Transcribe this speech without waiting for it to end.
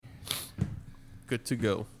Good to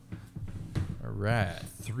go. All right.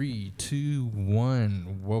 3, 2,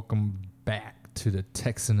 1. Welcome back to the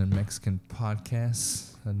Texan and Mexican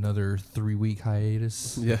podcast. Another 3-week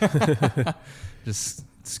hiatus. Yeah. Just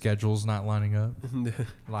schedules not lining up.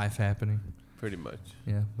 Life happening. Pretty much.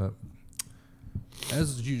 Yeah, but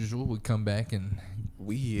as usual, we come back and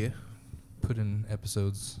put in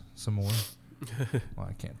episodes some more. Well,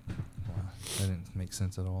 I can't. Wow, that didn't make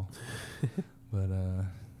sense at all. But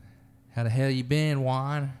how the hell you been,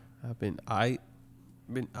 Juan? I've been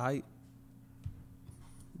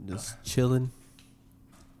just chilling.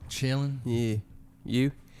 Chilling? Yeah.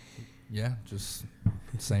 You? Yeah, just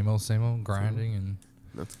same old, grinding and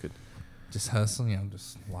That's good. just hustling.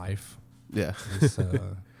 Just life. Yeah. Just,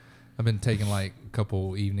 I've been taking like a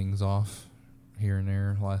couple evenings off here and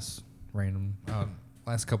there last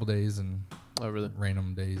couple days and Oh, really?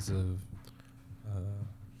 random days of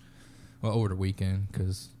over the weekend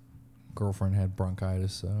because girlfriend had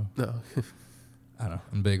bronchitis, so No. I don't know.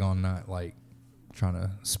 I'm big on not like trying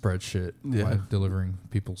to spread shit by delivering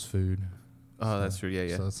people's food. Oh, that's true. Yeah,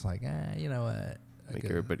 yeah. So it's like, you know what? Make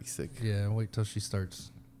everybody sick. Yeah, wait till she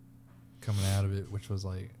starts coming out of it, which was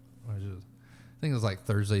like, I think it was like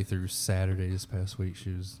Thursday through Saturday this past week she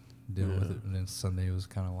was dealing with it, and then Sunday was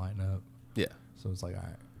kind of lighting up. Yeah. So it's like, all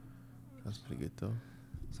right. That's pretty good, though.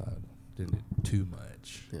 So I didn't do too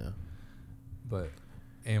much. Yeah.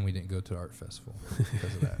 And we didn't go to the art festival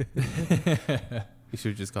because of that. You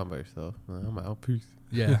should have just gone by yourself. I'm out. Peace.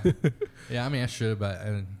 Yeah. Yeah, I mean, I should have, but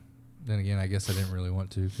then again, I guess I didn't really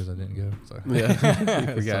want to because I didn't go. So. Yeah.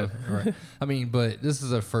 You forgot. Right. I mean, but this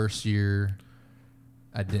is the first year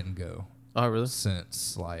I didn't go. Oh, really?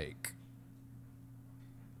 Since, like,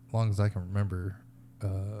 as long as I can remember, I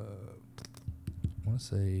want to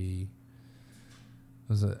say,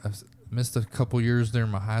 I've missed a couple years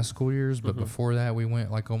during my high school years, but before that, we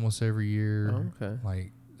went, like, almost every year. Oh, okay.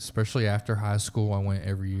 Like, especially after high school, I went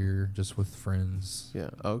every year just with friends. Yeah.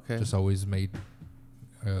 Okay. Just always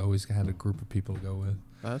had a group of people to go with.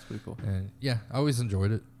 Oh, that's pretty cool. And, yeah, I always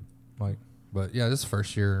enjoyed it. Like, but, yeah, this is the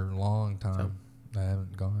first year in a long time I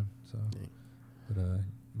haven't gone, so. Yeah.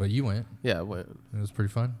 But you went. Yeah, I went. It was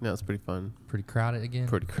pretty fun. Yeah, it was pretty fun. Pretty crowded again.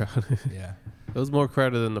 Pretty crowded. Yeah. It was more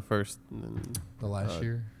crowded than the first. The last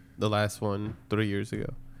year. The last one 3 years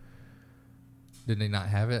ago. Did they not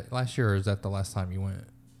have it last year, or is that the last time you went?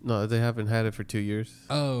 No, they haven't had it for 2 years.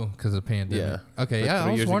 Oh, because of the pandemic. Yeah. Okay. Like yeah, 3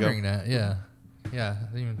 I was years wondering ago. that. Yeah. Yeah.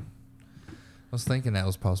 I was thinking that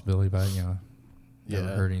was a possibility, but never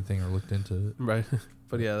heard anything or looked into it. Right.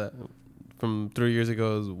 But yeah, that, from 3 years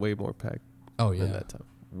ago, it was way more packed. Oh yeah. Than that time.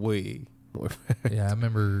 Way more packed. Yeah, I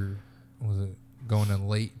remember. Was it going in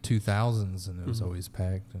late 2000s and it was always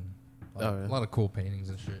packed and a lot of cool paintings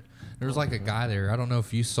and shit. There was like a guy there. I don't know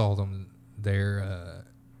if you saw them there.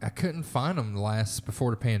 I couldn't find them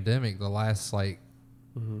before the pandemic. The last like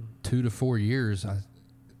 2 to 4 years,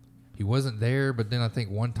 he wasn't there. But then I think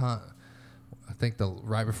one time,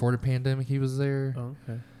 right before the pandemic, he was there. Oh,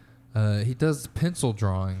 okay. He does pencil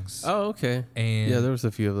drawings. Oh, okay. And yeah, there was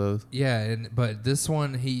a few of those. Yeah, but this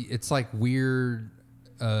one, it's like weird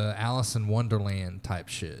Alice in Wonderland type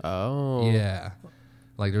shit. Oh. Yeah.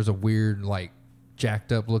 Like there's a weird, like,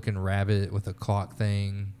 jacked up looking rabbit with a clock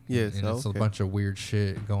thing. Yes. And it's a bunch of weird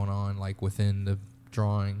shit going on, like, within the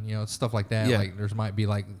drawing. Stuff like that. Yeah. Like, there might be,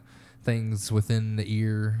 like, things within the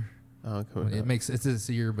ear. Oh, cool. It's its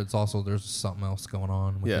ear, but it's also, there's something else going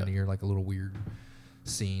on within the ear, like a little weird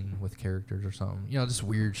scene with characters or something. Just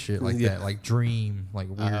weird shit like that. Like dream, like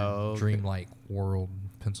weird dream-like world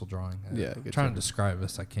pencil drawing. I'm trying to describe it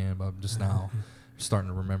as I can, but I'm just now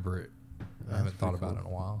starting to remember it. I haven't thought about it in a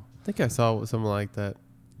while. I think I saw something like that.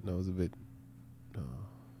 No, it was a bit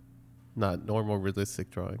not normal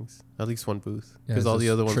realistic drawings. At least one booth, because all the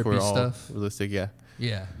other ones were all stuff. Realistic. Yeah.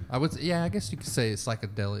 Yeah, I would. Yeah, I guess you could say it's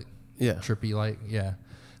psychedelic. Yeah. Trippy, like, yeah.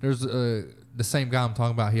 There's the same guy I'm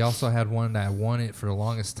talking about. He also had one that I wanted for the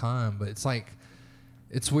longest time, but it's like,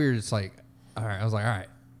 it's weird. It's like, all right. I was like, all right,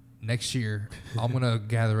 next year I'm gonna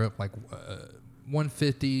gather up like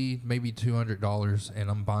 $150, maybe $200, and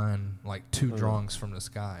I'm buying like 2 drawings from this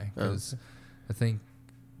guy because I think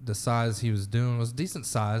the size he was doing was decent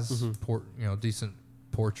size, decent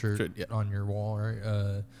portrait on your wall, right?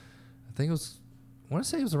 I think it was. I want to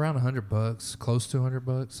say it was around $100, close to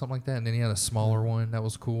 $100, something like that. And then he had a smaller one that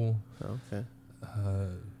was cool. Oh, okay.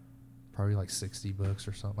 Probably like $60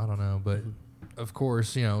 or something. I don't know. But of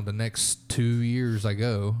course, the next 2 years I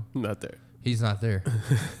go, not there. He's not there.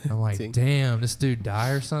 I'm like, damn, this dude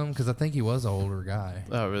die or something? Because I think he was an older guy.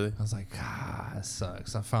 Oh, really? I was like, that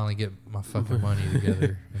sucks. I finally get my fucking money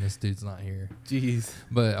together, and this dude's not here. Jeez.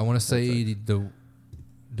 But I want to say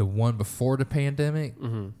the one before the pandemic,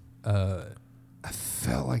 Mm-hmm. I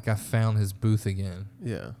felt like I found his booth again.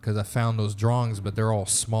 Yeah. Because I found those drawings, but they're all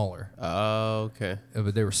smaller. Oh, okay.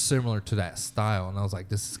 But they were similar to that style, and I was like,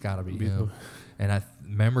 "This has got to be him." Beautiful. And I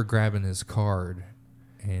remember grabbing his card,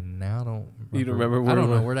 and now I don't. Remember, You don't remember where I don't it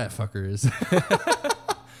know went? where that fucker is.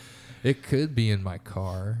 It could be in my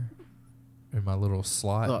car, in my little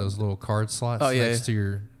slot, Oh. those little card slots next to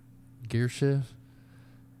your gear shift.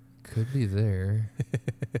 Could be there.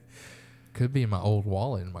 Could be in my old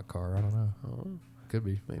wallet in my car. I don't know. Oh, Could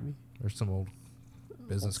be. maybe. There's some old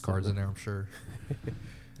business cards in there, I'm sure.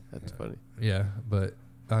 That's funny. Yeah, but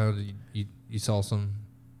you saw some.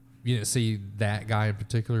 You didn't see that guy in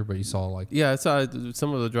particular, but you saw like Yeah, I saw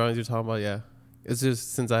some of the drawings you're talking about. Yeah. It's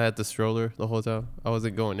just since I had the stroller the whole time, I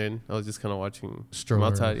wasn't going in. I was just kind of watching stroller.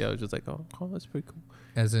 from outside. Yeah, I was just like, oh, that's pretty cool.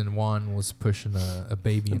 As in Juan was pushing a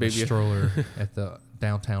baby in a baby. stroller at the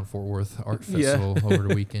downtown Fort Worth Art Yeah. Festival over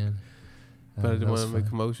the weekend. But I that didn't was want to make fun.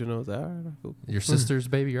 commotion. I was like, all right, cool. Your sister's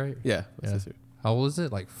baby, right? Yeah, my Yeah. sister. How old is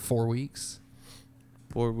it? Like 4 weeks?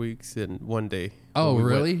 4 weeks and 1 day. Oh, when we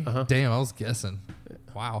really? went. Uh-huh. Damn, I was guessing.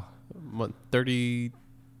 Wow. 30.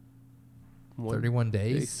 31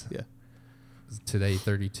 days? Yeah. Is today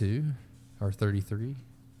 32 or 33?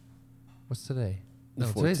 What's today? The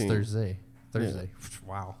No, today's 14th. Thursday. Thursday.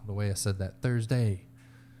 Wow, the way I said that. Thursday.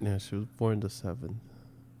 Yeah, she was born the 7th.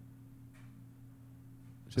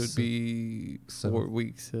 She would Se- be 4 seventh.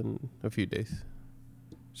 weeks and a few days.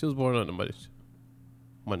 She was born on a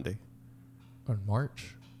Monday. On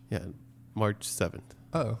March? Yeah, March 7th.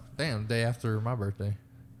 Oh, damn, day after my birthday.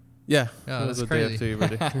 Yeah, Yeah, it was that's the day crazy. after your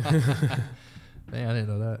birthday. Man, I didn't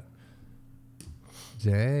know that.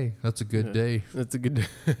 Dang, that's a good Yeah. day. That's a good day.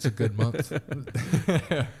 It's a good month.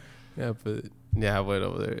 Yeah, but yeah, I went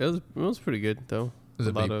over there. It was pretty good though. Was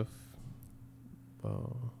it a lot big?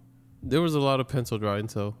 of there was a lot of pencil drawing,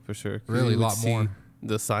 so for sure. 'Cause Really, you a would lot see more.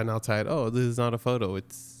 The sign outside. Oh, this is not a photo.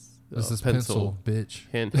 It's This is pencil, bitch.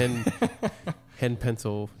 hand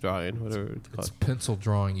pencil drawing, whatever it's It's called. pencil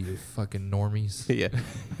drawing, you fucking normies. Yeah,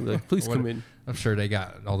 like please What- come in. I'm sure they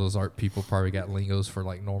got all those art people probably got lingos for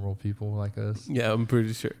like normal people like us. Yeah, I'm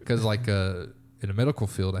pretty sure. Because like in a medical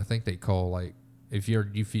field, I think they call like if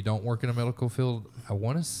you don't work in a medical field, I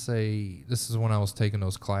want to say this is when I was taking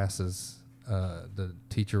those classes. The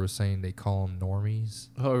teacher was saying they call them normies.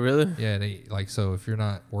 Oh, really? Yeah, they like so if you're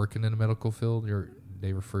not working in a medical field,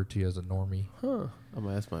 they refer to you as a normie. Huh. I'm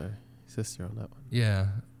gonna ask my sister on that one. Yeah.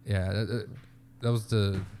 That was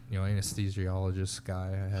the anesthesiologist guy.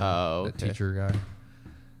 I had, Oh, that okay. teacher guy.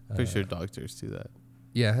 Pretty sure doctors do that.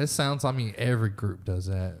 Yeah, it sounds. I mean, every group does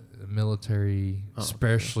that. Military, Oh,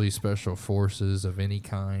 especially special forces of any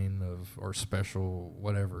kind or special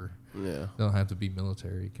whatever. Yeah. They don't have to be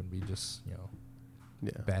military. It can be just Yeah.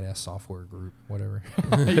 badass software group, whatever.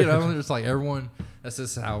 It's like everyone. That's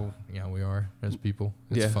just how we are as people.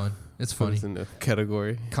 It's Yeah. fun. It's Put funny. us in the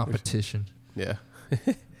category. Competition. Yeah.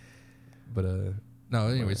 But no.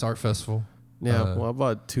 Anyways, art festival. Yeah. Well, I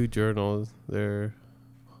bought 2 journals. They're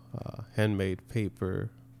handmade paper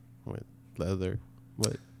with leather.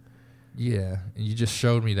 But Yeah, and you just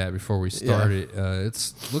showed me that before we started.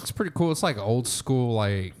 It's looks pretty cool. It's like old school,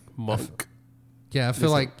 like monk. yeah. I feel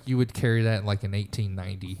It's like you would carry that like in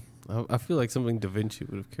 1890. I feel like something Da Vinci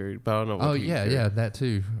would have carried, but I don't know. What Oh he yeah, carried. yeah, that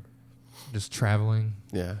too. Just traveling.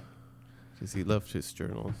 Yeah. Because he loved his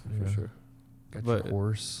journals for Yeah. sure. Got But- your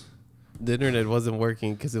horse. The internet wasn't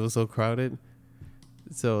working because it was so crowded.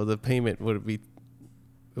 So the payment would be.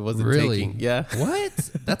 It wasn't Really? taking. Yeah.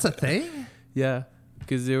 What? That's a thing. Yeah.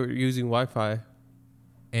 Because they were using Wi-Fi.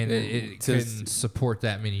 And Yeah, it since- couldn't support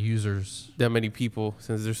that many users. That many people,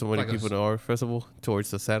 since there's so many Like a people in the art festival,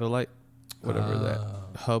 towards the satellite, whatever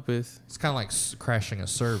that hub is. It's kind of like crashing a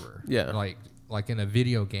server. Yeah. Like in a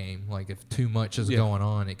video game. Like if too much is Yeah. going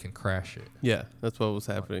on, it can crash it. Yeah, that's what was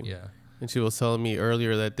happening. Yeah. And she was telling me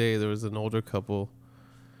earlier that day there was an older couple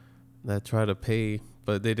that tried to pay,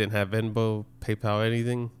 but they didn't have Venmo, PayPal,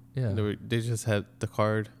 anything. Yeah. They just had the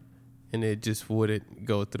card, and it just wouldn't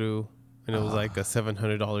go through. And it was like a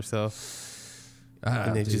 $700 sale,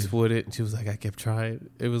 and they just wouldn't. And she was like, I kept trying.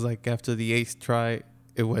 It was like after the 8th try,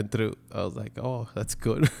 it went through. I was like, oh, that's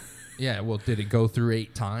good. Yeah, well, did it go through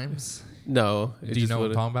 8 times? No. it Do you just know what I'm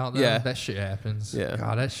wouldn't. talking about? Though? Yeah. That shit happens. Yeah.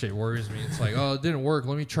 God, that shit worries me. It's like, oh, it didn't work.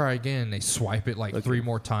 Let me try again. They swipe it like Okay. 3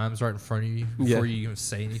 more times right in front of you Yeah. before you even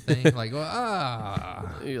say anything. Like,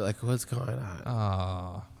 You're like, what's going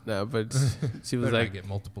on? No, but she was better not like, get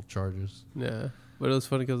multiple charges. yeah. But it was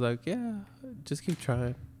funny because like, yeah, just keep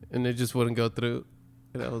trying. And it just wouldn't go through.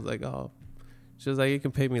 And I was like, oh. She was like, you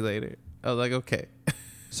can pay me later. I was like, okay.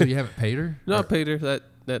 So you haven't paid her? No, I Or- paid her.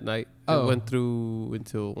 that night. Oh. It went through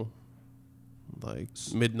until like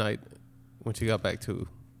midnight when she got back to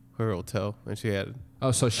her hotel, and she had.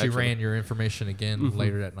 Oh, so she actually, ran your information again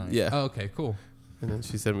later that night. Yeah. Oh, okay, cool. And then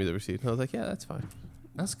she sent me the receipt. And I was like, yeah, that's fine.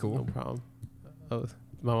 That's cool. No problem.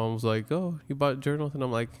 My mom was like, oh, you bought journals? And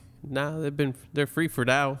I'm like, nah, they're free for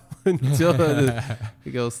now until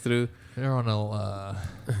it goes through. They're on a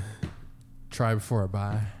try before I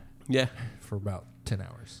buy. Yeah. For about 10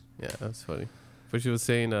 hours. Yeah, that's funny. But she was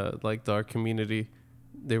saying, like, our community,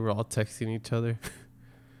 they were all texting each other.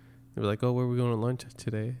 They were like, oh, where are we going to lunch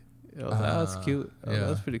today? I was like, oh, that's cute. Oh, yeah.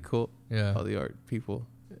 That's pretty cool. Yeah. All the art people.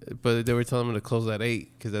 But they were telling them to close at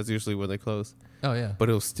 8 because that's usually when they close. Oh, yeah. But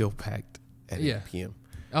it was still packed at 8 p.m.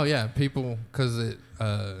 Oh, yeah. People, because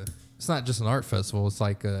it's not just an art festival. It's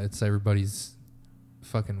like it's everybody's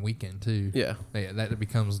fucking weekend, too. Yeah. Yeah, that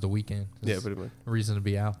becomes the weekend. Yeah, pretty much. A reason to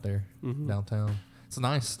be out there downtown. It's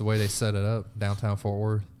nice the way they set it up, downtown Fort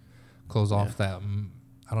Worth. Close off that,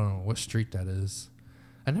 I don't know what street that is.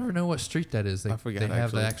 I never know what street that is. I forgot, They have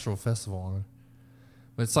actually. the actual festival on it.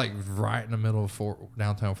 But it's like right in the middle of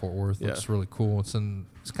downtown Fort Worth. Looks really cool. It's kind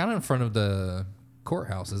of in front of the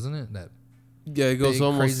courthouse, isn't it? That it goes big,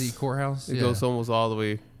 almost crazy courthouse. It goes almost all the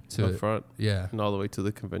way to up front. Yeah. And all the way to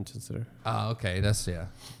the convention center. Oh, okay. That's yeah.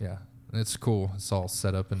 It's cool. It's all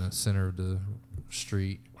set up in the center of the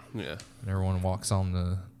street. Yeah. And everyone walks on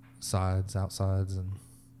the sides, outsides, and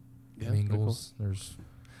mingles. Cool. There's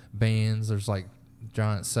bands. There's like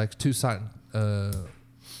giant two side.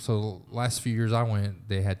 So last few years I went,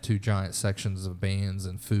 they had 2 giant sections of bands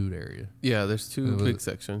and food area. Yeah, there's 2 big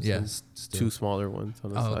sections. Yes, 2 smaller ones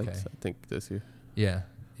on the sides. Okay. I think this year. Yeah.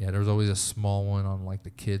 There's always a small one on like the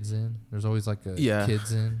kids end. There's always like a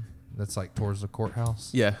kids end that's like towards the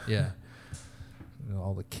courthouse. Yeah. Yeah.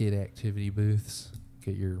 All the kid activity booths.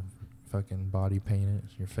 Get your fucking body painted,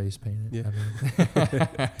 your face painted.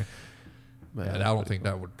 Yeah. I don't think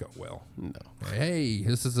that would go well. No. Hey,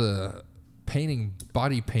 this is a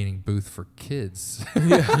body painting booth for kids.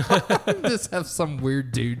 Just have some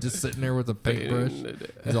weird dude just sitting there with a paintbrush.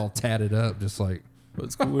 He's all tatted up, just like,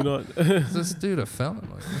 what's going on? Is this dude a felon?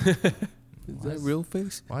 Like, is that real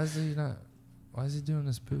face? Why is he doing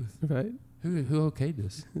this booth? Right. Who okayed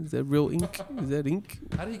this? Is that real ink? Is that ink?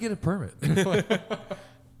 How do you get a permit? But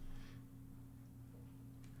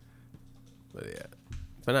yeah.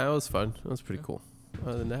 But no, it was fun. It was pretty cool.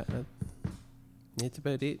 Other than that, that's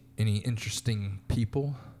about it. Any interesting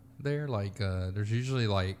people there? Like, there's usually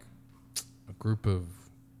like a group of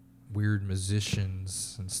weird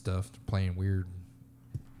musicians and stuff playing weird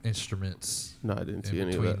instruments. No, I didn't see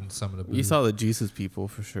any of that. Some of the booths. You saw the Jesus people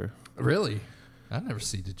for sure. Really? I never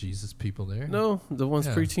see the Jesus people there. No, the ones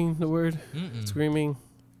preaching the word, screaming.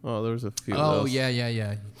 Oh, there was a few. Oh,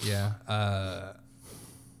 yeah.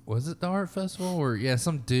 Was it the art festival or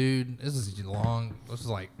some dude? This is long. This is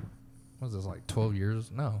like, what was this, like 12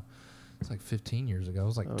 years? No, it's like 15 years ago. It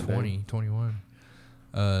was like 20, 21.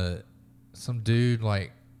 Some dude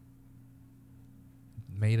like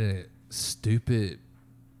made a stupid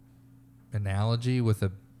analogy with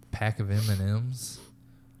a pack of M&Ms.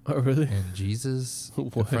 Oh, really? And Jesus in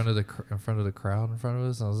front of the crowd in front of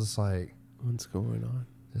us. I was just like, what's going on?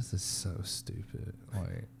 This is so stupid.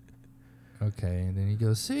 Like, okay, and then he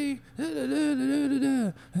goes, see, and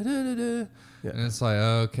it's like,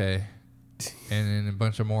 okay, and then a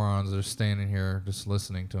bunch of morons are standing here just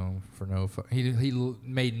listening to him for no. He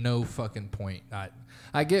made no fucking point.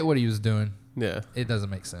 I get what he was doing. Yeah, it doesn't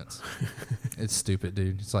make sense. It's stupid,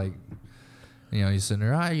 dude. It's like, he's sitting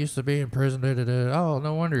there. I used to be in prison. Oh,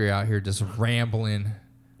 no wonder you're out here just rambling,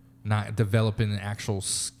 not developing actual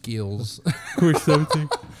skills or something.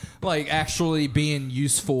 Like actually being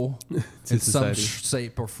useful in some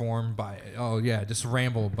shape or form just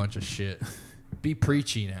ramble a bunch of shit. Be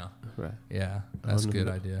preachy now. Right. Yeah, that's a good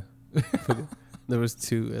idea. There was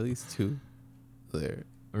at least two there.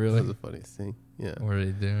 Really? That was the funniest thing. Yeah. What are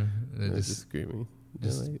they doing? They're just screaming.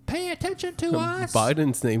 Just like, pay attention to us.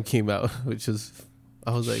 Biden's name came out, which is,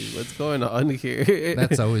 I was like, what's going on here?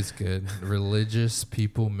 That's always good. Religious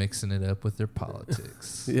people mixing it up with their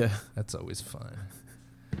politics. Yeah. That's always fun.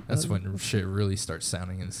 That's when shit really starts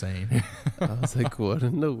sounding insane. I was like, what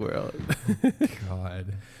in the world?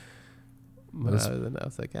 God. But other than that, I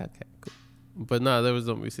was like, okay, cool. But no, there was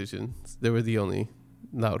no musicians. They were the only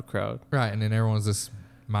loud crowd. Right, and then everyone's just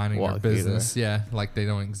minding their business. Yeah, like they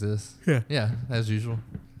don't exist. Yeah, as usual.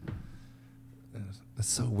 It's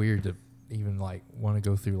so weird to even like want to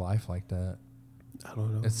go through life like that. I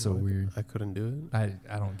don't know. It's so weird. I couldn't do it.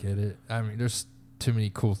 I don't get it. I mean, there's too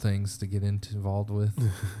many cool things to get involved with.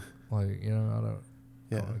 Like, I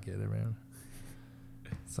don't get it, man.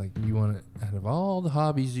 It's like you want to, out of all the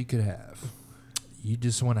hobbies you could have, you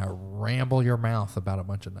just want to ramble your mouth about a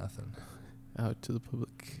bunch of nothing. Out to the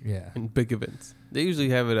public. Yeah. And big events. They usually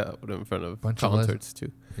have it out in front of concerts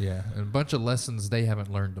too. Yeah. And a bunch of lessons they haven't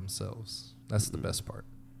learned themselves. That's the best part.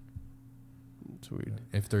 It's weird.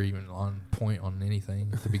 If they're even on point on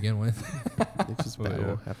anything to begin with. They just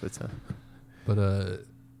babble half the time. But,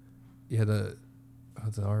 yeah, the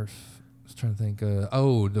art. I was trying to think. The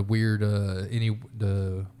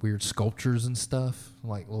weird sculptures and stuff,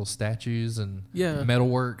 like little statues and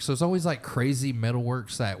metalwork. So it's always like crazy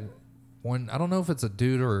metalworks that one. I don't know if it's a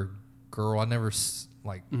dude or a girl. I never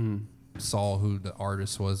saw who the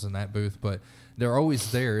artist was in that booth, but they're always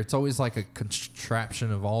there. It's always like a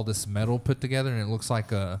contraption of all this metal put together, and it looks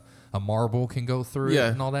like a marble can go through it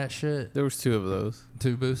and all that shit. There was 2 of those.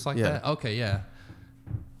 2 booths like that? Okay, yeah.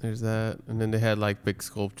 There's that. And then they had like big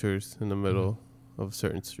sculptures in the middle of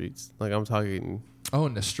certain streets. Like I'm talking. Oh,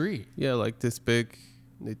 in the street? Yeah, like this big.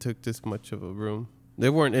 They took this much of a room. They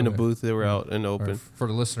weren't in a booth. They were out in the open. For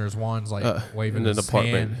the listeners, Juan's like waving in his an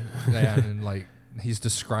apartment. hand. Yeah, and like he's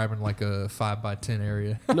describing like a 5x10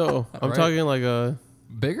 area. No, I'm talking like a.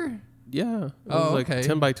 Bigger? Yeah. It was like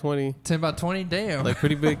 10 by 20. 10 by 20? Damn. Like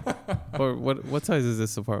pretty big. Or what size is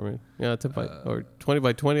this apartment? Yeah, 10 by or 20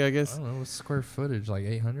 by 20, I guess. I don't know. What's square footage? Like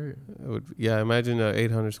 800? Imagine a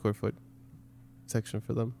 800 square foot section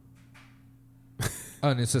for them. Oh,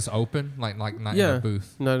 and it's just open? Like not in a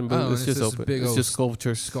booth? Not in a booth. It's just open. Big it's just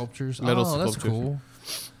sculptures. Sculptures? Metal sculptures. That's cool.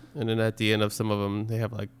 And then at the end of some of them, they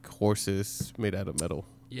have like horses made out of metal.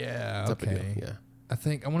 Yeah, it's okay. Yeah. I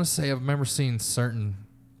want to say I remember seeing certain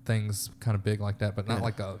things kind of big like that, but not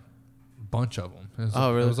like a bunch of them.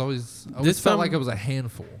 Really? It was always felt like it was a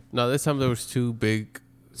handful. No, this time there was 2 big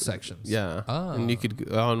sections. Yeah. And you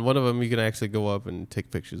could on one of them you can actually go up and take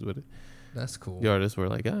pictures with it. That's cool. The artists were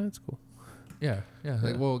like, that's cool. Yeah.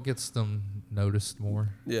 Like, well, it gets them noticed more.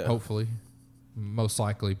 Yeah. Hopefully. Most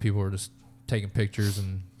likely people are just taking pictures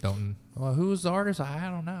and don't. Well, who's the artist? I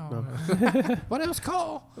don't know. No. What else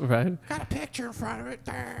call? Right. Got a picture in front of it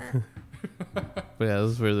there. But yeah,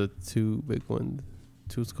 those were the 2 big ones.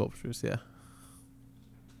 2 sculptures, yeah.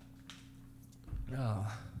 Oh,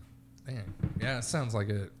 man. Yeah, it sounds like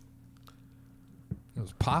it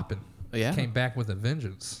was popping. Yeah. Came back with a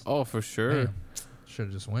vengeance. Oh, for sure. Should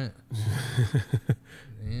have just went.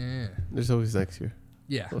 Yeah. There's always next year.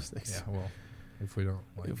 Yeah. What's next? Yeah, well, if we don't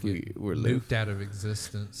if get we're nuked out of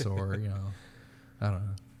existence or, I don't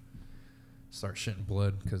know, start shitting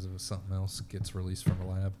blood because of something else gets released from a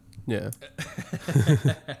lab. Yeah.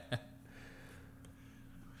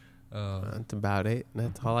 That's about it.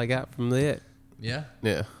 That's all I got from it. Yeah?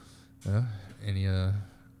 Yeah. Any, you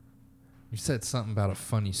said something about a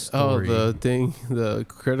funny story. Oh, the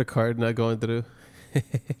credit card not going through.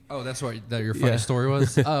 Oh, that's what your funny story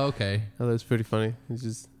was? Oh, okay. Oh, that's pretty funny. I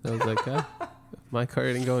was like, my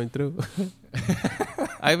card ain't going through.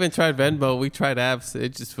 I even tried Venmo. We tried apps.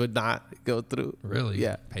 It just would not go through. Really?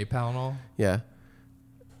 Yeah. PayPal and all? Yeah.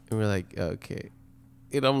 And we're like, okay.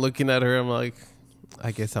 And I'm looking at her. I'm like,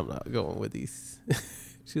 I guess I'm not going with these.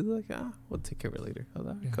 She was like, we'll take care of it later. I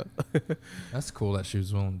was like, cool. That's cool that she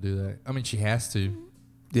was willing to do that. I mean, she has to.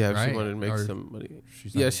 Yeah, right? She wanted to make some money.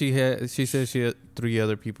 Yeah, she said she had 3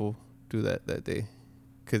 other people do that day.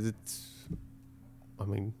 Because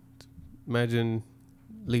imagine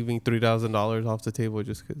leaving $3,000 off the table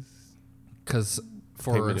just because. Because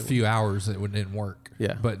for a few hours it didn't work.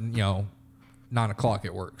 Yeah. But, 9:00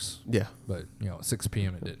 it works. Yeah. But, at 6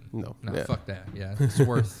 p.m. it didn't. No. Fuck that. Yeah, it's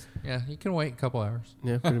worth. Yeah, you can wait a couple hours.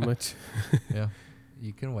 Yeah, pretty much. Yeah,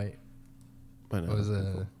 you can wait. But It was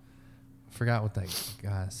I forgot what that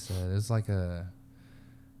guy said. It was like I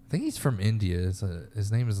think he's from India. His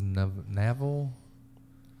name is Naval.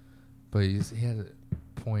 But he had a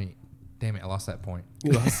point. Damn it, I lost that point.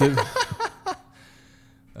 You lost it.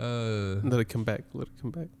 Let it come back.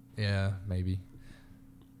 Yeah, maybe.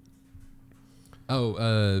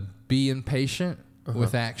 Oh, be impatient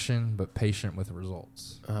with action, but patient with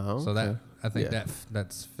results. Oh, so that I think that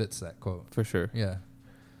fits that quote for sure. Yeah.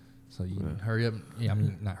 So you hurry up. Yeah, I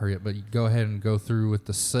mean not hurry up, but you go ahead and go through with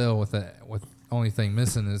the sale with that. With only thing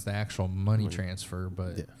missing is the actual money transfer.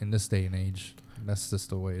 But in this day and age, that's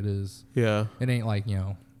just the way it is. Yeah. It ain't like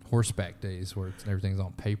horseback days where everything's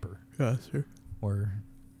on paper. Yeah, sure. Where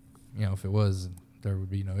if it was, there would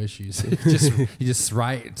be no issues. You just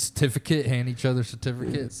write a certificate, hand each other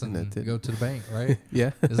certificates, and then go to the bank, right?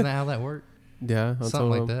 Yeah. Isn't that how that worked? Yeah.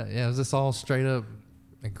 Something like that. Yeah. It was just all straight up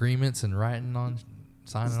agreements and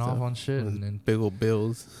signing off on shit, and then big old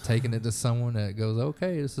bills. Taking it to someone that goes,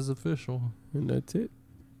 okay, this is official. And that's it.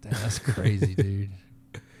 Damn, that's crazy, dude.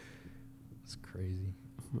 It's crazy.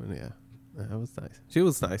 But yeah, that was nice. She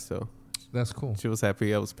was nice though. That's cool. She was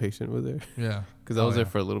happy I was patient with her. Yeah. Because I was there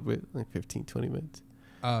for a little bit, like 15, 20 minutes.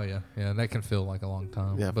 Oh, yeah. Yeah, that can feel like a long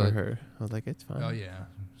time. Yeah, but for her. I was like, it's fine. Oh, yeah.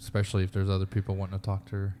 Especially if there's other people wanting to talk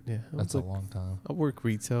to her. Yeah. That's a long time. I work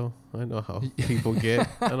retail. I know how people get.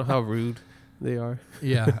 I know how rude they are.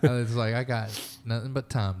 Yeah. It's like, I got nothing but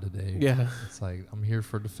time today. Yeah. It's like, I'm here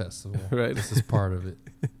for the festival. Right. This is part of it.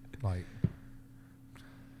 Like,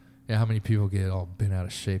 yeah, how many people get all bent out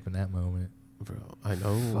of shape in that moment? Bro, I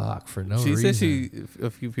know. Fuck, for no she reason. She said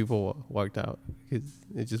a few people walked out because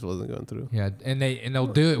it just wasn't going through. Yeah, and they'll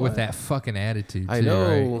do it with that fucking attitude too, I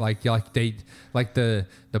know. right? Like the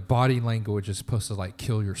body language is supposed to like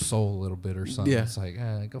kill your soul a little bit or something. Yeah. It's like,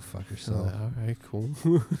 go fuck yourself. Like, all right, cool.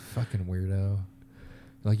 Fucking weirdo.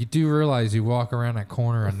 Like, you do realize you walk around that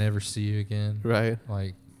corner, I never see you again. Right.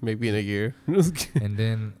 Like, maybe in a year. and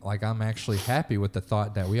then, like, I'm actually happy with the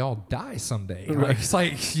thought that we all die someday. Right. Like, it's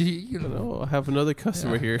like, you know, I have another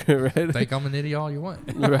customer here, right? think I'm an idiot all you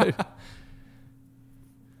want. Right.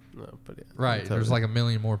 No, but yeah. Right. There's like a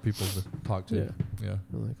million more people to talk to. Yeah.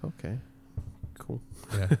 I'm like, okay, cool.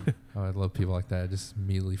 Yeah. Oh, I love people like that. I just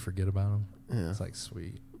immediately forget about them. Yeah. It's like,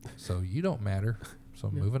 sweet. So you don't matter. So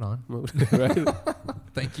moving on. Right.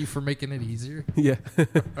 Thank you for making it easier. Yeah.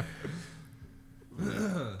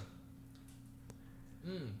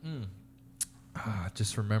 I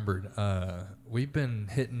just remembered. We've been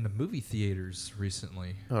hitting the movie theaters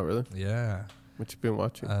recently. Oh, really? Yeah. What you been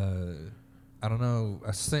watching? I don't know.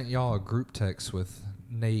 I sent y'all a group text with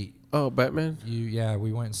Nate. Oh, Batman?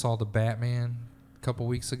 We went and saw the Batman a couple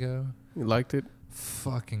weeks ago. You liked it?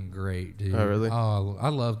 Fucking great, dude. Oh, really? Oh, I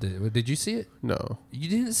loved it. Did you see it? No. You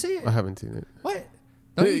didn't see it? I haven't seen it. What?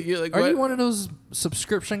 You're like, are what? you one of those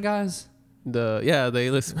subscription guys? The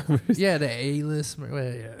A-list members. Yeah, the A-list.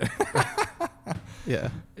 Yeah.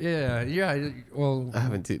 Yeah. Well, I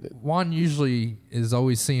haven't seen it. Juan usually is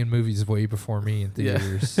always seeing movies way before me in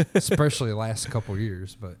theaters, especially the last couple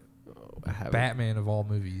years. But I haven't. Batman of all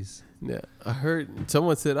movies. Yeah, I heard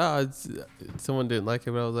someone said, someone didn't like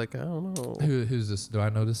it, but I was like, I don't know. Who's this? Do I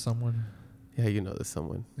know this someone? Yeah, you know there's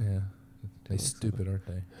someone. Yeah. They stupid, aren't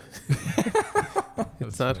they?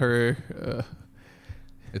 It's not her.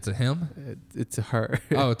 It's a him? It's a her.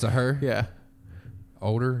 Oh, it's a her? Yeah.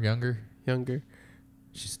 Older, younger? Younger.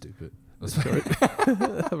 She's stupid. That's short.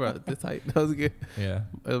 About this height. That was good. Yeah.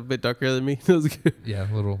 A bit darker than me. That was good. Yeah,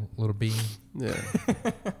 little bean. Yeah.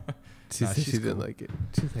 She said she didn't cool. like it.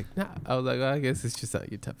 She was like, nah. I was like, well, I guess it's just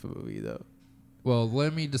not your type of movie, though. Well,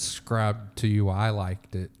 let me describe to you why I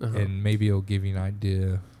liked it, and maybe it'll give you an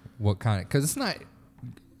idea what kind of... Because it's not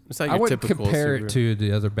your I wouldn't typical compare superhero. it to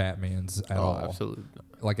the other Batmans at all. Absolutely not.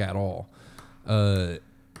 Like, at all.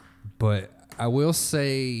 But I will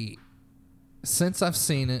say, since I've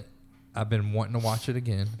seen it, I've been wanting to watch it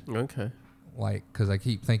again. Okay. Like, because I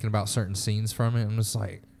keep thinking about certain scenes from it. I'm just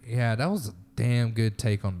like, yeah, that was a damn good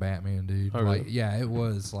take on Batman, dude. Oh, like, really? yeah, it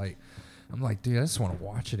was. Like, I'm like, dude, I just want to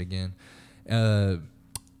watch it again.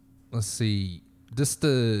 Let's see.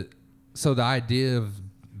 So the idea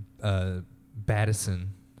of Battison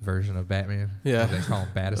version of Batman. Yeah. They call him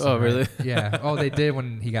Battison. Oh, right? really? Yeah. Oh, they did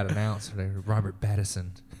when he got announced. Robert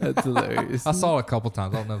Battison. That's hilarious. I saw it a couple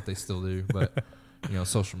times. I don't know if they still do, but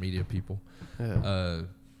social media people. Yeah.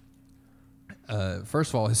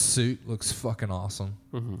 First of all, his suit looks fucking awesome.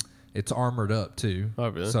 Mm-hmm. It's armored up too. Oh,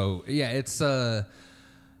 really? So yeah, it's a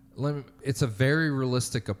very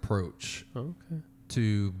realistic approach Okay.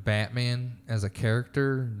 to Batman as a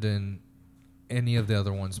character than any of the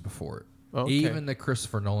other ones before it. Okay. Even the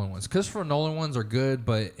Christopher Nolan ones. Christopher Nolan ones are good,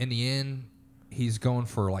 but in the end, he's going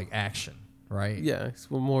for like action, right? Yeah, it's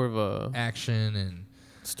more of a Action and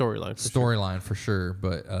storyline. for sure,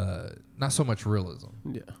 but not so much realism.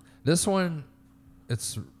 Yeah. This one,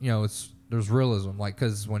 it's there's realism, like,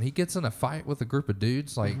 because when he gets in a fight with a group of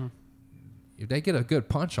dudes, like if they get a good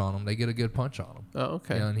punch on him, they get a good punch on him. Oh,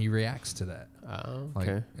 okay. And he reacts to that. Oh, Like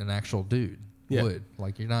okay. an actual dude would.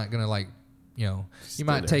 Like, you're not gonna you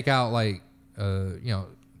might there. take out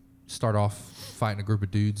start off fighting a group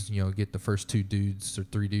of dudes, get the first 2 dudes or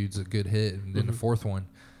 3 dudes a good hit, and then the fourth one,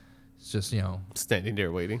 it's just Standing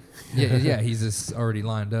there waiting. yeah, he's just already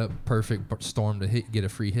lined up, perfect storm to get a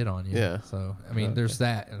free hit on you. Yeah. So I mean, there's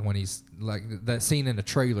that, and when he's like that scene in the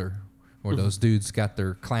trailer where those dudes got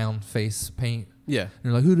their clown face paint. Yeah. And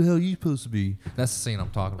they're like, who the hell are you supposed to be? That's the scene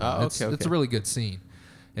I'm talking about. Oh, okay, It's a really good scene.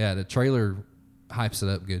 Yeah, the trailer hypes it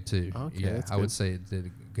up good too. Okay, yeah, that's I would good. say it did a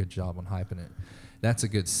good job on hyping it. That's a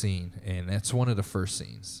good scene, and that's one of the first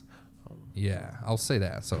scenes. Yeah, I'll say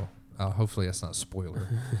that. So hopefully that's not a spoiler.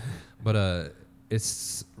 But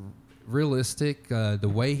it's realistic.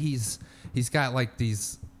 The way he's got like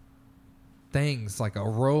these things, like a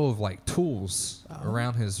row of like tools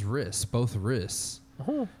around his wrists, both wrists,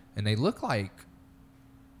 and they look like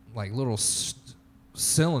little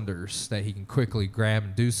cylinders that he can quickly grab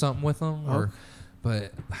and do something with them.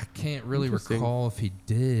 But I can't really recall if he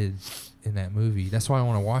did in that movie. That's why I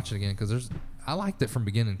want to watch it again, because I liked it from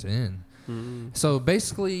beginning to end. So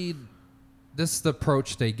basically, this is the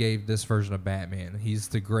approach they gave this version of Batman. He's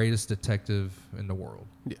the greatest detective in the world.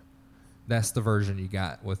 Yeah, that's the version you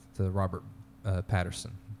got with the Robert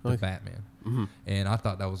Pattinson, the Batman. And I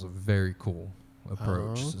thought that was a very cool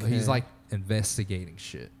approach. So he's like investigating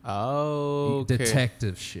shit.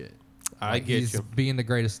 Detective shit. Like he's being the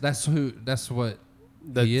greatest. That's what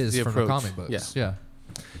he is from the comic books. Yeah.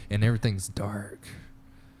 And everything's dark.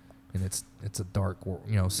 And it's a dark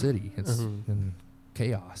city. It's in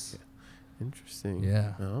chaos. Yeah. Interesting.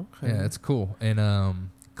 Yeah. Okay. Yeah, it's cool. And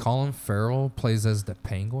Colin Farrell plays as the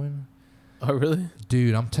Penguin. Oh, really?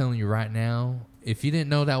 Dude, I'm telling you right now, if you didn't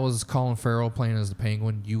know that was Colin Farrell playing as the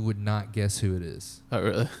Penguin, you would not guess who it is. Oh,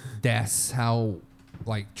 really? That's how,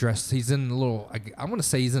 dressed. He's in a little, I'm going to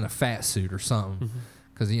say he's in a fat suit or something.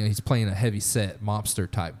 Because, he's playing a heavy set mobster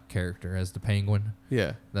type character as the Penguin.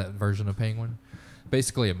 Yeah. That version of Penguin.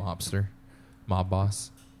 Basically a mobster. Mob boss.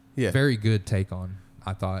 Yeah. Very good take on,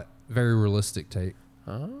 I thought. Very realistic take.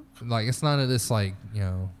 It's none of this, like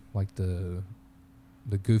the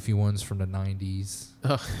goofy ones from the 90s.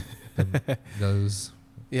 Those.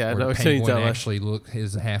 Yeah, I know what you're talking actually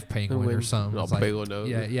is a half penguin or something. It's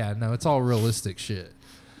no, it's all realistic shit.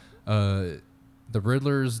 The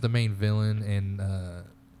Riddler's the main villain, and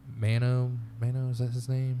Mano, is that his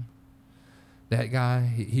name? That guy,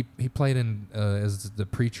 he played in as the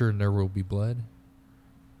preacher in There Will Be Blood.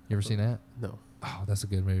 You ever seen that? No. Oh, that's a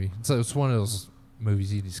good movie. So it's one of those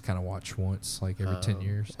movies you just kind of watch once, every 10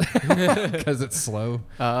 years, because it's slow,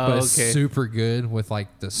 but it's super good with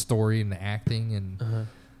the story and the acting and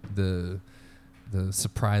the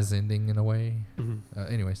surprise ending in a way.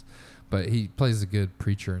 Anyways, but he plays a good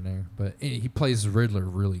preacher in there, but he plays Riddler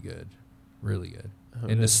really good.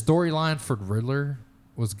 And the storyline for Riddler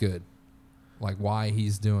was good, why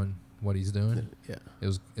he's doing what he's doing. Yeah, it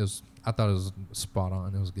was. I thought it was spot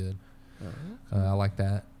on. It was good. I like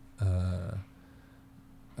that.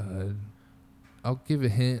 I'll give a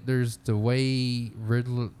hint. There's the way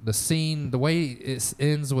Riddler, the way it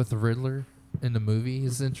ends with the Riddler in the movie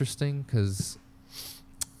is interesting because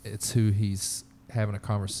it's who he's having a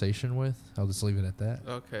conversation with. I'll just leave it at that.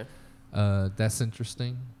 Okay. That's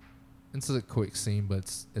interesting. It's a quick scene,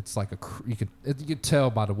 but it's like you could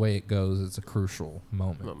tell by the way it goes. It's a crucial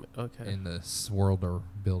moment. Okay. In this world they're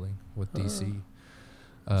building with DC.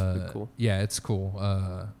 That's cool. Yeah, it's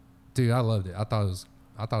cool. Dude, I loved it. I thought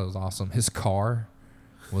it was awesome. His car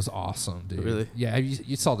was awesome, dude. Really? Yeah,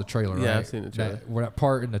 you saw the trailer, right? Yeah, I've seen the trailer. That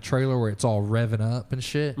part in the trailer where it's all revving up and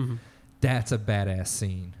shit. That's a badass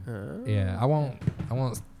scene. Yeah, I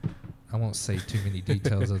won't say too many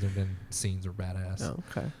details other than scenes are badass. Oh,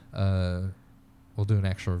 okay. We'll do an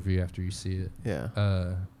actual review after you see it. Yeah.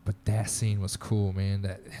 But that scene was cool, man.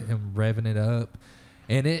 That him revving it up,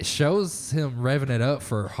 and it shows him revving it up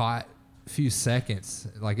for a hot few seconds.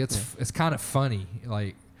 It's kind of funny,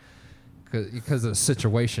 because of the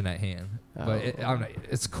situation at hand. But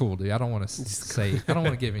it's cool, dude. I don't want to say. I don't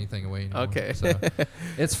want to give anything away anymore. Okay. So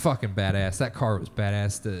it's fucking badass. That car was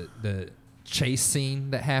badass. The chase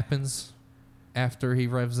scene that happens after he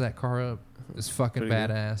revs that car up is fucking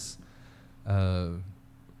badass.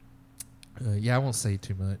 Yeah, I won't say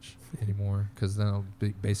too much anymore because then I'll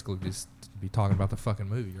basically just be talking about the fucking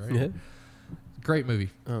movie, right? Yeah. Great movie.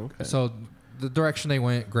 Oh, okay. So the direction they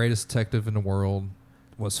went, greatest detective in the world,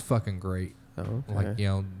 was fucking great. Oh, okay.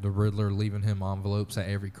 The Riddler leaving him envelopes at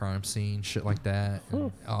every crime scene, shit like that. And,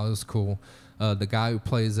 it was cool. The guy who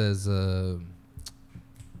plays as who's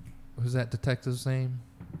that detective's name?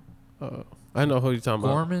 I know who you're talking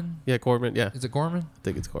about. Gorman? Yeah, Gorman. Yeah. Is it Gorman? I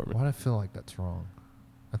think it's Gorman. Why do I feel like that's wrong?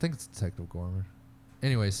 I think it's Detective Gorman.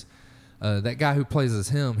 Anyways, that guy who plays as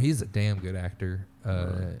him, he's a damn good actor.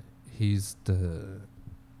 He's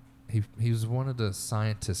he was one of the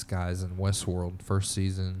scientist guys in Westworld first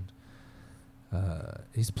season.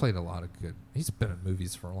 He's played a lot of good. He's been in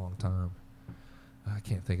movies for a long time. I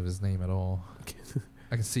can't think of his name at all.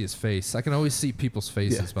 I can see his face. I can always see people's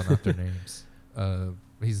faces, but not their names.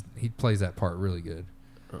 He plays that part really good.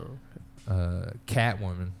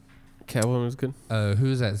 Catwoman. Catwoman's good. Who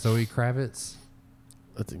is that? Zoe Kravitz?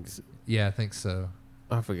 I think so. Yeah, I think so.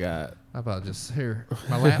 I forgot. How about just here?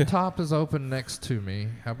 My laptop is open next to me.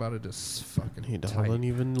 How about it just fucking He doesn't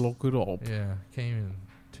even look it up. Yeah, can't even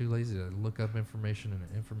too lazy to look up information in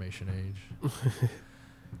the information age.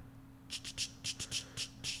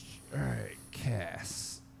 All right,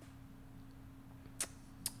 cast.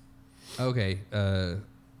 Okay,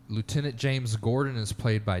 Lieutenant James Gordon is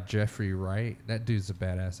played by Jeffrey Wright. That dude's a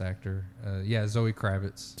badass actor. Yeah, Zoe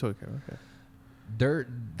Kravitz. Okay.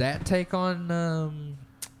 That take on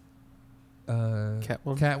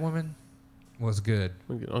Catwoman was good.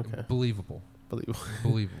 Okay. Believable.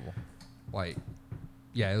 Like,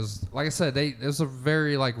 yeah, it was like I said. It was a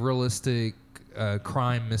very like realistic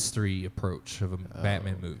crime mystery approach of a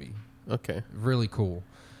Batman movie. Okay. Really cool.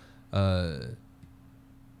 The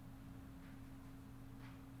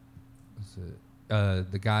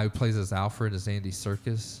guy who plays as Alfred is Andy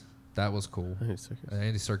Serkis. That was cool.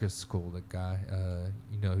 Andy Serkis is cool. The guy.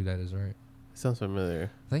 You know who that is, right? Sounds familiar.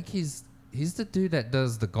 I think he's the dude that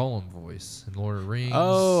does the Gollum voice in Lord of the Rings.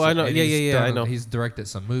 Oh, I know. Yeah. I know. He's directed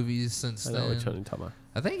some movies since then. I know which one you're talking about.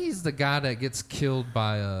 I think he's the guy that gets killed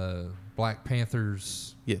by Black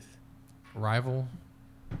Panther's rival.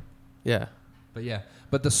 Yeah.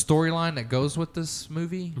 But the storyline that goes with this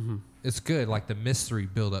movie, it's good. Like the mystery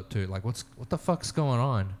build up to it. Like what the fuck's going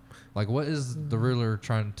on? Like what is the Riddler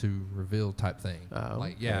trying to reveal type thing?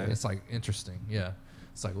 It's like interesting. Yeah.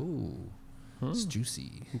 It's like, ooh, it's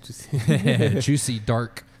juicy. Juicy,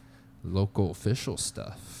 dark, local official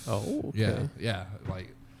stuff. Oh, okay. Yeah.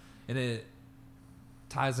 Like, and it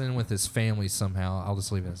ties in with his family somehow. I'll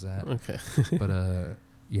just leave it as that. Okay. But,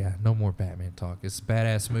 yeah, no more Batman talk. It's a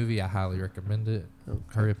badass movie. I highly recommend it. Okay.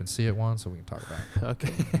 Hurry up and see it once so we can talk about it.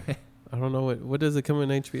 Okay. I don't know what does it come in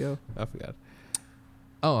HBO? I forgot.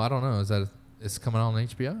 Oh, I don't know. Is that it's coming on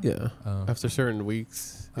HBO? Yeah. After certain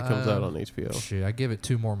weeks, it comes out on HBO. Shit, I give it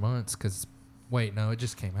 2 more months because, wait, no, it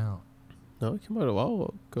just came out. No, it came out a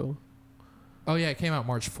while ago. Oh, yeah, it came out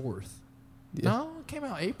March 4th. Yeah. No, it came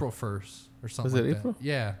out April 1st or something. Was it April? That.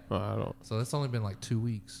 Yeah. Oh, I don't. So it's only been like 2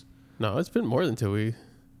 weeks. No, it's been more than 2 weeks.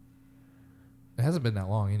 It hasn't been that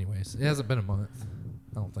long, anyways. It hasn't been a month,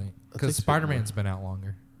 I don't think. Because Spider-Man's been out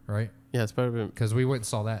longer, right? Yeah, Spider-Man. Because we went and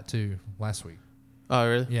saw that, too, last week. Oh,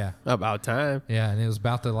 really? Yeah. About time. Yeah, and it was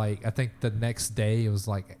about to, like, I think the next day it was,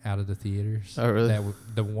 like, out of the theaters. Oh, really?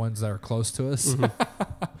 The ones that are close to us.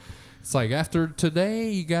 Mm-hmm. It's like, after today,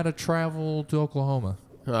 you got to travel to Oklahoma.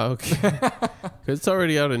 Oh, okay. Because it's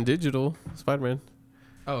already out in digital, Spider-Man.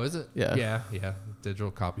 Oh, is it? Yeah. Yeah. Digital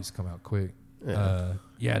copies come out quick.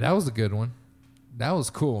 Yeah. That was a good one. That was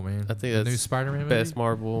cool, man. I think the that's new Spider-Man best movie?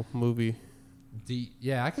 Marvel movie.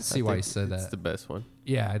 I could see why you said that. It's the best one.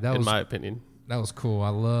 Yeah, that was in my opinion. That was cool. I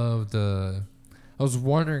loved. I was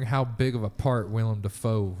wondering how big of a part Willem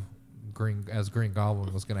Dafoe, Green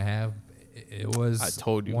Goblin, was going to have. It was. I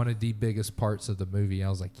told you. One of the biggest parts of the movie. I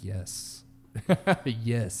was like, yes,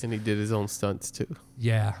 yes. And he did his own stunts too.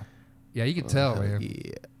 Yeah, you could tell, man.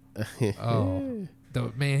 Yeah. Oh.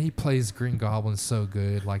 Man, he plays Green Goblin so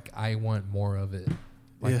good. Like, I want more of it.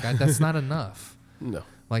 Like, that's not enough. No.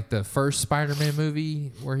 Like, the first Spider-Man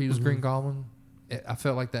movie where he was Green Goblin, I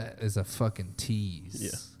felt like that is a fucking tease.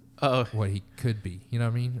 Yeah. Oh. What he could be. You know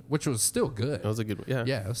what I mean? Which was still good. That was a good one. Yeah.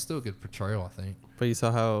 Yeah, it was still a good portrayal, I think. But you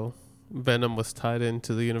saw how Venom was tied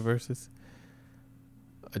into the universes?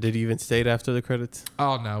 Did he even stay after the credits?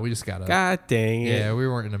 Oh, no. We just got up. God dang it. Yeah, we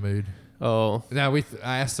weren't in the mood. Oh. No,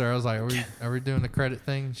 I asked her. I was like, are we doing the credit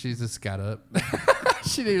thing? She just got up.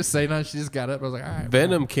 She didn't even say nothing. She just got up. I was like, all right.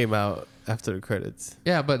 Venom came out after the credits.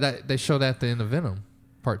 Yeah, but they showed that at the end of Venom,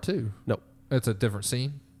 part 2. Nope. It's a different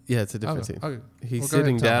scene? Yeah, it's a different scene. Okay. He's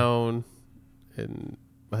sitting down in,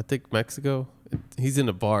 I think, Mexico. He's in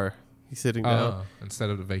a bar. He's sitting down.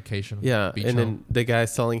 Instead of the vacation. Yeah, beach and home. then the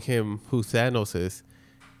guy's telling him who Thanos is.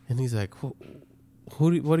 And he's like, what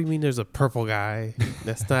do you mean there's a purple guy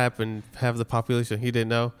that snapped and half the population? He didn't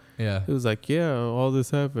know. Yeah. He was like, yeah, all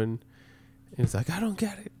this happened. And he's like, I don't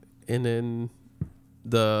get it. And then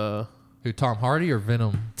Who, Tom Hardy or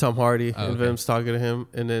Venom? Tom Hardy. Oh, and Venom's talking to him.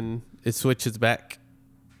 And then it switches back.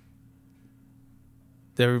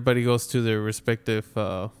 Everybody goes to their respective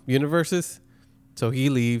universes. So he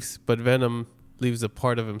leaves, but Venom leaves a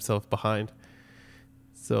part of himself behind.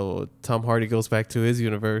 So Tom Hardy goes back to his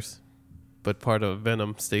universe, but part of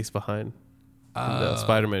Venom stays behind in the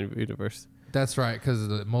Spider-Man universe. That's right, because of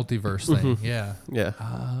the multiverse thing. Yeah.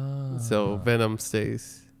 Yeah. So Venom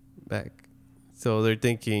stays back. So they're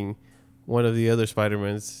thinking one of the other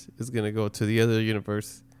Spider-Mans is going to go to the other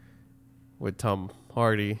universe with Tom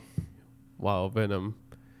Hardy, while Venom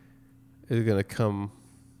is going to come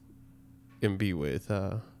and be with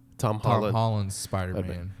Tom Holland. Tom Holland's Spider-Man.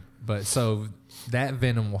 Okay. But so that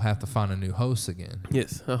Venom will have to find a new host again.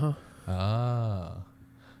 Yes. So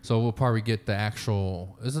we'll probably get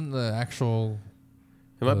isn't the actual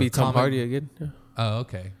It might be Tom Hardy again. Yeah. Oh,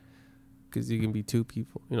 okay. Because you can be two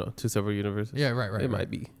people, two separate universes. Yeah, right. It might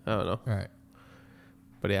be. I don't know. Right.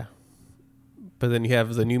 But yeah. But then you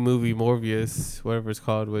have the new movie Morbius, whatever it's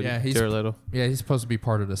called, with Jared Leto. Yeah, he's supposed to be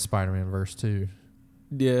part of the Spider-Man verse too.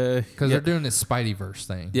 Yeah. Because they're doing this Spideyverse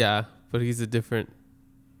thing. Yeah, but he's a different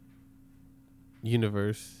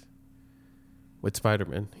universe with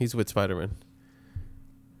Spider-Man. He's with Spider-Man.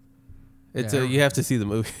 You have to see the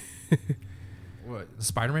movie. What, the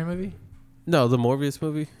Spider-Man movie? No, the Morbius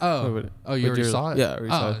movie. Oh, you already saw it? Yeah, I already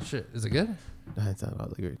saw it. Oh, shit. Is it good? No, it's not all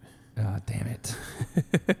that great. Ah, damn it.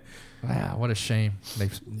 Wow, what a shame.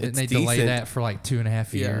 Didn't they delay that for like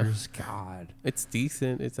 2.5 years? God. It's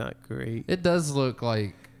decent. It's not great. It does look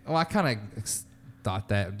like... Well, I kind of thought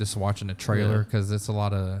that just watching the trailer because it's a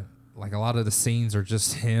lot of the scenes are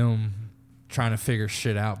just him trying to figure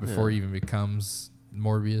shit out before he even becomes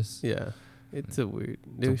Morbius. Yeah. It's a weird...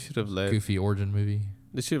 They should have let... Goofy origin movie.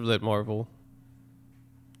 They should have let Marvel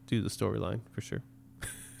do the storyline for sure.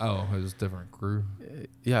 Oh, it was a different crew.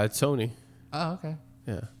 Yeah, it's Sony. Oh, okay.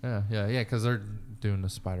 Yeah. Because they're doing the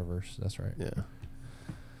Spider-Verse. That's right. Yeah.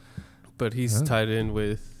 But he's tied in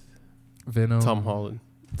with Venom, Tom Holland,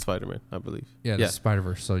 Spider-Man, I believe. Yeah, the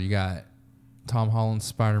Spider-Verse. So you got Tom Holland,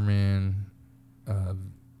 Spider-Man,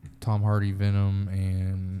 Tom Hardy, Venom,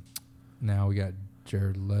 and now we got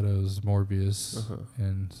Jared Leto's Morbius.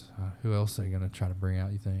 And who else are they going to try to bring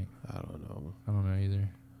out, you think? I don't know. I don't know either.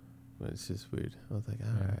 But it's just weird. I was like,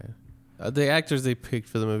 all right. The actors they picked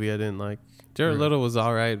for the movie I didn't like. Jared Leto was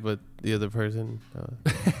all right, but the other person...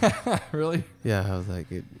 Really? Yeah, I was like...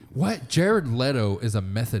 What? Jared Leto is a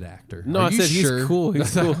method actor? No, I said sure? he's cool.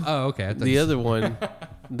 He's cool. Oh, okay. The other one,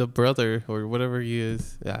 the brother or whatever he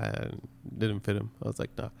is, didn't fit him. I was like,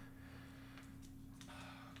 nah.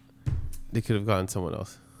 They could have gotten someone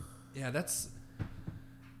else. Yeah, that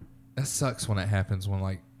sucks when it happens, when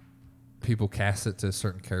like people cast it to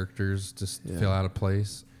certain characters just feel out of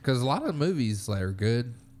place. Because a lot of movies that are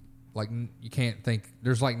good, like you can't think,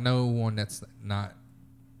 there's like no one that's not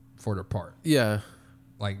for their part. Yeah.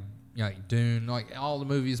 Like Dune, like all the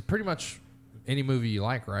movies, pretty much any movie you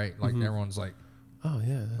like, right? Like everyone's like, oh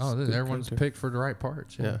yeah, everyone's picked for the right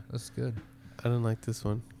parts. Yeah, that's good. I didn't like this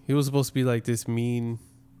one. He was supposed to be like this mean,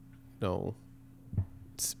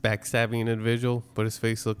 backstabbing individual, but his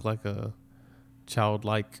face looked like a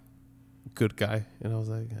childlike good guy, and I was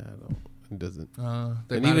like, I don't. It doesn't.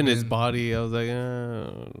 And even his body, I was like, I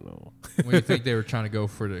don't know. What do you think they were trying to go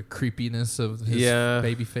for? The creepiness of his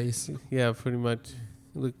baby face? Yeah, pretty much.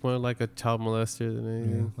 He looked more like a child molester than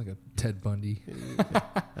anything. Like a Ted Bundy. I was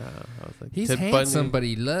like, he's Ted handsome, Bundy. but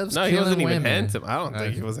he loves killing he wasn't women. even handsome. I don't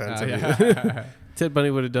think he was handsome. Ted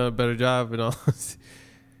Bundy would have done a better job and all.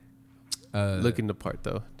 Looking the part,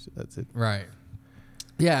 though. That's it. Right.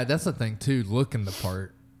 Yeah, that's the thing, too. Looking the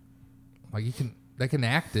part. Like, they can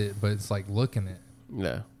act it, but it's like looking it.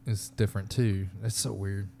 Yeah. It's different, too. That's so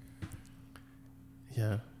weird.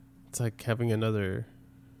 Yeah. It's like having another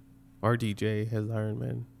RDJ as Iron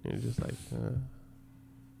Man. You're just like,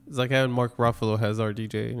 it's like having Mark Ruffalo has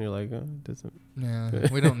RDJ, and you're like, it doesn't. Yeah,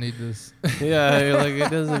 we don't need this. Yeah, you're like, it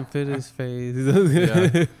doesn't fit his face.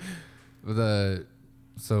 Yeah.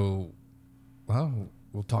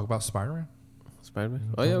 We'll talk about Spider-Man.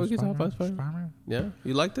 Spider-Man? Oh, yeah, we can talk about Spider-Man. Yeah,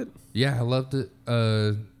 you liked it? Yeah, I loved it.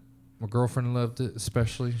 My girlfriend loved it,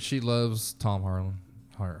 especially. She loves Tom Harlan,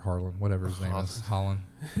 whatever his name is, Holland,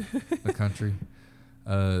 the country.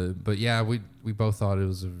 But yeah, we both thought it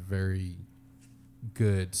was a very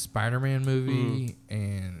good Spider-Man movie,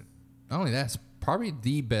 and not only that, it's probably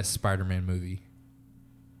the best Spider-Man movie.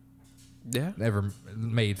 Yeah, ever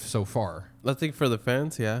made so far. I think for the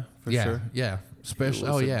fans, for sure. Yeah,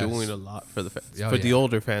 especially doing a lot for the fans, the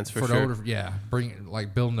older fans for sure.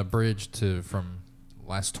 Building a bridge from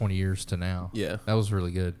last 20 years to now. Yeah, that was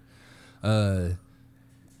really good. It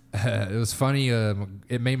was funny.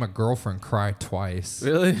 It made my girlfriend cry twice.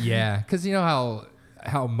 Really? Yeah, because you know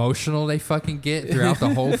how emotional they fucking get throughout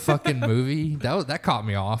the whole fucking movie. That caught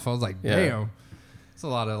me off. I was like, damn, it's a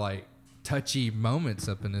lot of like touchy moments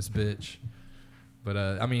up in this bitch. But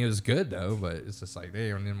I mean, it was good though. But it's just like,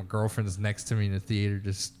 damn. And then my girlfriend's next to me in the theater,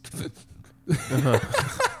 just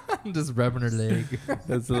just rubbing her leg.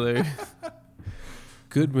 That's hilarious.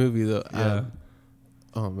 Good movie though. Yeah.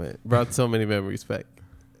 Oh man, brought so many memories back.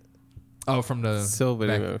 Oh, from the so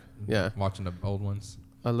many memories. Yeah, watching the old ones.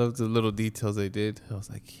 I love the little details they did. I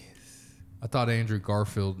was like, yes. I thought Andrew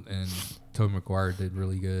Garfield and Tobey Maguire did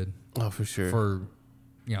really good. Oh, for sure. For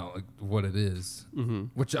like what it is,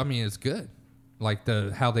 which I mean, it's good. Like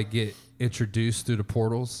how they get introduced through the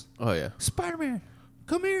portals. Oh yeah, Spider-Man,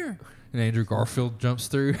 come here, and Andrew Garfield jumps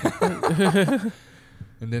through.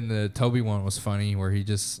 And then the Toby one was funny where it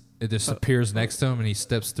just appears next to him and he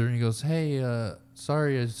steps through and he goes, "Hey,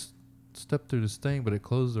 sorry, I just stepped through this thing, but it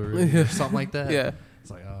closed already," or something like that. Yeah.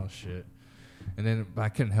 It's like, oh shit. And then I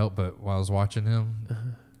couldn't help but while I was watching him,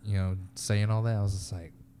 saying all that, I was just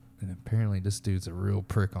like, and apparently this dude's a real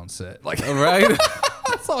prick on set. Like, right?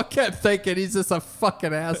 that's all I kept thinking. He's just a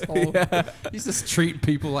fucking asshole. Yeah. He's just treating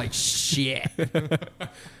people like shit.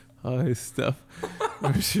 All his stuff.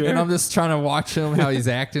 For sure. And I'm just trying to watch him, how he's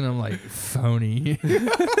acting. I'm like, phony.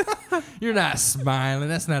 You're not smiling.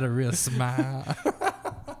 That's not a real smile.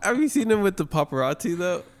 Have you seen him with the paparazzi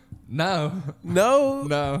though? No.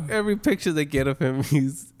 No. Every picture they get of him,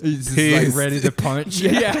 he's just like ready to punch.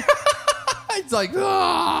 Yeah. He's like,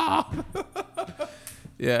 ah.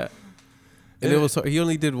 Yeah. And it was he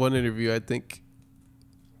only did one interview, I think.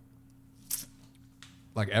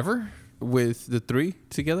 Like ever? With the three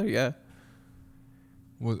together, yeah.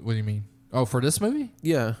 What do you mean? Oh, for this movie?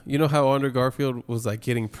 Yeah. You know how Andrew Garfield was like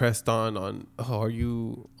getting pressed on, are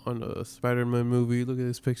you on a Spider-Man movie? Look at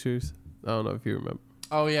his pictures. I don't know if you remember.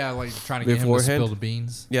 Oh, yeah, like trying to get him to spill the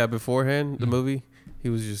beans. Yeah, beforehand, the movie, he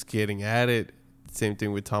was just getting at it. Same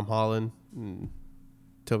thing with Tom Holland. And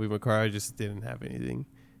Tobey Maguire just didn't have anything.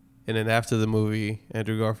 And then after the movie,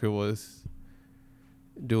 Andrew Garfield was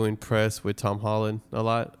doing press with Tom Holland a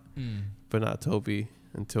lot, but not Tobey,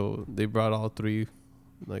 until they brought all three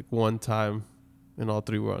like one time, and all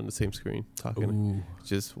three were on the same screen talking. Ooh.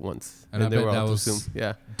 Just once. And I they bet were that all was Zoom.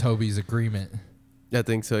 Yeah. Tobey's agreement. I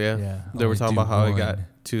think so, yeah. They were talking about how he got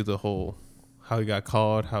to the whole, how he got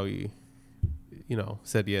called, how he,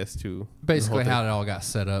 said yes to. Basically how it all got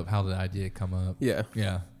set up, how the idea come up. Yeah.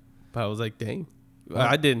 Yeah. But I was like, dang.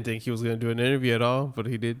 I didn't think he was going to do an interview at all, but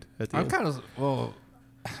he did at the end.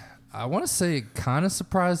 I want to say kind of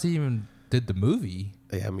surprised he even did the movie.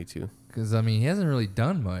 Yeah, me too. Because, he hasn't really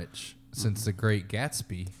done much since The Great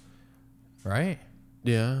Gatsby, right?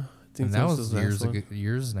 Yeah. I think and that was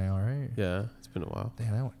years now, right? Yeah, it's been a while.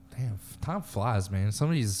 Damn, time flies, man.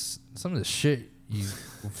 Some of the shit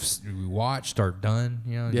you watched or done,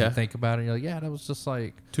 you think about it, you're like, yeah, that was just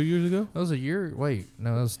like 2 years ago. That was a year. Wait,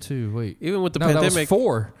 no, that was 2. Wait, even with the pandemic, that was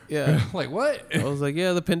 4. Yeah, like what? I was like,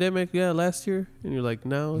 yeah, the pandemic, yeah, last year, and you're like,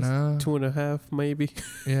 no, it's 2.5 maybe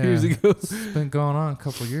years ago. It's been going on a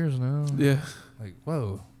couple of years now. Yeah, like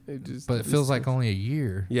whoa. But it feels feels like only a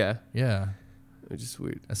year. Yeah. It's just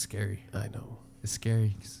weird. That's scary. I know. It's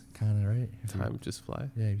scary, kind of, right? Time just flies.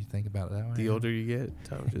 Yeah, if you think about it that way. The older you get,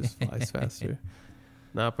 time just flies faster.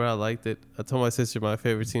 Nah, but I liked it. I told my sister my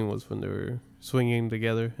favorite scene was when they were swinging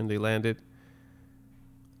together and they landed.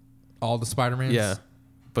 All the Spider-Mans? Yeah.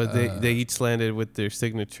 But they each landed with their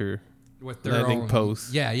signature with their landing pose.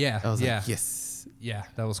 Yeah. I was like, yes. Yeah,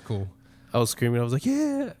 that was cool. I was screaming. I was like,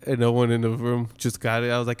 yeah. And no one in the room just got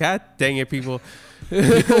it. I was like, God dang it, people.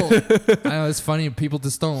 I know, it's funny. People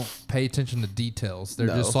just don't pay attention to details. They're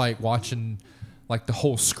just like watching like the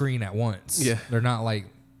whole screen at once. Yeah. They're not like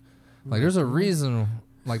there's a reason.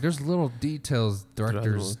 Like there's little details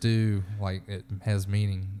directors do. Like it has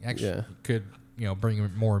meaning. Actually, could, bring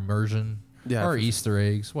more immersion. Yeah. Or Easter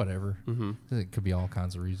eggs, whatever. Mm-hmm. It could be all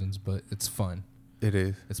kinds of reasons, but it's fun. It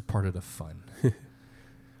is. It's part of the fun.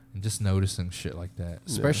 And just noticing shit like that,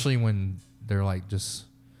 especially when they're like just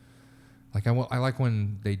like I like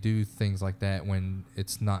when they do things like that when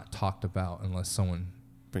it's not talked about unless someone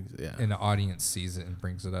brings it in the audience sees it and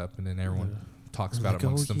brings it up, and then everyone talks about it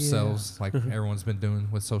amongst themselves, like everyone's been doing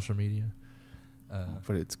with social media.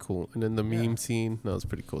 But it's cool, and then the meme scene that was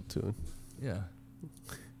pretty cool too. Yeah,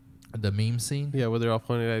 the meme scene. Yeah, where they're all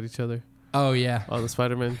pointing at each other. Oh yeah, all the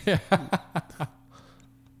Spider-Man.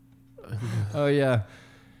 Oh yeah.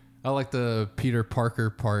 I like the Peter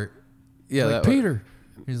Parker part. Yeah, like Peter.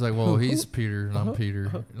 He's like, well, he's Peter and I'm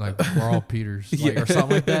Peter. Like we're all Peters, like, or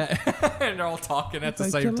something like that. And they're all talking at the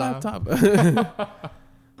same time.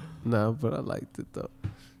 No, but I liked it though.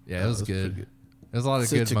 Yeah, it was good. There's a lot of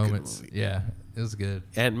good moments. Yeah, it was good.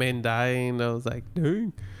 Ant-Man dying. I was like,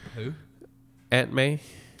 dang. Who? Aunt-May.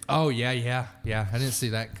 Oh yeah. I didn't see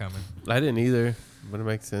that coming. I didn't either, but it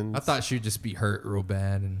makes sense. I thought she'd just be hurt real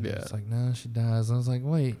bad, and it's like, no, she dies. I was like,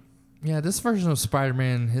 wait. Yeah, this version of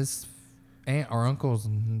Spider-Man, his aunt or uncle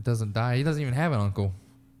doesn't die. He doesn't even have an uncle.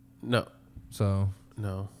 No. So.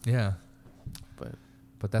 No. Yeah.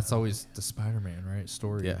 But that's always the Spider-Man, right?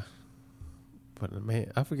 Story. Yeah. But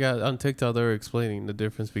man, I forgot on TikTok they were explaining the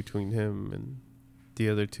difference between him and the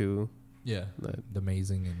other two. Yeah. The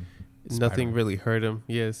Amazing and nothing Spider-Man. really hurt him.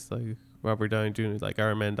 Yes, like Robert Downey Jr. Like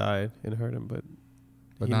Iron Man died and hurt him, but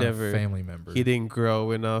he not never a family member. He didn't grow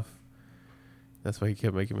enough. That's why he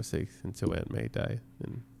kept making mistakes until Aunt May died,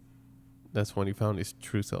 and that's when he found his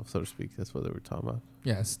true self, so to speak. That's what they were talking about.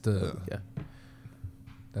 Yeah,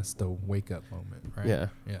 that's the wake up moment, right? Yeah.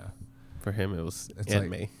 Yeah. For him, it was It's Aunt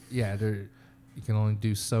like, May. Yeah, you can only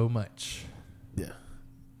do so much. Yeah.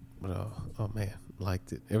 But oh man,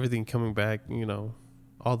 liked it. Everything coming back,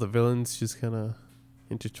 all the villains just kind of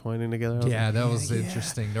intertwining together. Yeah, that was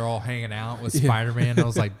interesting. They're all hanging out with Spider-Man. I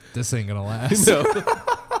was like, this ain't gonna last. No.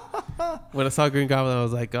 When I saw Green Goblin, I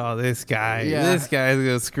was like, oh, this guy's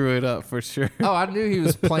gonna screw it up for sure. Oh, I knew he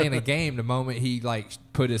was playing a game the moment he like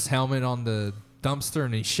put his helmet on the dumpster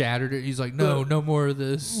and he shattered it. He's like, no more of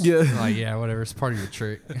this. Yeah. I'm like, yeah, whatever. It's part of your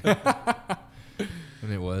trick.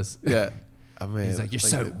 And it was. Yeah. Oh, man. He's like, you're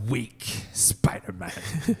so weak, Spider-Man.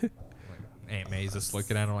 Aunt May's just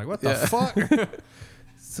looking at him like, what the fuck?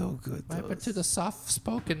 So good. What happened to the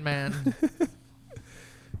soft-spoken man?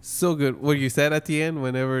 So good. What you said at the end,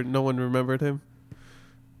 whenever no one remembered him.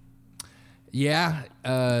 Yeah.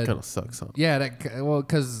 Kind of sucks, huh? Yeah.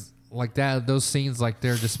 Because like that, those scenes, like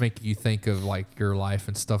they're just making you think of like your life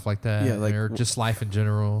and stuff like that. Yeah, like or just life in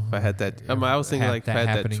general. If I had that, I was thinking like if I had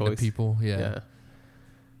that happening choice. to people. Yeah.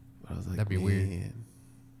 But I was like, that'd be weird.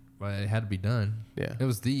 But it had to be done. Yeah. It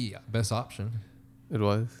was the best option. It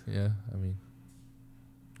was. Yeah. I mean,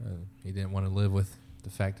 he didn't want to live with the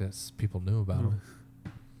fact that people knew about him.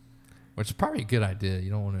 Which is probably a good idea. You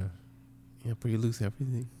don't want to. Yeah, but you lose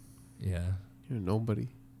everything. Yeah. You're nobody.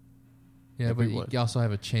 Yeah, Everyone. but you also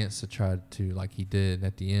have a chance to try to, like he did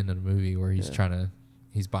at the end of the movie, where he's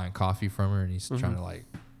he's buying coffee from her and he's trying to like,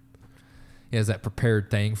 he has that prepared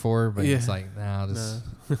thing for her, but he's like,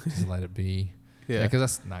 just let it be. Yeah, because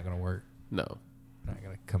that's not gonna work. No. Not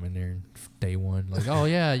gonna come in there day one like, oh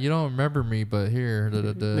yeah, you don't remember me, but here,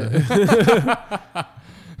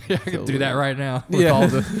 Yeah, I can do that right now. With all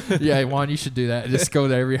the, Juan, you should do that. Just go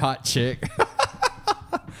to every hot chick.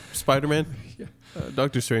 Spider-Man?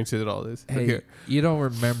 Doctor Strange did all this. Hey, you don't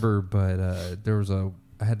remember, but there was I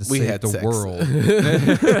had to save the world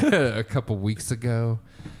a couple weeks ago,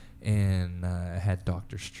 and I had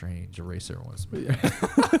Doctor Strange erase everyone's memory.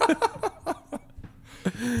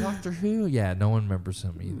 Doctor Who? Yeah, no one remembers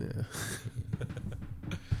him either.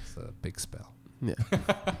 It's a big spell. Yeah.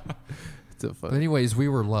 So but anyways, we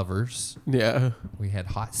were lovers. Yeah. We had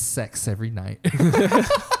hot sex every night.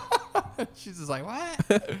 She's just like,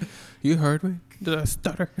 what? You heard me? Did I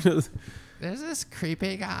stutter? There's this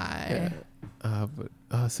creepy guy. Yeah. But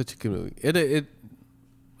such a good movie.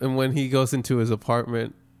 And when he goes into his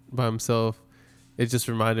apartment by himself, it just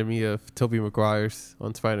reminded me of Tobey Maguire's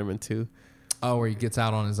on Spider-Man 2. Oh, where he gets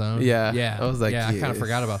out on his own? Yeah. Yeah. I was like, I kind of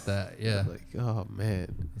forgot about that. Yeah. I was like, oh,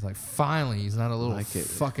 man. It's like, finally, he's not a little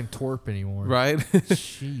fucking twerp anymore. Right?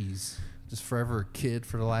 Jeez. Just forever a kid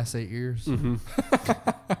for the last 8 years. Mm-hmm.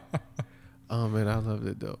 Oh, man, I loved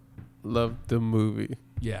it, though. Loved the movie.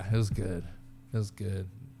 Yeah, it was good. It was good.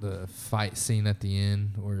 The fight scene at the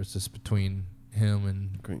end where it's just between him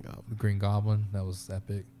and Green Goblin, that was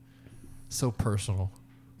epic. So personal.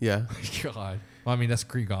 Yeah. God. Well, I mean, that's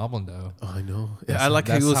Green Goblin, though. Oh, I know. Yeah, I like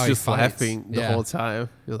how he was just laughing the whole time.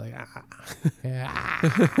 He was like,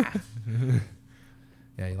 Yeah,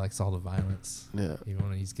 he likes all the violence. Yeah. Even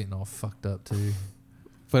when he's getting all fucked up, too.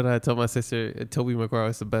 But I told my sister, Tobey Maguire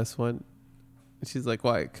was the best one. And she's like,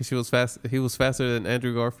 why? Because he was faster than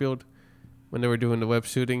Andrew Garfield when they were doing the web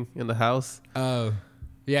shooting in the house. Oh.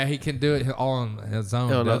 Yeah, he can do it all on his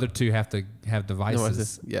own. The other two have to have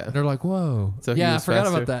devices. Yeah. They're like, whoa. So I forgot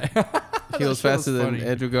about that. He was faster than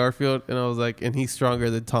Andrew Garfield. And I was like, and he's stronger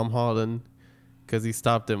than Tom Holland because he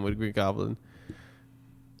stopped him with Green Goblin.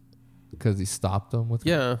 Because he stopped him with...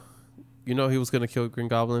 Yeah. He was going to kill Green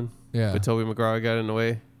Goblin. Yeah. But Tobey Maguire got in the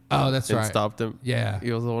way. Oh, that's right. And stopped him. Yeah.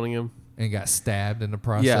 He was holding him. And got stabbed in the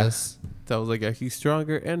process. Yeah. So I was like, he's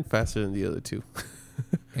stronger and faster than the other two.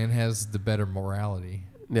 And has the better morality.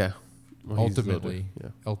 Yeah. Well, ultimately. Yeah.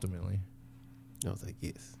 Ultimately. I was like,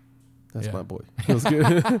 yes. That's my boy. It was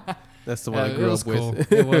good. That's the one I grew up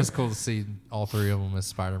with. It was cool to see all three of them as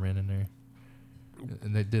Spider-Man in there.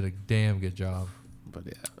 And they did a damn good job. But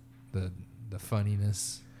yeah. The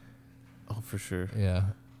funniness. Oh, for sure. Yeah.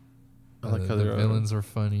 I like how the villains are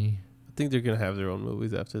funny. I think they're going to have their own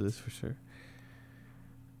movies after this for sure.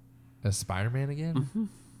 As Spider-Man again? Mm-hmm.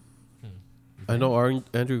 I know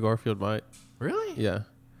Andrew Garfield might. Really? Yeah.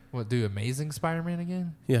 What, do Amazing Spider-Man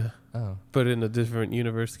again? Yeah. Oh. But in a different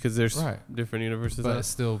universe because there's different universes. But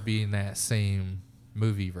still be in that same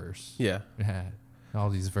movie verse. Yeah. Yeah. All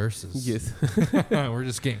these verses. Yes. We're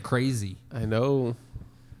just getting crazy. I know.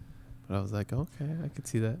 But I was like, okay, I could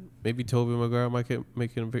see that. Maybe Tobey Maguire might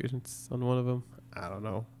make an appearance on one of them. I don't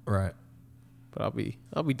know. Right. But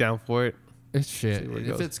I'll be down for it. It's shit.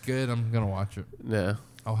 If it's good, I'm going to watch it. Yeah.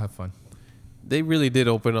 I'll have fun. They really did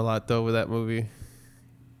open a lot though with that movie.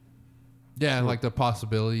 Yeah, like the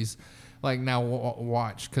possibilities. Like now,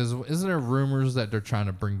 watch, because isn't there rumors that they're trying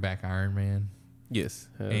to bring back Iron Man? Yes.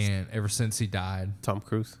 And ever since he died. Tom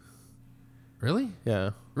Cruise. Really?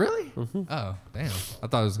 Yeah. Really? Mm-hmm. Oh, damn. I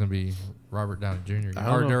thought it was going to be Robert Downey Jr.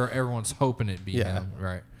 Everyone's hoping it'd be him.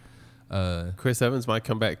 Right. Chris Evans might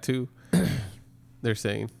come back too. They're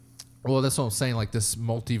saying. Well, that's what I'm saying. Like this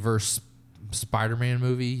multiverse Spider-Man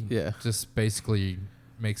movie just basically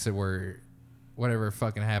makes it where whatever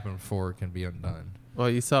fucking happened before can be undone. Well,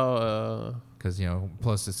 you saw... Because,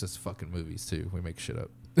 plus it's just fucking movies, too. We make shit up.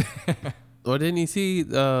 Well, didn't you see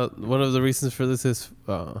one of the reasons for this is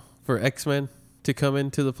for X-Men to come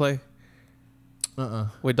into the play?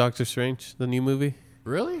 With Doctor Strange, the new movie.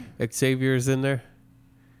 Really? Xavier is in there.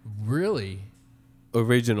 Really?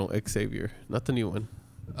 Original Xavier, not the new one.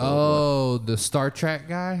 Oh, the Star Trek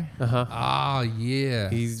guy? Uh-huh. Oh, yeah.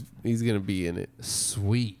 He's going to be in it.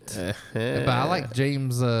 Sweet. But I like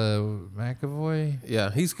James McAvoy. Yeah,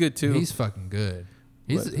 he's good too. He's fucking good.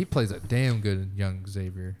 He plays a damn good young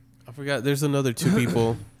Xavier. I forgot. There's another two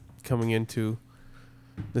people coming into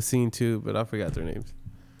the scene too, but I forgot their names.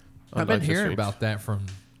 I've been hearing about that from,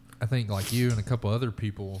 I think, like you and a couple other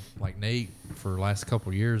people, like Nate, for the last couple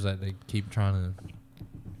of years, that they keep trying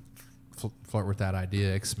to flirt with that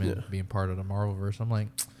idea, X-Men being part of the Marvelverse. I'm like,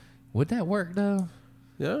 would that work though?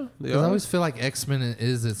 Yeah, because I always feel like X-Men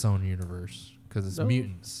is its own universe because it's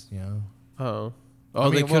mutants, Oh, I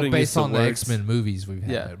mean, they couldn't based on the words. X-Men movies we've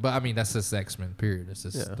had. Yeah. But I mean, that's just X-Men. Period. It's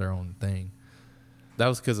just their own thing. That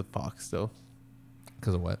was because of Fox, though.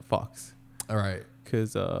 Because of what? Fox. All right.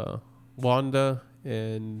 Because Wanda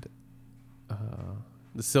and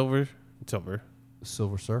the Silver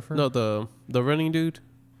Surfer. No, the running dude.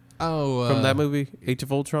 Oh, from that movie, Age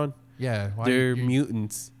of Ultron. Yeah, they're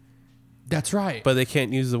mutants. That's right. But they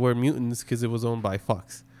can't use the word mutants because it was owned by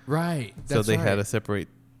Fox. Right. So they had to separate.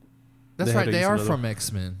 That's right. They are from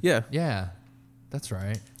X-Men. Yeah. Yeah. That's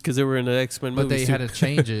right. Because they were in the X-Men movie. But they had to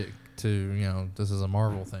change it to, this is a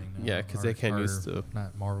Marvel thing now. Yeah, because they can't use the...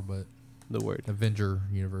 Not Marvel, but... the word. Avenger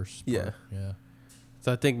universe. Yeah. Yeah.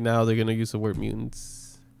 So I think now they're going to use the word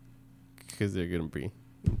mutants because they're going to be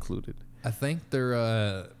included. I think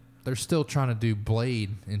they're still trying to do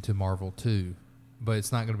Blade into Marvel too, but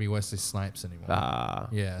it's not going to be Wesley Snipes anymore.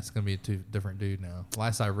 Yeah, it's going to be a different dude now.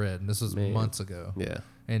 Last I read, and this was months ago. Yeah.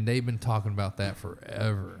 And they've been talking about that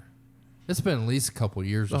forever. It's been at least a couple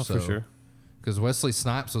years or so. For sure. Because Wesley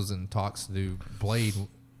Snipes was in talks to do Blade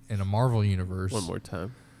in a Marvel universe. One more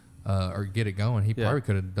time. Or get it going. He probably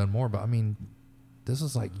could have done more, but I mean, this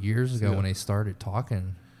was like years ago when they started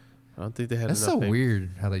talking. I don't think they had That's enough. That's so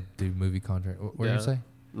weird how they do movie contract. What did you say?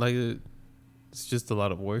 Like, it's just a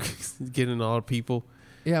lot of work. Getting a lot of people.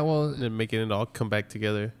 Yeah, well. And then making it all come back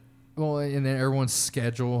together. Well, and then everyone's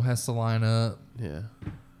schedule has to line up. Yeah.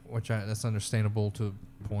 That's understandable to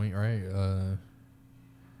a point, right?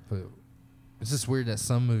 But it's just weird that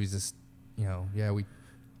some movies just, we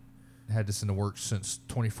had this in the works since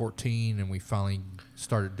 2014 and we finally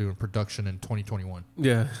started doing production in 2021.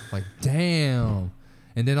 Yeah. Like, damn.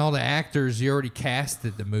 And then all the actors, you already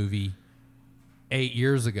casted the movie 8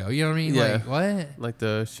 years ago. You know what I mean? Yeah. Like, what? Like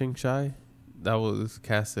the Shang-Chi, that was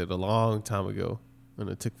casted a long time ago, and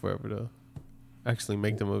it took forever to actually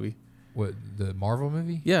make the movie. What, the Marvel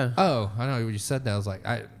movie? Yeah. Oh, I know when you said that. I was like,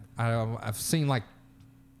 I've seen like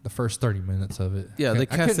the first 30 minutes of it. Yeah, they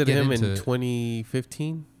casted him in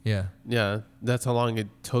 2015. Yeah. Yeah, that's how long it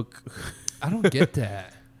took. I don't get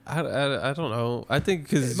that. I don't know. I think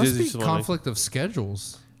because it must be conflict of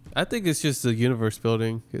schedules. I think it's just the universe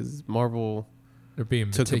building because Marvel they're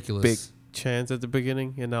being took meticulous. a big chance at the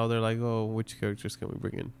beginning, and now they're like, oh, which characters can we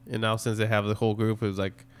bring in? And now since they have the whole group, it was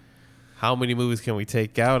like, how many movies can we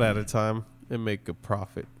take out at a time and make a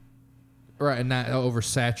profit? Right, and not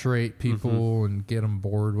oversaturate people and get them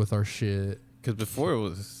bored with our shit. Because before it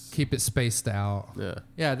was keep it spaced out. Yeah,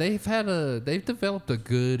 yeah. They've developed a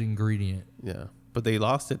good ingredient. Yeah, but they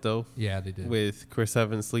lost it though. Yeah, they did with Chris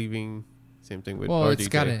Evans leaving. Same thing with RDJ. It's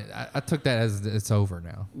got it. I took that as it's over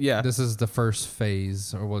now. Yeah, this is the first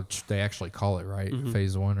phase, or what they actually call it, right?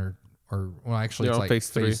 Phase 1 or well, actually, it's like phase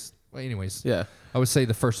 3. Well, anyways, yeah, I would say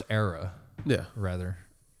the first era. Yeah, rather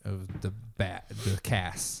of the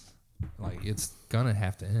cast. Like, it's gonna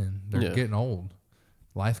have to end. They're getting old.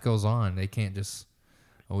 Life goes on. They can't just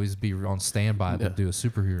always be on standby to do a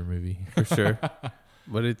superhero movie. For sure.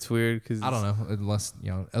 But it's weird because I don't know, unless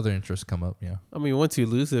other interests come up. Yeah, I mean, once you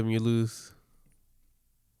lose them, you lose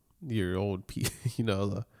your old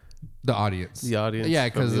the audience. The audience. Yeah,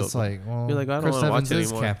 because it's like, well, you're like, I don't Chris want to watch Evans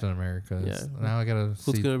is anymore. Captain America. Yeah. Now I gotta.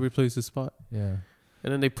 Who's gonna replace the spot? Yeah.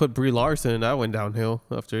 And then they put Brie Larson, and that went downhill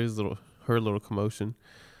after her little commotion.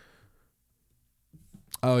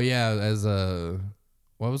 Oh yeah, as a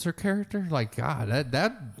what was her character? Like God,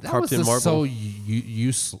 that was Captain just Marvel. so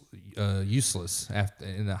useless after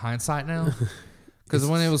in the hindsight now. Because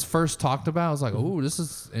when it was first talked about, I was like, "Oh, this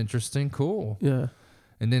is interesting, cool." Yeah.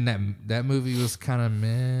 And then that movie was kind of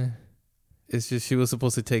meh. It's just she was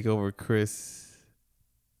supposed to take over Chris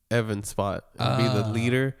Evans' spot and be the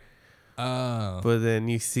leader. But then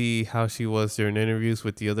you see how she was during interviews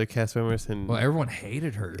with the other cast members, and well, everyone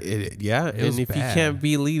hated her. and was if bad. you can't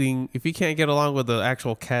be leading, if you can't get along with the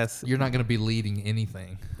actual cast You're not going to be leading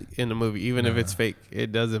anything, in the movie, even if it's fake,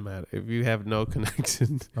 it doesn't matter. If you have no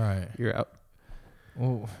connection, right? you're out.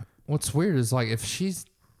 Well, what's weird is like if she's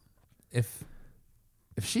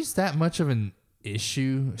that much of an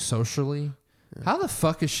issue socially, how the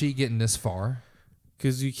fuck is she getting this far?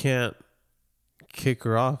 Because you can't kick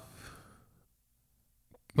her off.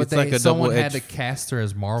 But It's like a someone had double-edged to cast her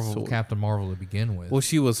as Captain Marvel to begin with. Well,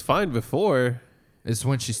 she was fine before. It's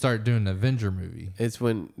when she started doing the Avenger movie. It's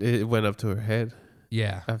when it went up to her head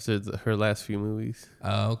Yeah. after her last few movies.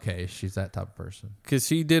 Oh, okay. She's that type of person. Because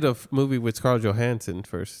she did a movie with Scarlett Johansson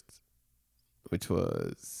first, which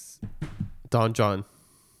was Don John.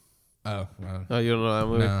 Oh, Oh, you don't know that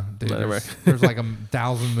movie? no, dude. There's like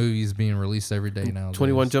 1,000 movies being released every day now.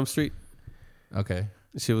 21 Jump Street. Okay.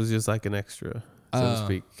 She was just like an extra, so to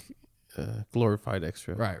speak, glorified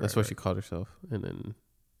extra. Right, That's right, what right. she called herself. And then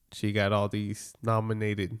she got all these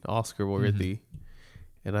nominated Oscar worthy,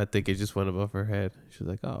 and I think it just went above her head. She was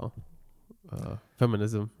like, "Oh,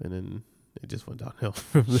 feminism," and then it just went downhill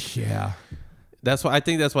from there. Yeah. That's why I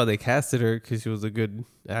think that's why they casted her, because she was a good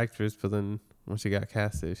actress. But then when she got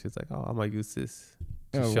casted, she's like, "Oh, I might use this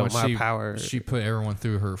to show my power." She put everyone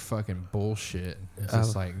through her fucking bullshit. It's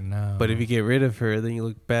just like, no. But if you get rid of her, then you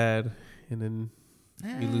look bad, and then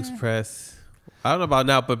you lose press. I don't know about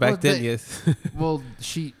now, but back then, yes. Well,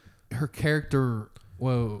 her character,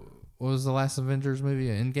 what was the last Avengers movie?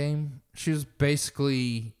 Endgame? She was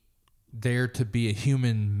basically there to be a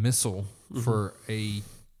human missile for a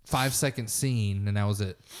 5-second scene, and that was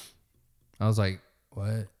it. I was like,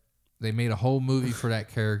 what? They made a whole movie for that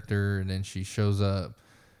character, and then she shows up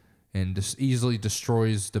and just easily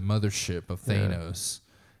destroys the mothership of Thanos,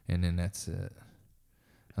 and then that's it.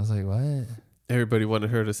 I was like, what? Everybody wanted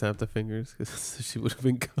her to snap the fingers because she would have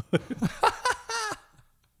been gone.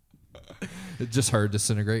 Just her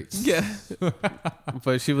disintegrates. Yeah.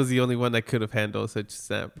 But she was the only one that could have handled such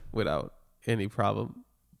snap without any problem.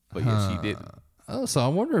 But yes, she didn't. Oh, so I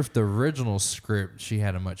wonder if the original script, she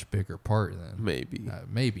had a much bigger part then. Maybe.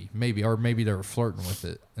 Maybe. Or maybe they were flirting with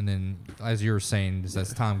it. And then, as you were saying, just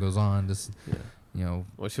as time goes on,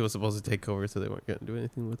 Well, she was supposed to take over, so they weren't going to do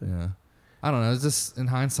anything with it. Yeah. I don't know. It's just, in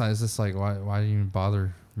hindsight, it's just like, why do you even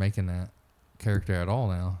bother making that character at all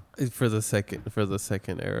now? For the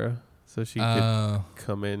second era. So she could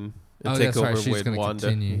come in and take that's over right. She's with gonna Wanda.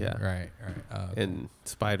 continue. Yeah. Right. And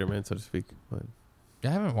Spider-Man, so to speak. But I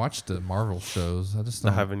haven't watched the Marvel shows. I just I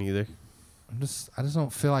don't. haven't either. I just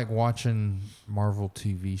don't feel like watching Marvel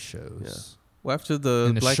TV shows. Yeah. Well, after the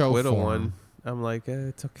In the Black show Widow form. one, I'm like,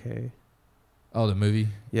 it's okay. Oh, the movie?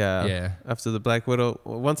 Yeah. Yeah. After the Black Widow,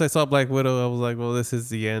 once I saw Black Widow, I was like, well, this is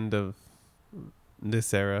the end of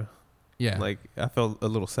this era. Yeah. Like, I felt a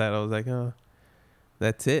little sad. I was like, oh,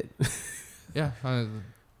 that's it. Yeah. Oh,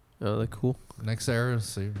 like, cool. Next era,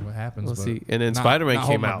 see what happens. We'll but see. And then not- Spider-Man not came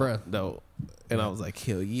hold my out, breath. though. And I was like,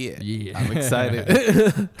 hell yeah. Yeah. I'm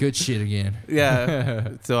excited. Good shit again.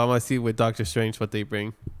 Yeah. So I'm going to see with Doctor Strange what they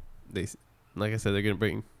bring. Like I said, they're going to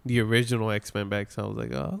bring the original X-Men back. So I was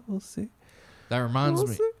like, oh, we'll see. That reminds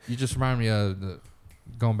me. You just reminded me of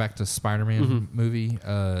going back to Spider-Man movie.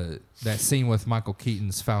 That scene with Michael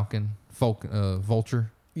Keaton's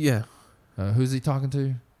Vulture. Yeah. Who's he talking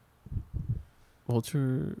to?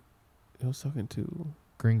 Vulture, I was talking to,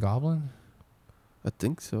 Green Goblin? I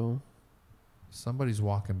think so. Somebody's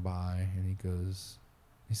walking by and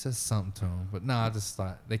he says something to him. But no, I just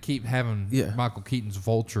thought they keep having Michael Keaton's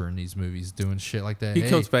Vulture in these movies doing shit like that. He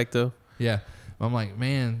comes back, though. Yeah. I'm like,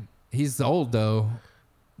 man, he's old, though.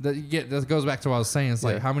 That goes back to what I was saying. It's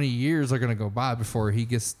like, how many years are going to go by before he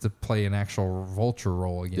gets to play an actual Vulture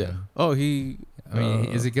role again? Yeah. Oh, I mean,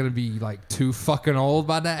 is it going to be like too fucking old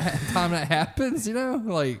by that time that happens? You know,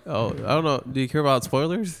 like. Oh, I don't know. Do you care about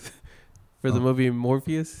spoilers for the movie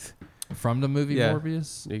Morpheus? From the movie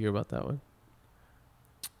Morbius? Do you hear about that one?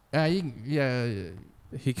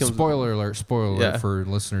 He comes. Spoiler alert! For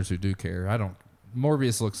listeners who do care.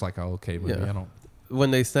 Morbius looks like an okay movie. Yeah. I don't.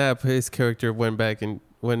 When they snap, his character went back and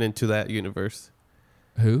went into that universe.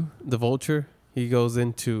 Who? The Vulture. He goes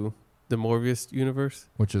into the Morbius universe,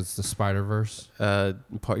 which is the Spider-Verse.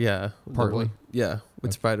 Partly.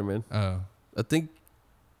 With Spider-Man. Oh, I think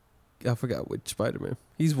I forgot which Spider-Man.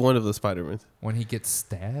 He's one of the Spider-Mans. when he gets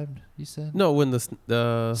stabbed, you said? No, when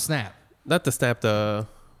the Snap. not the snap, the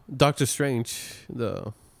Doctor Strange,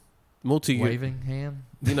 the multi. Waving hand.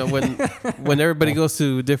 You know when everybody goes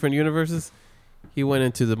to different universes, he went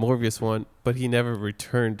into the Morbius one, but he never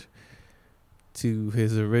returned to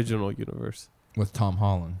his original universe. With Tom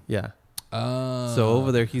Holland. Yeah. So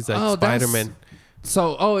over there, he's like Spider-Man.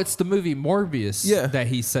 So, it's the movie Morbius Yeah. that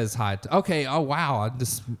he says hi to. Okay. Oh, wow.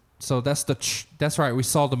 So that's that's right. We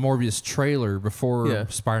saw the Morbius trailer before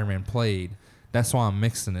Spider-Man played. That's why I'm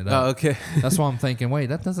mixing it up. Oh, okay. That's why I'm thinking, wait,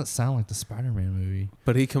 that doesn't sound like the Spider-Man movie.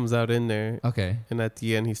 But he comes out in there. Okay. And at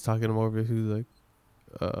the end, he's talking to Morbius, who's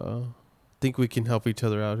like, think we can help each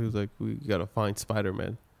other out. Who's like, we got to find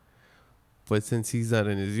Spider-Man. But since he's not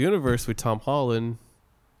in his universe with Tom Holland,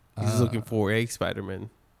 he's looking for a Spider-Man.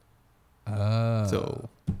 So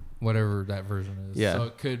whatever that version is. Yeah. So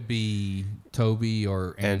it could be Toby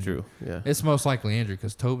or Andrew. Yeah. It's most likely Andrew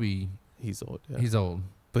because Toby, He's old. Yeah. he's old.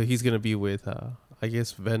 But he's going to be with, I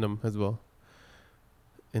guess, Venom as well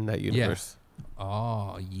in that universe.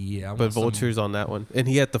 Oh, yeah. But Vulture's on that one. And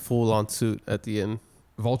he had the full-on suit at the end.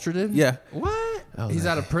 Vulture did? Yeah. What? He's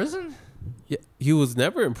out of prison? Yeah. He was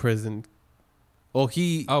never in prison. Well,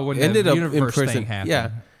 he when ended the up in universe prison. thing happened.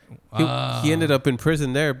 Yeah. He ended up in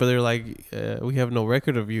prison there, but they're like, we have no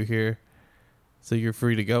record of you here, so you're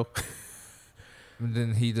free to go. And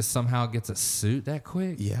then he just somehow gets a suit that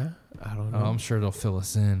quick? Yeah. I don't know. I'm sure they'll fill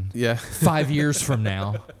us in. Yeah. 5 years from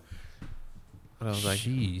now. I was like,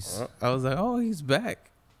 jeez. Oh, he's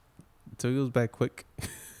back. So he was back quick.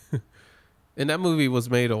 And that movie was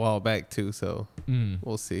made a while back too, so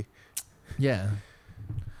we'll see. Yeah.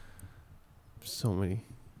 So many.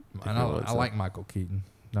 I like Michael Keaton.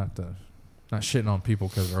 Not shitting on people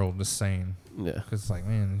because they're old. Just saying. Yeah. Because it's like,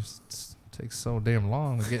 man, it just takes so damn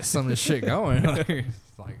long to get some of this shit going. It's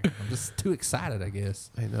like I'm just too excited, I guess.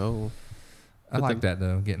 I know. I like that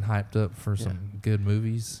though, getting hyped up for some good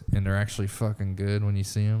movies, and they're actually fucking good when you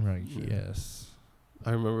see them. Like, yes.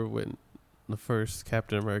 I remember when the first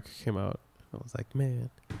Captain America came out. I was like, man.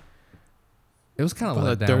 It was kind of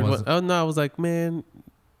let down. I was like, man.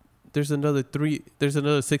 There's another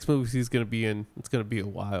 6 movies he's gonna be in. It's gonna be a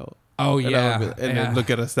while. Oh yeah, and then look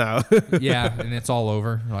at us now. Yeah, and it's all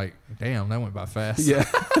over. Like, damn, that went by fast. Yeah,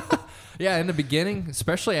 yeah. In the beginning,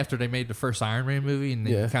 especially after they made the first Iron Man movie, and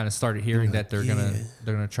you kind of started hearing that they're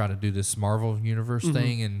gonna try to do this Marvel Universe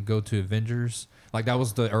thing and go to Avengers. Like that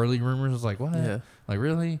was the early rumors. It was like, what? Yeah. Like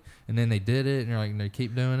really? And then they did it, and you're like, and they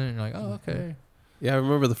keep doing it, and you're like, oh okay. Yeah, I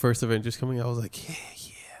remember the first Avengers coming out. I was like, yeah.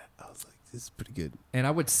 I was like, this is pretty good. And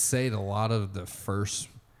I would say that a lot of the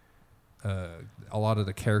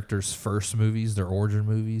characters' first movies, their origin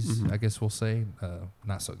movies, I guess we'll say,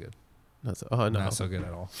 not so good. Not so good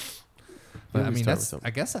at all. But I mean, I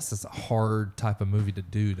guess that's just a hard type of movie to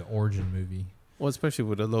do, the origin movie. Well, especially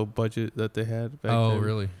with the low budget that they had back then. Oh,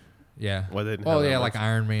 really? Yeah. Well, they didn't have that like much.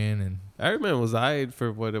 Iron Man and Iron Man was eyed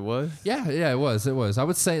for what it was. Yeah, it was. I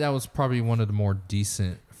would say that was probably one of the more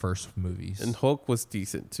decent first movies. And Hulk was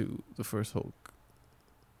decent too. The first Hulk.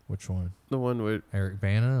 Which one? The one with Eric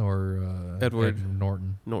Bana or Edward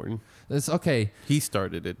Norton. It's okay. He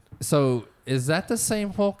started it. So is that the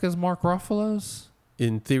same Hulk as Mark Ruffalo's?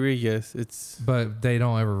 In theory, yes. But they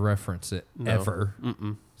don't ever reference it ever.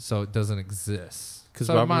 Mm-mm. So it doesn't exist.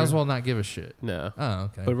 So Robert, I might as well not give a shit. No. Oh,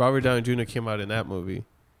 okay. But Robert Downey Jr. came out in that movie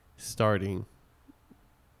starting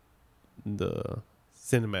the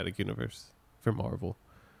cinematic universe for Marvel.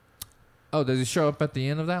 Oh, does he show up at the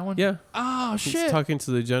end of that one? Yeah. Oh, shit. He's talking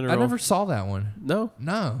to the general. I never saw that one. No?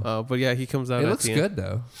 No. But yeah, he comes out it at looks the end. good,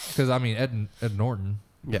 though. Because, I mean, Ed Norton.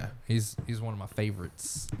 Yeah. He's one of my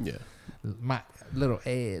favorites. Yeah. My little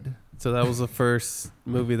Ed. So that was the first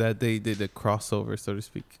movie that they did a crossover, so to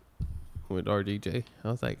speak, with RDJ.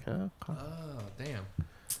 I was like, oh, damn.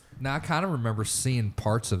 Now, I kind of remember seeing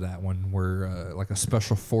parts of that one where, like, a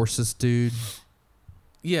special forces dude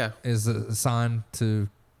is assigned to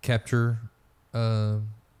capture the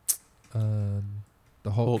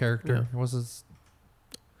Hulk character. Yeah. What's his?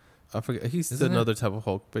 I forget. He's Isn't another type of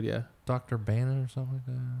Hulk, but yeah. Dr. Banner or something like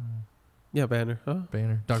that? Yeah, Banner. Huh?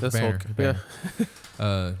 Banner. Dr. That's Banner. Hulk.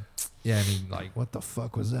 Banner. Yeah, and he like, what the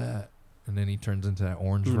fuck was that? And then he turns into that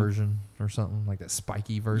orange version or something, like that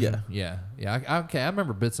spiky version. Yeah. I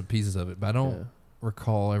remember bits and pieces of it, but I don't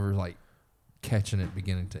recall ever like catching it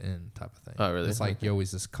beginning to end type of thing. Oh, really? It's like you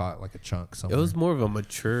always just caught like a chunk somewhere. It was more of a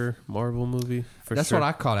mature Marvel movie. That's sure, what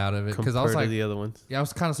I caught out of it because I was like, the other ones. Yeah, I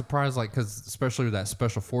was kind of surprised, like, because especially with that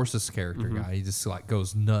Special Forces character guy, he just like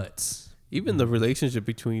goes nuts. Even the relationship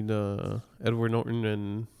between Edward Norton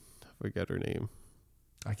and I forget her name.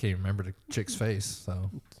 I can't even remember the chick's face.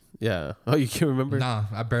 So yeah. Oh, you can't remember? Nah,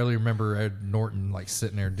 I barely remember Ed Norton like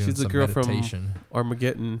sitting there doing She's the some girl meditation. from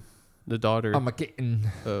Armageddon, the daughter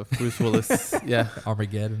Armageddon. of Bruce Willis. Yeah.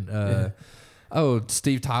 Armageddon. Oh,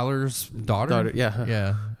 Steve Tyler's daughter. Yeah.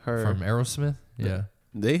 Yeah. Her From Aerosmith. Yeah.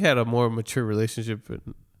 They had a more mature relationship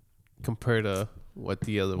compared to what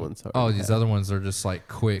the other ones are. Oh, these other ones are just like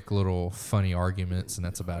quick little funny arguments, and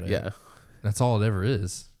that's about it. Yeah. That's all it ever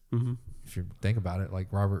is. Mm-hmm. If you think about it, like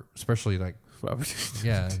Robert, especially like Robert.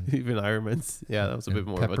 Yeah. Even Iron Man's. Yeah, that was a bit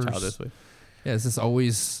more Peppers. of a childish way. Yeah, it's this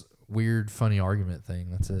always weird, funny argument thing.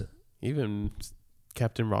 That's it. Even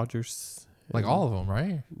Captain Rogers. Like all of them,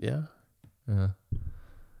 right? Yeah. Yeah.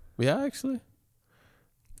 Yeah, actually.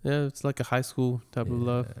 Yeah, it's like a high school type of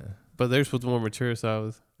love. But theirs was more mature,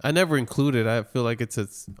 so I never included. I feel like it's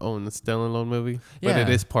its own standalone movie. But it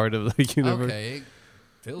is part of the universe. Okay. It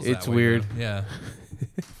feels It's that way, weird. though. Yeah.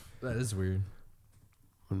 That is weird.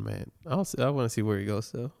 Man, I want to see where he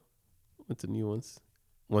goes though with the new ones.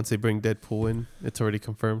 Once they bring Deadpool in, it's already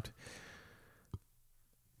confirmed.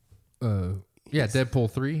 Yeah,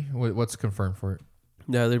 Deadpool 3. What's confirmed for it?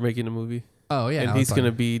 Yeah, they're making a movie. Oh yeah, and he's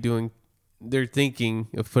gonna be doing. They're thinking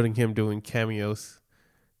of putting him doing cameos,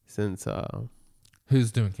 since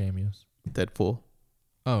who's doing cameos? Deadpool.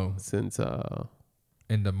 Oh, since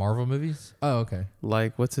in the Marvel movies. Oh, okay.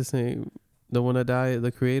 Like what's his name? The one that died,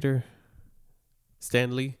 the creator.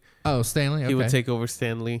 Stan Lee. Oh, Stan Lee. Okay. He would take over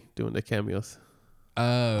Stan Lee doing the cameos.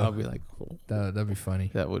 Oh, I'll be like, oh, that'd be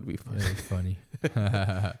funny. That would be funny. That'd be funny.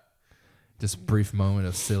 Just a brief moment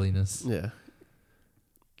of silliness. Yeah.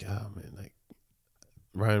 God, man, like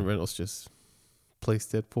Ryan Reynolds just plays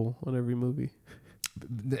Deadpool on every movie.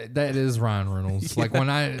 That is Ryan Reynolds. Yeah. Like when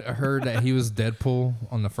I heard that he was Deadpool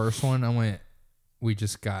on the first one, I went, "We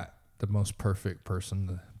just got the most perfect person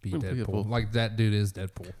to be Deadpool." Like that dude is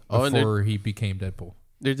Deadpool before he became Deadpool.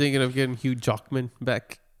 They're thinking of getting Hugh Jackman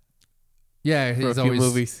back. Yeah, for he's a few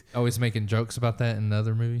movies. always making jokes about that in the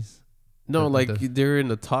other movies. No, they're in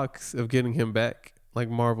the talks of getting him back. Like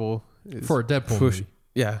Marvel is for a Deadpool movie.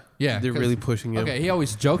 Yeah, they're really pushing him. Okay, he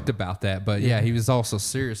always joked about that, but yeah, he was also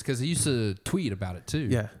serious because he used to tweet about it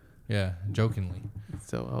too. Yeah, jokingly.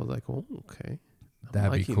 So I was like, oh, okay,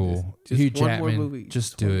 that'd be cool. Hugh Jackman,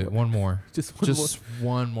 just do it. One more. Just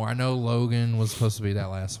one more. I know Logan was supposed to be that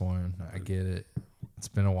last one. I get it. It's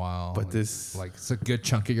been a while, but this it's a good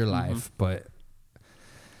chunk of your life, but.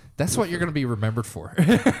 That's what you're going to be remembered for.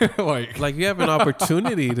 like you have an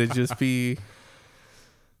opportunity to just be.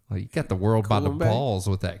 Like you got the world by the balls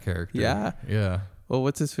with that character. Yeah. Yeah. Well,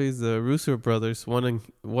 what's his face? The Russo brothers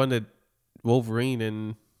wanted Wolverine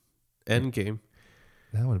in Endgame.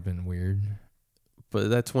 That would have been weird. But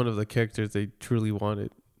that's one of the characters they truly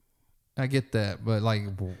wanted. I get that, but like,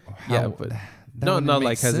 but not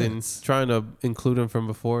like sense. As in trying to include him from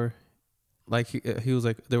before. Like he was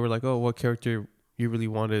like, they were like, oh, what character you really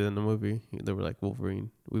wanted in the movie? They were like,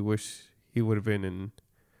 Wolverine. We wish he would have been in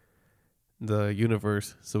the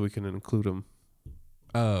universe so we can include him.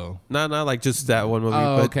 Oh, not like just that one movie,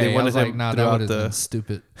 but okay. They wanted him that would have been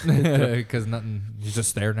stupid because nothing. He's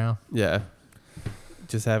just there now. Yeah,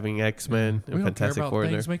 just having X-Men and Fantastic Four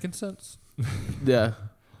in there. Making sense. Yeah,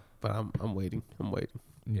 but I'm waiting.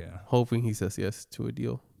 Yeah, hoping he says yes to a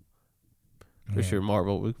deal. For sure,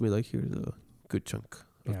 Marvel would be like, here's a good chunk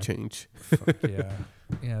of change. Fuck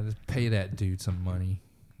yeah, just pay that dude some money.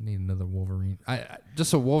 Need another Wolverine. I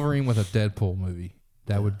just a Wolverine with a Deadpool movie.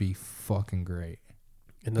 That would be fucking great.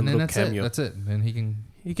 And then that's cameo. That's it. Then he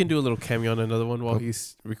can do a little cameo on another one while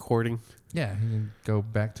he's recording. Yeah, he can go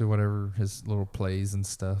back to whatever his little plays and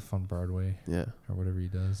stuff on Broadway. Yeah, or whatever he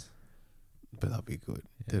does. But that'll be good.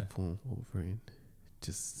 Yeah. Deadpool, Wolverine,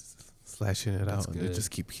 just slashing it out, and they just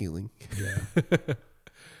keep healing. Yeah.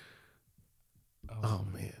 Oh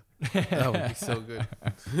man, that would be so good.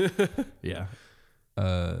 Yeah.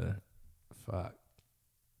 Fuck.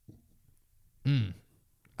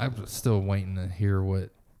 I'm still waiting to hear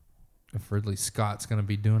if Ridley Scott's gonna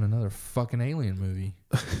be doing another fucking Alien movie.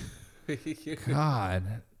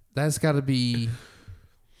 God, that's got to be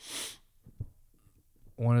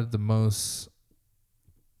one of the most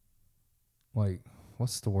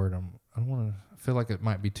what's the word? I don't want to. I feel like it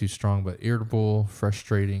might be too strong, but irritable,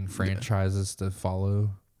 frustrating franchises to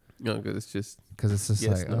follow. No, because it's just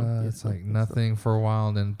it's like nothing for a while,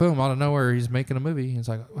 and then boom, out of nowhere, he's making a movie. It's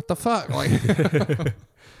like, what the fuck? Like,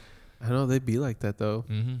 I know they'd be like that though.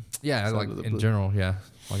 Mm-hmm. Yeah, Sound like of the in Blue. general, yeah.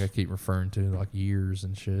 Like I keep referring to like years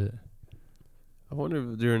and shit. I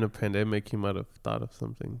wonder if during a pandemic he might have thought of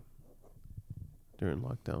something during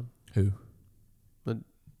lockdown. Who?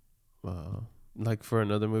 Like for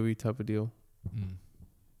another movie type of deal. Mm.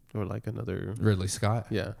 Or like another Ridley Scott?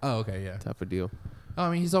 yeah Oh, okay, yeah. type of deal. I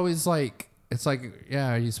mean, he's always like, it's like,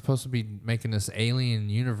 yeah, he's supposed to be making this alien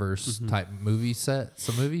universe type movie set,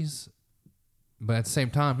 some movies. But at the same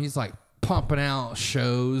time, he's like pumping out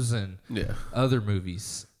shows and Yeah. other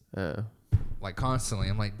movies Yeah. like constantly.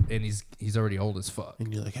 I'm like, and he's already old as fuck.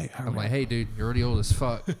 And you're like, hey, I'm like, hey, dude, you're already old as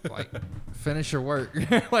fuck. Like, finish your work,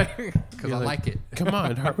 like, because I like it. come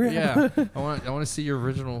on, hurry up. Yeah, I want to see your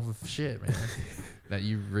original shit, man, that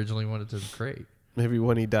you originally wanted to create. Maybe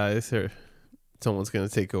when he dies, or someone's gonna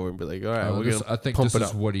take over and be like, all right, we're gonna I think pump this it is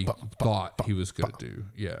up. what he thought he was gonna do.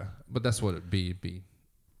 Yeah, but that's what it'd be. It'd be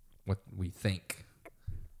what we think,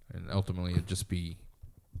 and ultimately it'd just be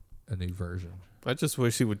a new version. I just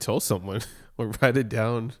wish he would tell someone or write it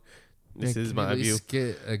down. This Yeah, is can my at view. least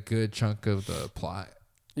get a good chunk of the plot,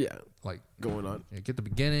 Yeah, like going on. yeah, get the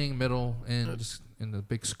beginning, middle, and just in the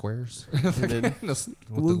big squares And then with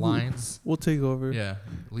the lines. we'll take over. Yeah,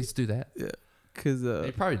 at least do that. Yeah, because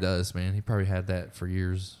He probably does, man. He probably had that for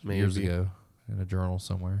years Maybe. ago in a journal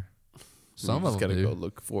somewhere. Some of just them gotta do. go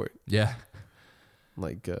look for it. Yeah.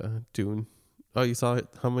 Like Dune. Oh, you saw it?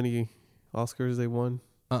 How many Oscars they won?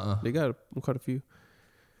 They got quite a few.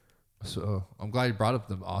 So I'm glad you brought up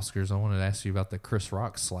the Oscars. I wanted to ask you about the Chris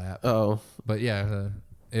Rock slap. Oh, But yeah,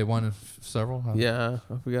 it won several. yeah,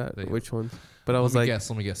 I forgot They- which one. But I Let was me like, guess.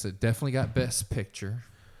 Let me guess. It definitely got Best Picture.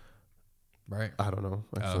 Right. I don't know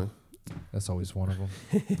actually. That's always one of them.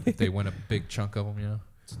 If they win a big chunk of them, you know,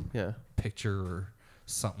 Yeah. picture or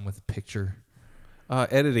something with picture.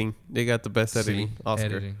 Editing. They got the best editing See? Oscar.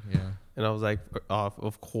 Editing, yeah, And I was like,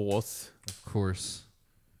 of course. of course.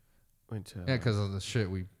 Which, Yeah, because of the shit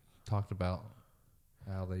we talked about,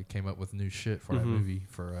 how they came up with new shit for that Mhm. movie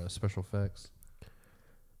for special effects.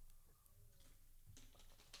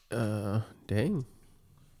 Dang.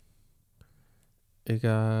 It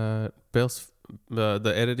got best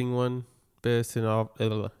the editing one, best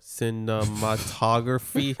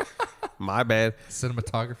cinematography. My bad.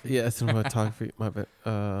 Cinematography. Yeah, cinematography. My bad.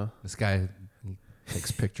 This guy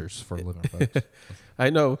takes pictures for a living, folks. I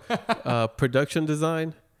know. Production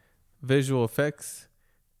design, visual effects,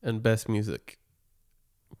 and best music,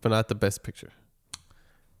 but not the best picture.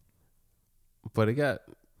 But it got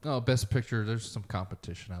Oh, best picture. There's some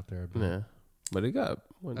competition out there. But yeah. But it got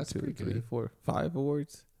That's 1, 2, pretty 3, good. 4, 5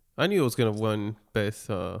 awards. I knew it was gonna win best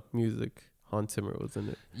music. Hans Zimmer was in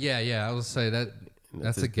it. yeah, I would say that And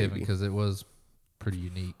that's a his given baby. because it was pretty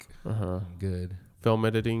unique Uh-huh. and good. Film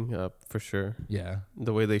editing, for sure. Yeah,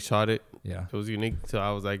 The way they shot it, yeah. it was unique. So I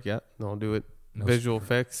was like, yeah, no, I'll do it. No Visual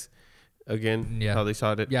effects, again, Yeah. how they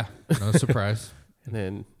shot it. Yeah, no surprise. And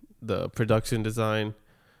then the production design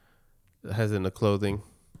has in the clothing.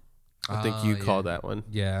 I think you call that one.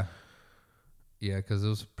 Yeah, yeah, because it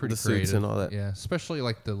was pretty The creative suits and all that. Yeah, especially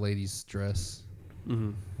like the lady's dress.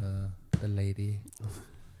 Mm-hmm. The lady,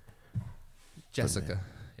 Jessica.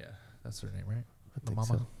 Yeah, that's her name, right? I The think mama.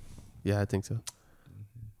 so. Yeah, I think so.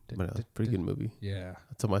 But it was a pretty good movie. Yeah.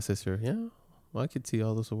 I told my sister, yeah, well, I could see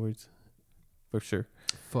all those awards for sure.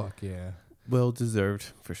 Fuck yeah. Well deserved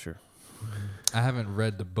for sure. I haven't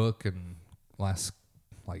read the book in last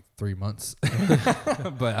like 3 months,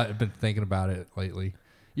 but I've been thinking about it lately.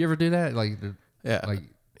 You ever do that? Like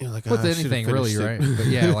You're like, with "Ah, I should've anything really, finished it." right? But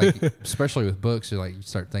yeah, like especially with books, you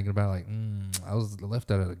start thinking about like, I was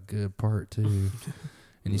left out of a good part too,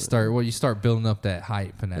 and you start building up that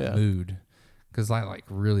hype and that Yeah. mood, because I like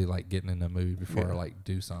really like getting in the mood before I like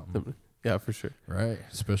do something, Yeah, for sure. right?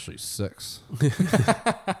 Especially sex.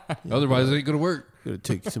 Otherwise, it ain't gonna work. Gotta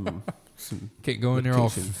take some. Can't go in there all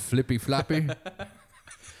Vacation. flippy floppy.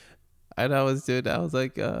 And I was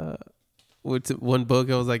like, with one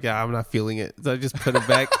book, I was like, yeah, I'm not feeling it. So I just put it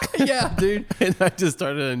back. Yeah, dude. And I just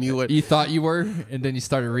started a new one. You thought you were, and then you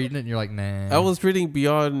started reading it, and you're like, nah. I was reading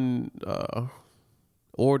Beyond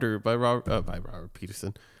Order by Robert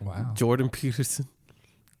Peterson. Wow. Jordan Peterson.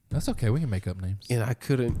 That's okay. We can make up names. And I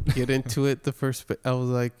couldn't get into it the first bit. I was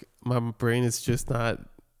like, my brain is just not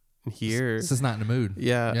here. This is not in the mood.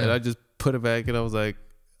 Yeah. And I just put it back and I was like,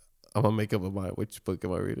 I'm gonna make up my mind. Which book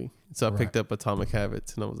am I reading? So I picked up Atomic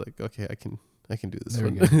Habits and I was like, okay, I can do this There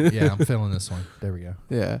one. we go. Yeah, I'm feeling this one. There we go.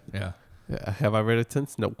 Yeah. Yeah. Have I read it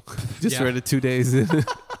since? No. Just Yeah. read it 2 days.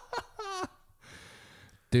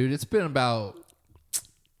 Dude, it's been about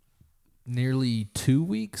nearly 2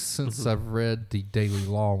 weeks since I've read the Daily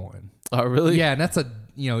Law one. Oh, really? Yeah, and that's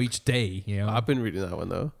each day. I've been reading that one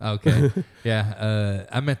though. Okay. Yeah.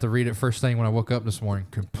 I meant to read it first thing when I woke up this morning.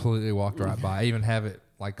 Completely walked right by. I even have it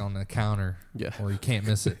like on the counter. Yeah. Where you can't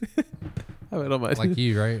miss it. I have it on my Like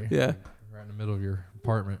you, right? Yeah. Right in the middle of your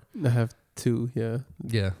apartment. I have 2. Yeah.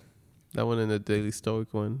 Yeah. That one and the Daily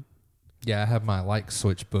Stoic one. Yeah, I have my like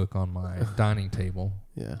switch book on my dining table.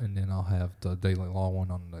 Yeah. And then I'll have the Daily Law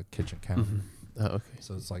one on the kitchen counter. Oh, okay.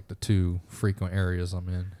 So it's like the 2 frequent areas I'm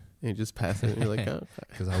in. And you just pass it and you're like, oh.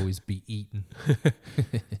 Because I always be eating.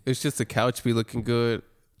 It's just the couch be looking good.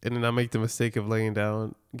 And then I make the mistake of laying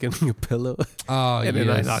down, getting a pillow. Oh, and then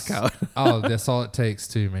I knock out. Oh, that's all it takes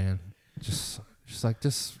too, man. Just a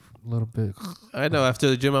little bit. I know. After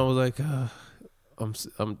the gym, I was like,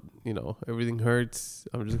 I'm, everything hurts.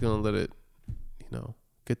 I'm just gonna let it,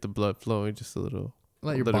 get the blood flowing just a little.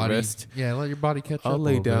 Let your body rest. Yeah, let your body catch up. I'll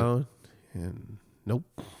lay down, and nope,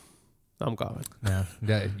 I'm gone. No,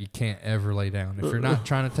 you can't ever lay down. If you're not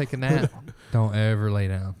trying to take a nap, don't ever lay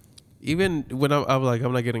down. Even when I'm like,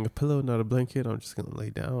 I'm not getting a pillow, not a blanket. I'm just gonna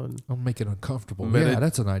lay down. I'll make it uncomfortable. Yeah,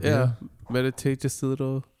 that's an idea. Yeah, meditate just a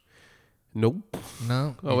little. Nope.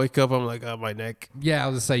 No. I wake up, I'm like, my neck. Yeah, I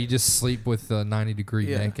was gonna say you just sleep with a 90-degree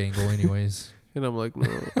neck angle, anyways. And I'm like, no.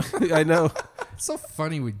 I know. It's so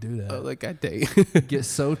funny we do that. Like, God dang. Get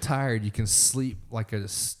so tired you can sleep like an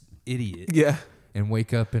idiot. Yeah. And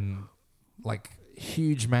wake up in like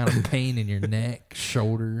huge amount of pain in your neck,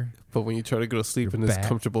 shoulder. But when you try to go to sleep in this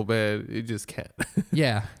comfortable bed, you just can't.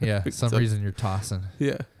 Yeah. For some reason you're tossing.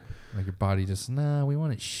 Yeah. Like your body just, we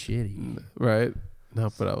want it shitty. Right. No,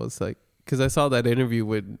 but I was like, because I saw that interview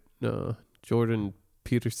with Jordan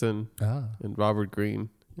Peterson and Robert Greene.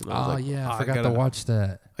 I forgot to watch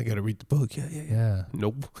that. I got to read the book. Yeah.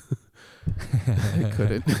 Nope. I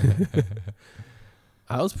couldn't.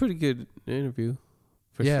 That was a pretty good interview,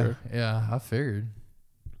 for sure. Yeah, I figured.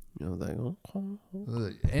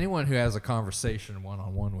 Anyone who has a conversation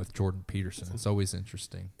one-on-one with Jordan Peterson, it's always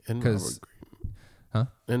interesting. And Robert Greene. Huh?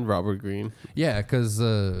 And Robert Greene. Yeah, because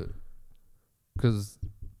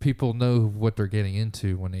people know what they're getting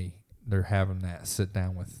into when they're having that sit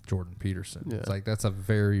down with Jordan Peterson. Yeah. It's like that's a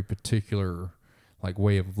very particular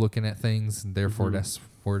way of looking at things, and therefore that's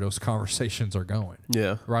where those conversations are going.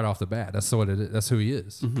 Yeah, right off the bat, that's what it is. That's who he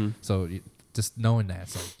is. So just knowing that,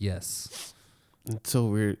 it's like yes. It's so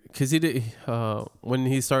weird because he did when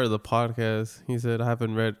he started the podcast. He said, "I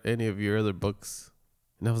haven't read any of your other books,"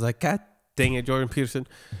 and I was like, "God dang it, Jordan Peterson!"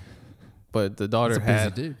 But the daughter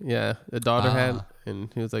had, the daughter had.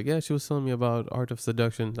 And he was like, yeah, she was telling me about Art of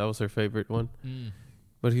Seduction. That was her favorite one.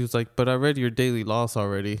 But he was like, but I read your Daily Loss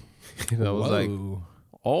already. And I was like,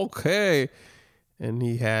 okay. And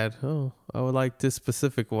he had, I would like this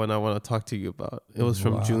specific one I want to talk to you about. It was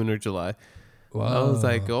from June or July. Wow. I was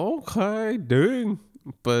like, okay, dang.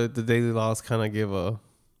 But the Daily Loss kind of gave a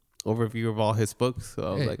overview of all his books. So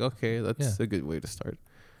I was like, okay, that's a good way to start.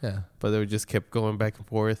 Yeah. But they just kept going back and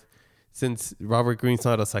forth. Since Robert Greene's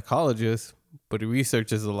not a psychologist, but he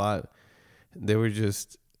researches a lot, they were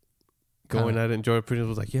just going at it. And Jordan Peterson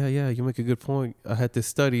was like, yeah, you make a good point. I had this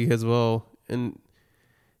study as well. And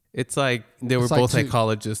it's like they were both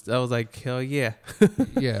psychologists. I was like, hell yeah.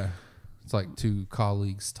 Yeah. It's like 2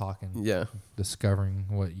 colleagues talking. Yeah. Discovering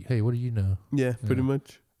what do you know? Yeah, pretty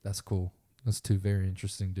much. That's cool. That's 2 very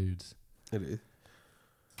interesting dudes. It is.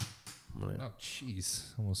 Oh, jeez.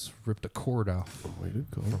 Almost ripped a cord off. Way to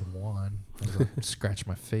go. From one. I scratched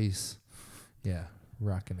my face. Yeah.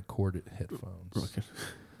 Rocking the corded headphones.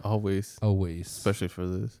 Always. Especially for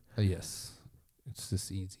this. Yes. It's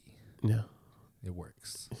just easy. Yeah. It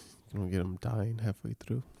works. You don't get them dying halfway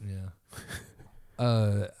through. Yeah.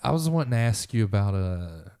 I was wanting to ask you about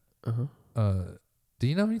do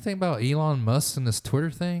you know anything about Elon Musk and this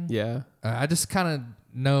Twitter thing? Yeah. I just kind of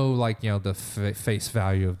know the face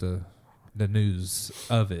value of the news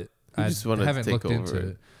of it. I just want to haven't looked into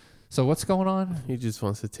it. So what's going on? He just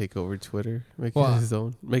wants to take over Twitter, make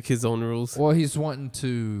his own rules. Well, he's wanting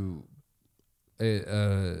to.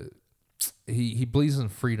 He believes in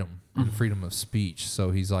freedom and freedom of speech.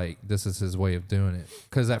 So he's like, this is his way of doing it.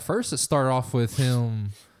 Because at first it started off with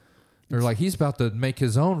him, or like he's about to make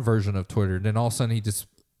his own version of Twitter. Then all of a sudden he just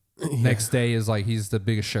next day is like he's the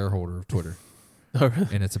biggest shareholder of Twitter,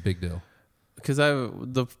 and it's a big deal. Because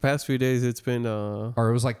the past few days it's been or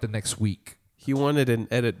it was like the next week. He wanted an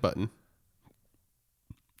edit button.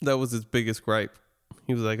 That was his biggest gripe.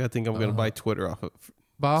 He was like, I think I'm going to buy Twitter off of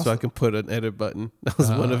so I can put an edit button. That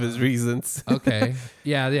was one of his reasons. Okay.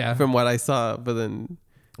 Yeah. From what I saw. But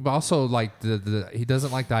also like he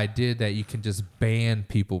doesn't like the idea that you can just ban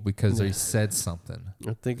people because they said something.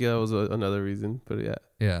 I think that was another reason. But yeah.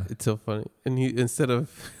 Yeah. It's so funny. And he, instead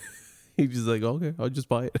of He was like, okay, I'll just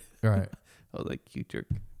buy it. Right. I was like, you jerk.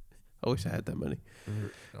 I wish I had that money.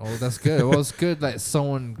 Oh, that's good. Well, it's good that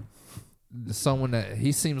someone that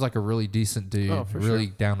he seems like a really decent dude, really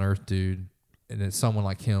down to earth dude, and that someone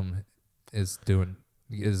like him is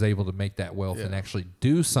able to make that wealth and actually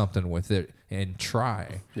do something with it and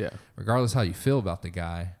try. Yeah. Regardless how you feel about the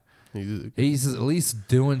guy, he's at least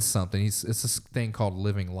doing something. It's this thing called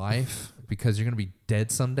living life because you're gonna be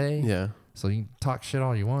dead someday. Yeah. So you can talk shit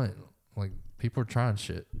all you want. Like people are trying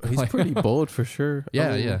shit. He's like, pretty bold for sure.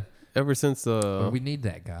 Yeah, yeah. Ever since we need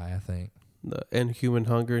that guy, I think. The End Human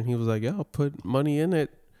Hunger, and he was like, "Yeah, I'll put money in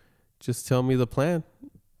it. Just tell me the plan,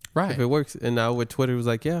 right? If it works." And now with Twitter, it was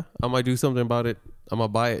like, "Yeah, I might do something about it. I'm gonna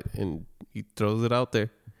buy it," and he throws it out there.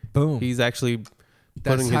 Boom. He's actually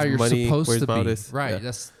that's putting how his you're money supposed where his to mouth be, is. right? Yeah.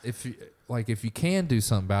 That's if you can do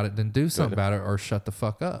something about it, then do something about it, or shut the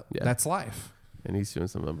fuck up. Yeah. That's life. And he's doing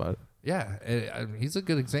something about it. Yeah, he's a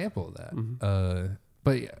good example of that. Mm-hmm.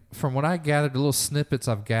 But from what I gathered, the little snippets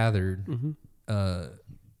I've gathered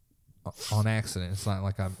on accident, it's not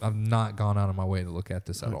like I've not gone out of my way to look at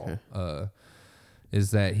this at all. Is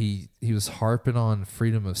that he was harping on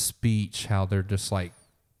freedom of speech, how they're just like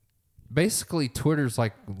basically Twitter's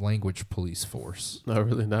like language police force. Not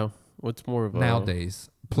really now. What's more of nowadays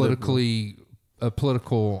a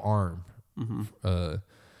political arm. Mm-hmm.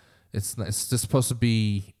 It's just supposed to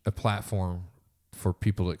be a platform for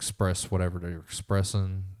people to express whatever they're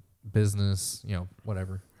expressing, business,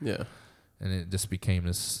 whatever. Yeah. And it just became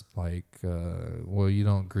this like, well, you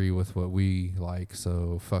don't agree with what we like,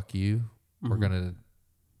 so fuck you. Mm-hmm. We're gonna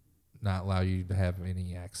not allow you to have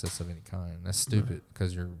any access of any kind. That's stupid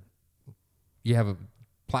because you have a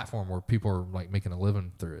platform where people are like making a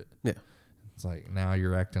living through it. Yeah. It's like now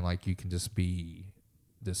you're acting like you can just be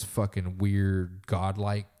this fucking weird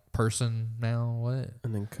godlike person now. What?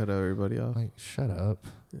 And then cut everybody off. Like, shut up.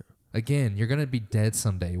 Yeah. Again, you're gonna be dead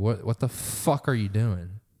someday. What the fuck are you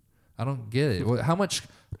doing? I don't get it. How much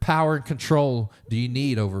power and control do you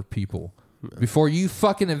need over people before you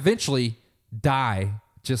fucking eventually die,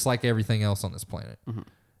 just like everything else on this planet? Mm-hmm.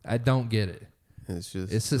 I don't get it. It's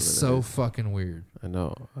just so fucking weird. I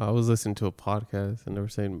know. I was listening to a podcast and they were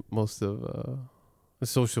saying most of the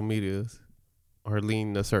social medias are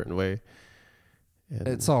leaning a certain way. And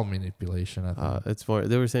it's all manipulation, I think. It's more.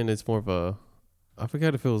 They were saying it's more of a. I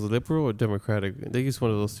forgot if it was liberal or democratic. They used one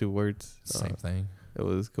of those two words. Same thing. It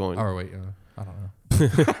was going. Oh wait, I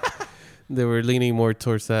don't know. They were leaning more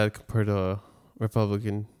towards that compared to a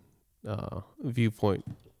Republican viewpoint,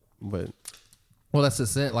 but well, that's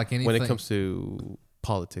just it. Like anything when it comes to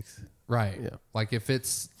politics, right? Yeah. Like if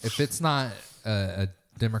it's not a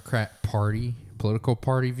Democrat party, political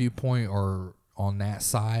party viewpoint, or on that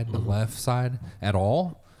side, the left side at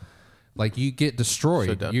all, like you get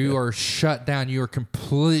destroyed. You are shut down. You are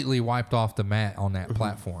completely wiped off the mat on that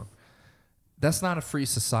platform. That's not a free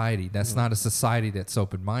society. That's not a society that's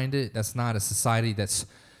open-minded. That's not a society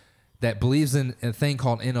that believes in a thing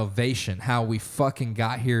called innovation, how we fucking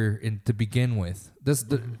got here to begin with.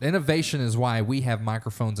 The innovation is why we have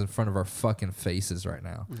microphones in front of our fucking faces right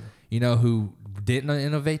now. Mm-hmm. You know who didn't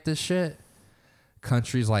innovate this shit?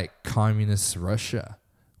 Countries like communist Russia,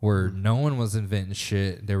 where no one was inventing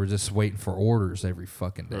shit. They were just waiting for orders every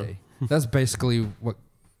fucking day. That's basically what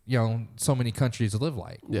so many countries live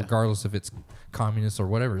like, regardless if it's communist or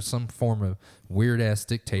whatever, some form of weird ass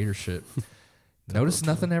dictatorship. Notice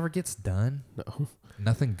nothing ever gets done. No,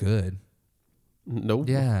 nothing good. Nope.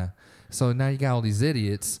 Yeah. So now you got all these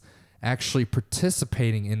idiots actually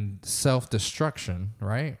participating in self-destruction,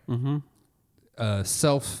 right? Mm-hmm.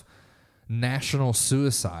 National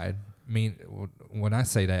suicide. I mean, when I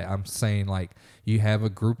say that, I'm saying like you have a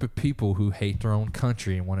group of people who hate their own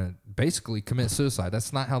country and want to basically commit suicide.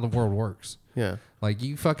 That's not how the world works. Yeah. Like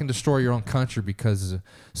you fucking destroy your own country because of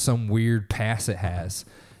some weird past it has.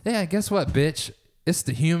 Yeah, guess what, bitch? It's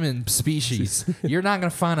the human species. You're not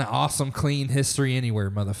going to find an awesome, clean history anywhere,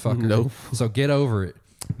 motherfucker. Nope. So get over it.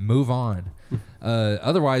 Move on.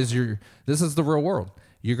 Otherwise, this is the real world.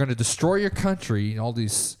 You're going to destroy your country and all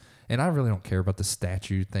these... And I really don't care about the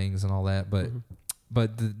statue things and all that, but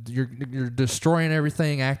you're destroying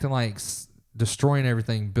everything, acting like destroying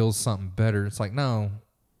everything builds something better. It's like, no,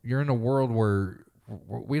 you're in a world where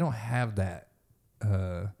we don't have that.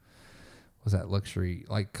 Was that luxury?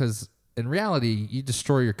 Like, because in reality, you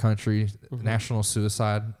destroy your country, national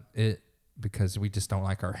suicide, because we just don't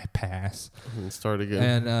like our past. And start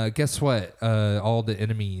again. And guess what? All the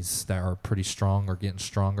enemies that are pretty strong are getting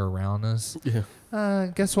stronger around us. Yeah.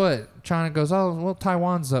 Guess what? China goes, oh, well,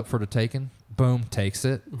 Taiwan's up for the taking. Boom, takes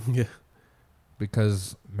it. Yeah.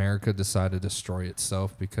 Because America decided to destroy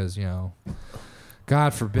itself because,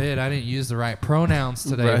 God forbid I didn't use the right pronouns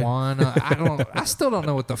today, Right. Juan. I still don't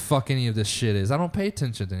know what the fuck any of this shit is. I don't pay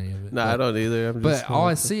attention to any of it. No, I don't either. But all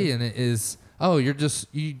I see in it is, you're just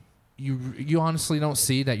you honestly don't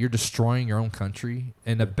see that you're destroying your own country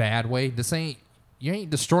in a bad way. You ain't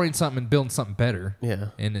destroying something and building something better. Yeah.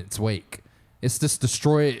 In its wake, it's just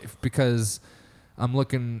destroy it because I'm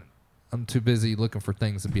too busy looking for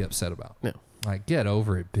things to be upset about. Yeah. Like, get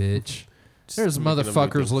over it, bitch. Just There's making up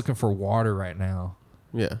motherfuckers things. looking for water right now.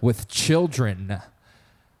 Yeah. With children,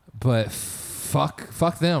 but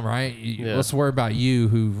fuck them, right? Yeah. Let's worry about you,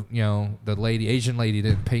 who the Asian lady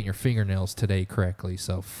didn't paint your fingernails today correctly,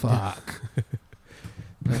 so fuck.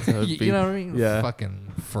 That's how it'd be. You know what I mean? Yeah.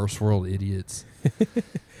 Fucking first world idiots.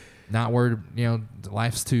 Not worried,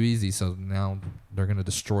 life's too easy, so now they're gonna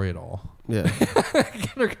destroy it all. Yeah.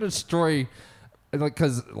 They're gonna destroy.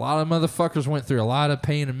 Because a lot of motherfuckers went through a lot of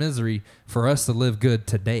pain and misery for us to live good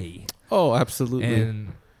today. Oh, absolutely.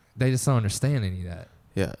 And they just don't understand any of that.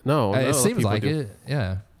 Yeah. No. It seems people like do. it.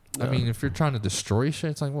 Yeah. No. I mean, if you're trying to destroy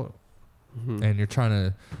shit, it's like, what? Mhm. And you're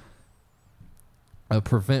trying to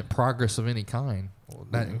prevent progress of any kind. Well,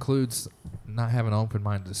 that includes not having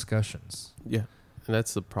open-minded discussions. Yeah. And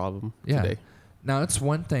that's the problem Yeah. today. Now, it's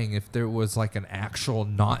one thing if there was like an actual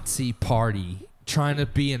Nazi party trying to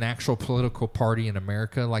be an actual political party in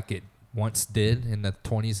America like it once did in the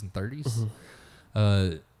 20s and 30s.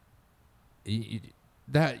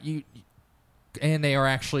 And they are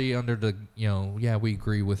actually under the, we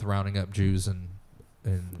agree with rounding up Jews and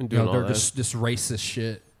doing all they're that. just racist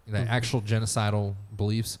shit, that actual genocidal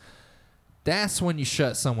beliefs. That's when you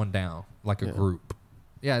shut someone down, like a group.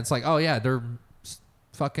 Yeah, it's like, they're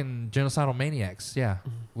fucking genocidal maniacs. Yeah,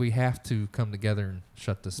 we have to come together and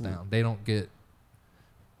shut this down. They don't get,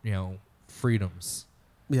 freedoms.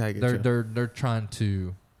 Yeah, I get you. They're trying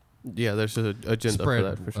to There's an agenda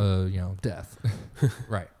spread, for that for sure. death.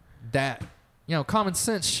 Right. That, common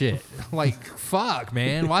sense shit. Like, fuck,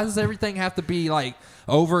 man. Why does everything have to be like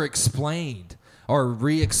over-explained or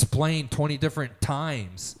re-explained 20 different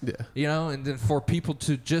times? Yeah. And then for people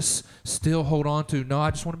to just still hold on to, no,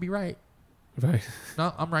 I just want to be right. Right.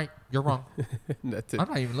 No, I'm right. You're wrong. That's it. I'm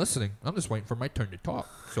not even listening. I'm just waiting for my turn to talk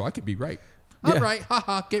so I can be right. I'm right.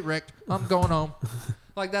 Ha, get wrecked. I'm going home.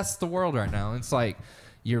 Like, that's the world right now. It's like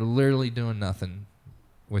you're literally doing nothing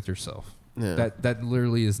with yourself. Yeah. That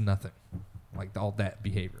literally is nothing. Like, all that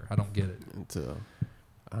behavior. I don't get it. It's,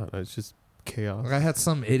 I don't know. It's just chaos. Like, I had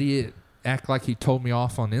some idiot act like he told me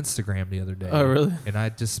off on Instagram the other day. Oh, really? And I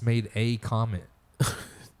just made a comment.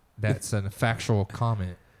 That's a factual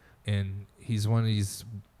comment. And he's one of these.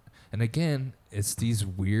 And again, it's these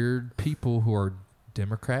weird people who are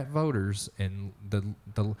Democrat voters and the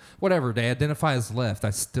whatever they identify as left.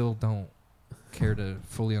 I still don't care to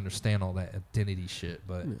fully understand all that identity shit,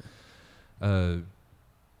 but and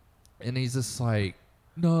he's just like,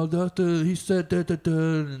 no, he said that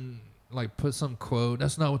and like put some quote.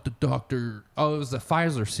 That's not what the doctor. Oh, it was the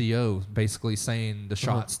Pfizer CEO basically saying the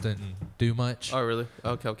shots didn't do much. Oh, really?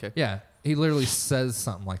 Okay. Yeah. He literally says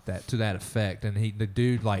something like that to that effect, and the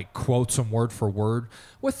dude like quotes him word for word.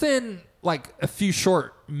 Within like a few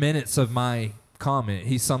short minutes of my comment,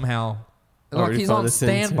 he somehow like he's on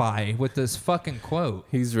standby with this fucking quote.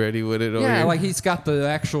 He's ready with it. Yeah, like he's got the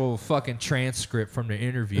actual fucking transcript from the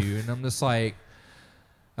interview, and I'm just like,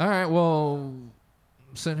 all right, well,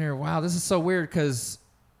 I'm sitting here, wow, this is so weird because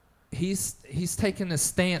he's taking a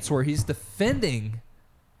stance where he's defending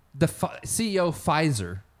the CEO of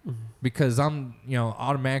Pfizer. Because I'm,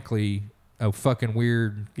 automatically a fucking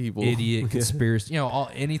weird Evil. idiot conspiracy.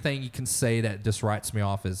 Anything you can say that just writes me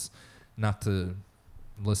off is not to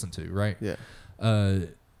listen to, right? Yeah. And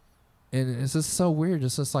it's just so weird.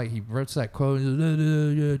 It's just like he wrote that quote,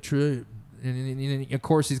 yeah, true. And of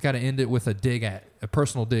course he's got to end it with a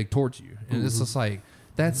personal dig towards you. And it's just like,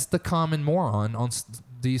 that's the common moron on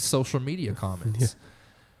these social media comments.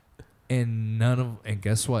 Yeah. And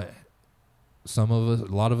guess what? A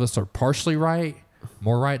lot of us are partially right,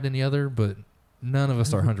 more right than the other, but none of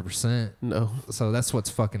us are 100%. No. So that's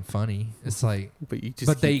what's fucking funny. It's like, but you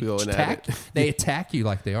just keep going at it. They attack you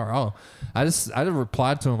like they are. Oh, I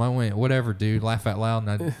replied to him. I went, whatever, dude, laugh out loud.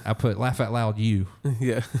 And I put laugh out loud, you.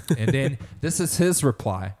 Yeah. And then this is his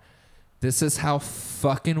reply. This is how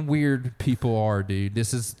fucking weird people are, dude.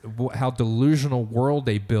 This is how delusional world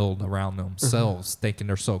they build around themselves, thinking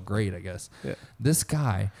they're so great, I guess. Yeah. This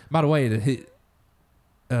guy, by the way,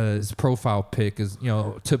 his profile pic is,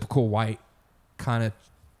 typical white, kind of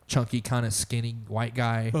chunky, kind of skinny white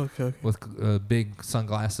guy with big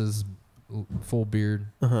sunglasses, full beard.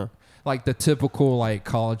 Uh-huh. Like the typical like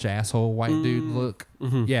college asshole white dude look.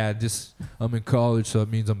 Mm-hmm. Yeah, just I'm in college, so that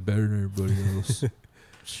means I'm better than everybody else.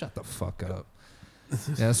 Shut the fuck up.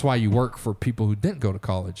 Yeah, that's why you work for people who didn't go to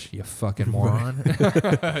college, you fucking moron.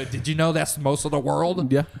 Did you know that's most of the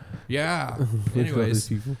world? Yeah. Yeah. Anyways,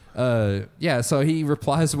 yeah, so he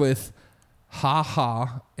replies with ha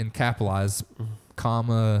ha and capitalized,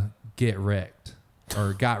 comma, get wrecked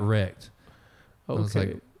or got wrecked. Okay. I was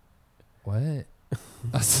like, what?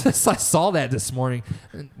 I saw that this morning.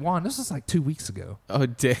 And Juan, this was like 2 weeks ago. Oh,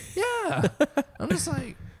 damn. Yeah. I'm just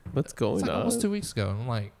like, What's going it's like on? Almost 2 weeks ago. And I'm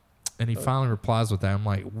like, and he finally replies with that. I'm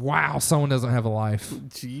like, wow, someone doesn't have a life.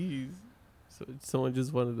 Jeez. So someone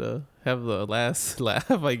just wanted to have the last laugh,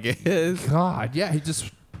 I guess. God, yeah, he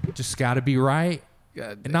just got to be right.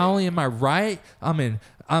 God And not only am I right,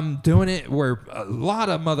 I'm doing it where a lot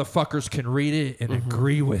of motherfuckers can read it and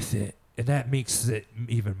agree with it, and that makes it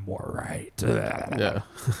even more right. Yeah.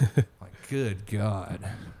 Like, good God,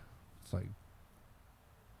 it's like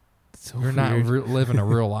So you're not weird. living a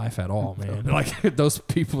real life at all, man. Like those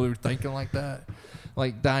people who are thinking like that,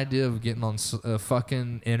 like the idea of getting on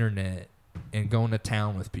fucking internet and going to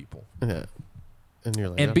town with people Yeah. And you're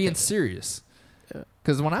like, and okay. being serious. Yeah.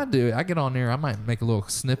 Because when I do it, I get on there, I might make a little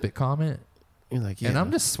snippet comment. You're like, yeah. And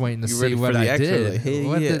I'm just waiting to You see ready what for the I action? did. Like,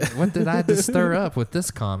 hey, What did I just stir up with this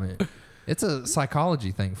comment? It's a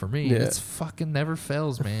psychology thing for me. Yeah. It's fucking never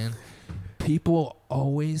fails, man. People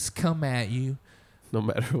always come at you, no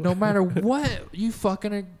matter what. no matter what you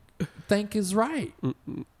fucking think is right.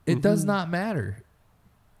 It does not matter.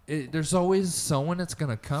 There's always someone that's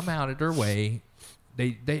gonna come out of their way.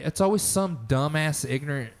 It's always some dumbass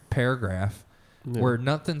ignorant paragraph where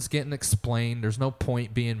nothing's getting explained. There's no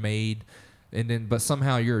point being made, but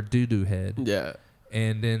somehow you're a doo-doo head. Yeah.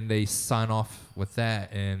 And then they sign off with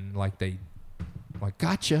that, and like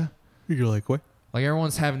gotcha. You're like, what? Like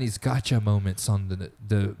everyone's having these gotcha moments on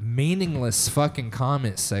the meaningless fucking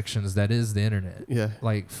comment sections that is the internet. Yeah.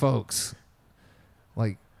 Like folks,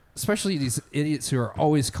 like especially these idiots who are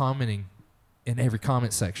always commenting in every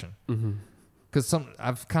comment section. Mm-hmm. Because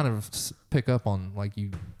I've kind of pick up on like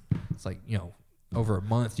it's like, you know, over a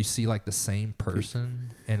month you see like the same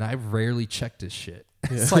person, and I rarely check this shit.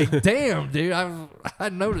 It's like, damn, dude, I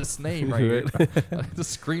know this name right here. The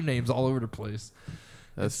screen names all over the place.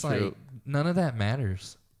 That's it's true. like none of that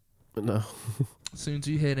matters. No. As soon as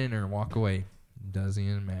you hit enter and walk away, doesn't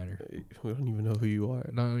even matter. We don't even know who you are.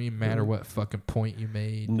 It don't even matter what fucking point you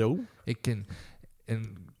made. No. It can,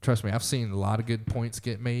 and trust me, I've seen a lot of good points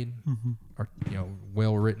get made, or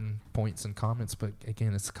well written points and comments. But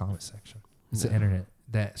again, it's the comment section. It's the internet.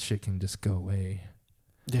 That shit can just go away.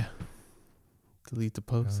 Yeah. Delete the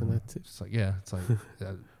post and that's it. It's like, yeah, it's like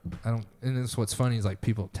I don't. And that's what's funny is like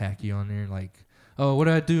people attack you on there, like, oh, what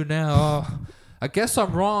do I do now? Oh, I guess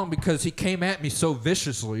I'm wrong because he came at me so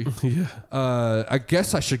viciously. Yeah. I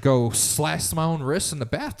guess I should go slash my own wrists in the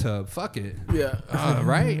bathtub. Fuck it. Yeah.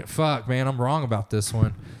 Right? Fuck, man, I'm wrong about this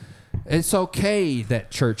one. It's okay that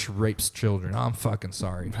church rapes children. I'm fucking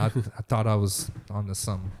sorry. I thought I was on to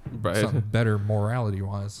something better morality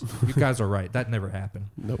wise. You guys are right. That never happened.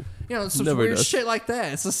 Nope. You know, it's some Never weird does. shit like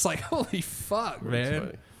that. It's just like, holy fuck, man.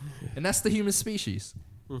 funny. And that's the human species.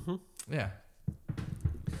 Mm-hmm. Yeah.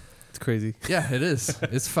 It's crazy. Yeah, it is.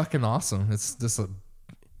 It's fucking awesome. It's just a.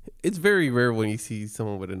 It's very rare when you see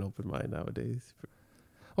someone with an open mind nowadays.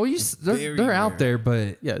 Well, they're out there,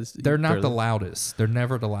 but Yeah, they're not barely. the loudest. They're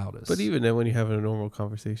never the loudest. But even then, when you have a normal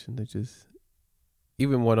conversation, they just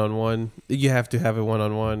even one-on-one, you have to have it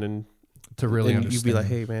one-on-one, and to really and understand, you'd be like,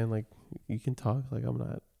 "Hey, man, like you can talk. Like I'm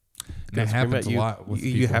not." And that happens you, a lot with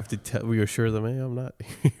you people. have to reassure them, "Hey, I'm not."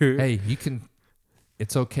 Here. Hey, you can.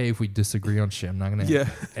 It's okay if we disagree on shit. I'm not gonna. Yeah.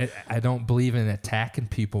 I don't believe in attacking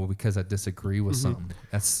people because I disagree with something.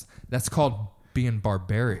 That's called being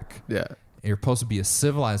barbaric. Yeah. You're supposed to be a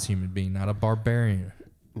civilized human being, not a barbarian.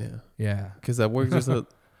 Yeah. Yeah. Because at work,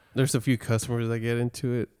 there's a few customers that get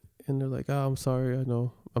into it, and they're like, "Oh, I'm sorry. I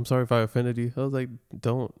know. I'm sorry if I offended you." I was like,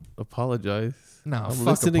 "Don't apologize. No, I'm fuck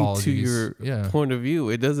listening apologies. to your point of view.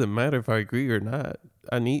 It doesn't matter if I agree or not.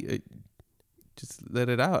 I need it. Just let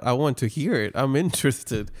it out. I want to hear it. I'm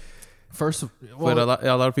interested." First, But a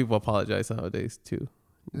lot of people apologize nowadays too.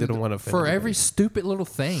 They don't want to offend for anybody. every stupid little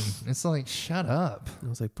thing. It's like, shut up. I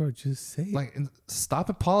was like, "Bro, just say it." Like, stop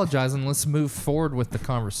apologizing. Let's move forward with the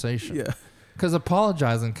conversation. Yeah. Because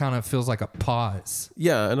apologizing kind of feels like a pause.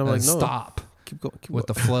 Yeah, and I'm like, "No, stop keep going, keep with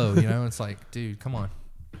going." the flow. You know, it's like, dude, come on.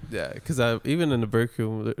 Yeah, because even in the break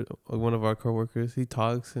room, one of our coworkers, he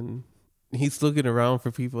talks and he's looking around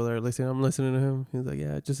for people that are listening. I'm listening to him. He's like,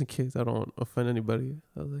 "Yeah, just in case I don't offend anybody."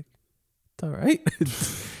 I was like, "It's all right.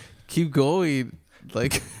 keep going.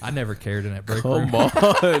 Like, I never cared in that break come room.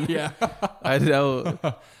 on. Yeah. I know.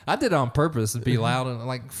 I did it on purpose to be loud and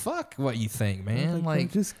like, fuck what you think, man.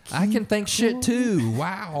 Like, just I can think shit too.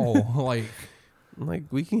 Wow. Like,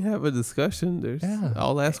 we can have a discussion. Yeah.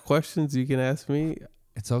 I'll ask questions. You can ask me.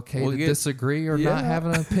 It's okay to disagree or not have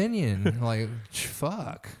an opinion. Like,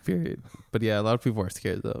 fuck. Period. But yeah, a lot of people are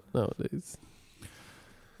scared though nowadays.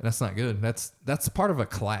 That's not good. That's part of a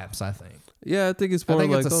collapse, I think. Yeah, I think it's more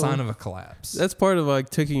it's a sign of a collapse. That's part of like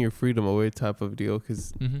taking your freedom away type of deal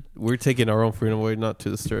because we're taking our own freedom away, not to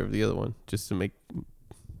disturb the other one, just to make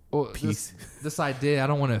peace. This idea, I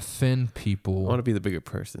don't want to offend people. I want to be the bigger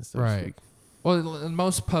person. So right. Well, in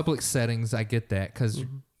most public settings, I get that because,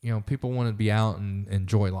 people want to be out and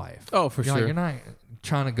enjoy life. Oh, for sure. You're not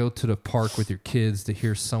trying to go to the park with your kids to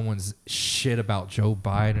hear someone's shit about Joe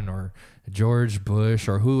Biden or George Bush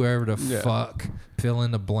or whoever the fuck, fill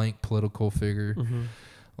in the blank political figure.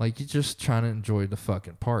 Like, you're just trying to enjoy the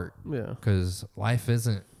fucking park. Yeah. Because life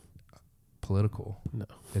isn't political. No.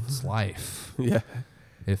 It's life. Yeah.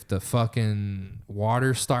 If the fucking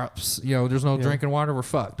water stops, there's no drinking water, we're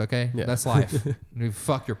fucked, okay? Yeah. That's life. You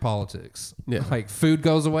fuck your politics. Yeah. Like, food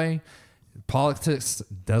goes away, politics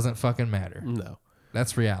doesn't fucking matter. No.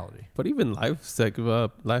 That's reality. But even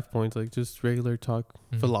life points, like just regular talk,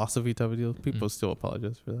 philosophy type of deal, people still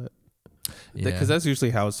apologize for that. Yeah. Because that's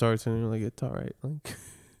usually how it starts, and you're like, it's all right. Like,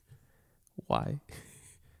 why?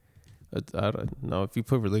 I don't know. If you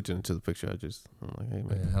put religion into the picture, I'm like, hey,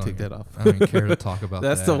 man, take that off. I don't even care to talk about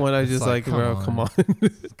that's that. the one I just like, bro, come on.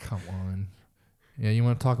 Come on. Yeah, you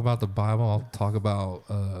want to talk about the Bible? I'll talk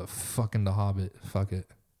about fucking The Hobbit. Fuck it.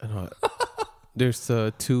 There's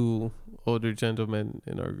 2 older gentlemen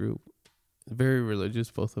in our group. Very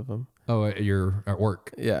religious, both of them. Oh, you're at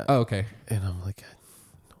work? Yeah. Oh, okay. And I'm like,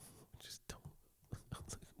 no, just don't. I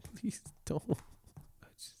was like, please don't.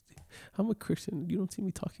 I'm a Christian. You don't see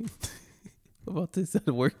me talking about this at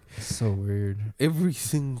work. So weird. Every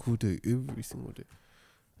single day.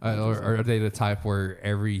 Are they the type where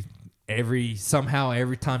every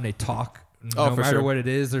time they talk, no matter what it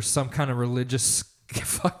is, there's some kind of religious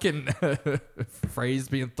fucking phrase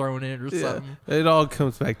being thrown in or something? It all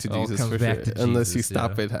comes back to Jesus for sure. Unless you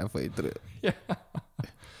stop it halfway through. Yeah.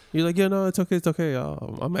 You're like, no, it's okay.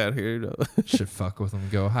 I'm out here. Should fuck with them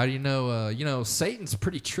and go, how do you know, Satan's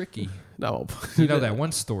pretty tricky. No. You know that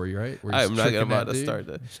one story, right? Where I'm not about to start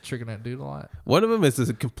that. He's tricking that dude a lot. One of them is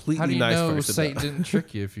a completely nice person. How do you know Satan didn't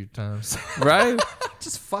trick you a few times? Right?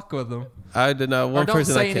 Just fuck with them. I did not. One or don't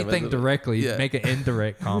person say anything directly. Yeah. Make an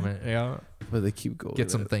indirect comment. Yeah. But they keep going.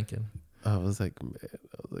 Get some thinking. I was like,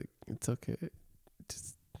 it's okay.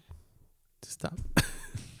 Just stop.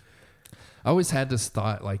 I always had this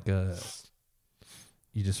thought, like,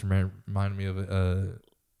 you just reminded me of it.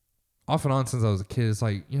 Off and on since I was a kid, it's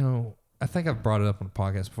like, I think I've brought it up on the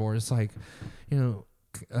podcast before. It's like,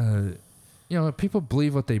 people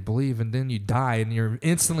believe what they believe, and then you die, and you're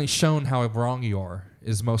instantly shown how wrong you are.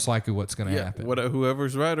 Is most likely what's going to happen.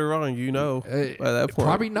 Whoever's right or wrong, by that point.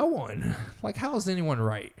 Probably no one. Like, how is anyone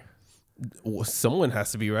right? Well, someone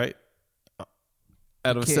has to be right.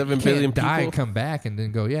 Out of 7 billion people, die and come back and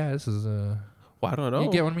then go, this is well, I don't know.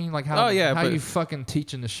 You get what I mean? Like, how you fucking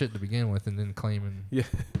teaching the shit to begin with, and then claiming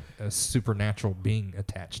a supernatural being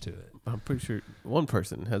attached to it? I'm pretty sure one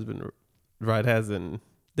person has been right.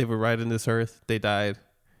 They were right in this earth. They died.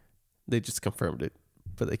 They just confirmed it,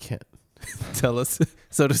 but they can't tell us,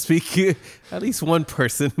 so to speak. At least one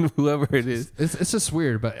person, whoever it is. It's just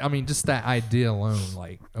weird, but I mean, just that idea alone,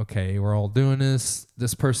 like, okay, we're all doing this.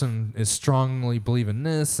 This person is strongly believing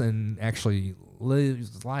this and actually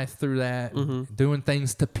lives life through that, doing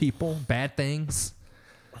things to people, bad things,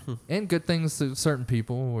 and good things to certain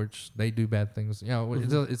people, which they do bad things.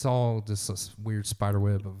 It's all just a weird spider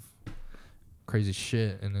web of crazy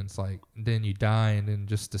shit, and then it's like, then you die, and then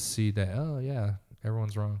just to see that,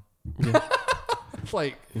 everyone's wrong. Yeah. It's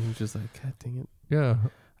like, and you're just like, God dang it. Yeah.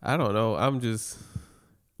 I don't know. I'm just.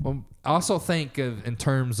 Well, I also think of in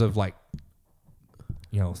terms of like,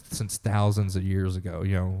 since thousands of years ago,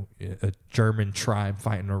 a German tribe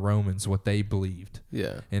fighting the Romans, what they believed.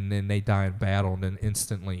 Yeah. And then they die in battle, and then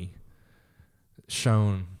instantly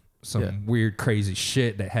shown some weird, crazy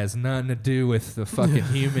shit that has nothing to do with the fucking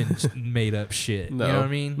human made up shit. No. You know what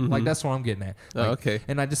I mean? Mm-hmm. Like, that's what I'm getting at. Like, okay.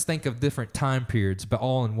 And I just think of different time periods, but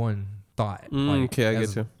all in one thought. Okay, I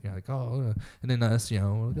get you. Like, and then us, I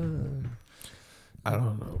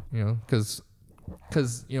don't know. Because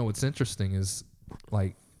what's interesting is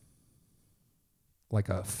like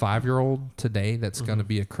a 5-year-old today that's going to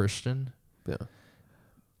be a Christian. Yeah.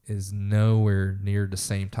 is nowhere near the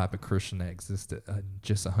same type of Christian that existed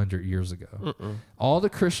just 100 years ago. All the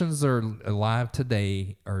Christians that are alive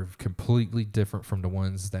today are completely different from the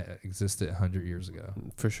ones that existed 100 years ago.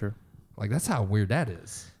 For sure. Like, that's how weird that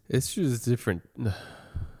is. It's just different.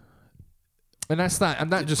 And I'm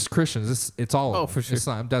not just Christians. It's all. Oh, for sure. It's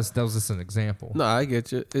not. That was just an example. No, I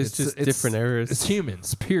get you. It's just different eras. It's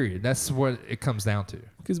humans. Period. That's what it comes down to.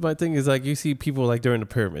 Because my thing is, like, you see people like during the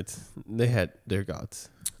pyramids, they had their gods.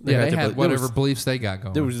 They had whatever beliefs they got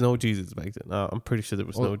going. There was no Jesus back then. I'm pretty sure there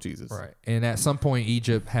was no Jesus. Right. And at some point,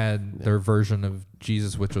 Egypt had their version of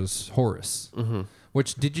Jesus, which was Horus. Mm-hmm.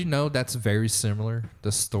 Which, did you know that's very similar,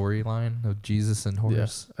 the storyline of Jesus and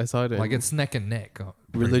Horus? Yeah, I saw it. Like, it's neck and neck.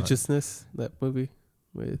 Religiousness, that movie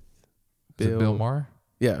with Bill Maher?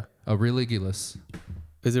 Yeah. Religulous.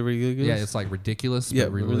 Is it ridiculous? Yeah, it's like ridiculous. Yeah,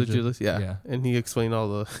 but ridiculous. Yeah. And he explained all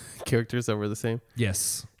the characters that were the same.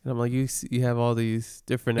 Yes. And I'm like, you have all these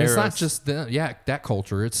different eras. It's not just that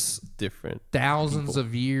culture. It's different. Thousands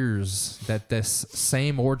of years that this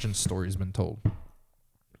same origin story has been told.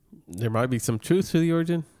 There might be some truth to the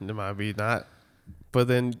origin. There might be not. But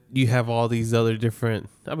then you have all these other different.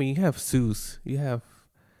 I mean, you have Zeus. You have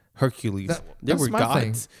Hercules. They were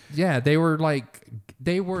gods. Thing. Yeah, they were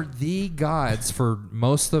the gods for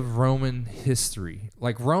most of Roman history.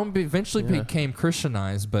 Like, Rome eventually became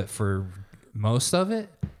Christianized, but for most of it,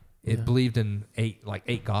 believed in eight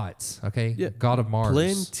gods. Okay, God of Mars,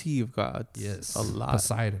 plenty of gods. Yes, a lot.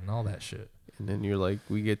 Poseidon, all that shit. And then you're like,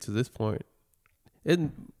 we get to this point,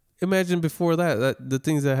 and imagine before that the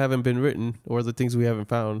things that haven't been written or the things we haven't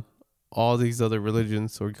found, all these other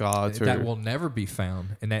religions or gods that will never be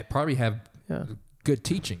found, and that probably have good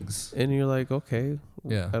teachings. And you're like, okay,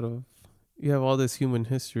 you have all this human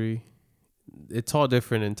history. It's all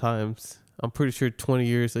different in times. I'm pretty sure 20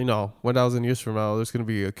 years, 1,000 years from now, there's going to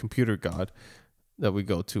be a computer god that we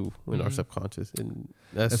go to in our subconscious, and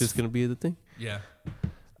that's just going to be the thing. Yeah.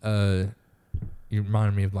 You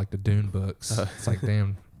reminded me of like the Dune books. It's like,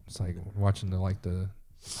 damn. It's like watching the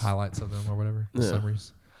highlights of them or whatever, the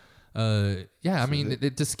summaries. I mean,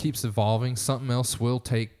 it just keeps evolving. Something else will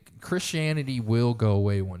take. Christianity will go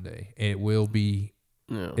away one day. It will be.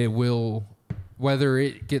 It will, whether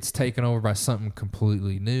it gets taken over by something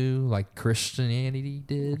completely new, like Christianity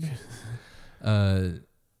did,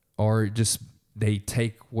 or just they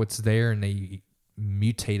take what's there and they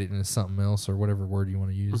mutate it into something else, or whatever word you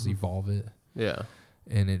want to use, evolve it. Yeah.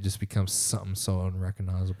 And it just becomes something so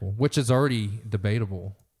unrecognizable, which is already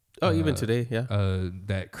debatable. Oh, even today, yeah.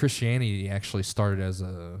 That Christianity actually started as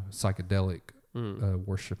a psychedelic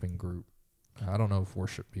worshiping group. I don't know if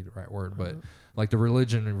worship be the right word, but like the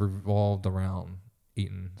religion revolved around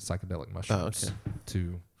eating psychedelic mushrooms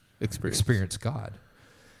to experience God,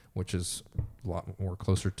 which is a lot more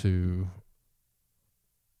closer to.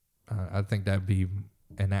 I think that'd be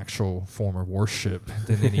an actual form of worship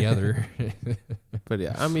than any other. But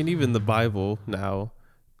yeah, I mean, even the Bible now,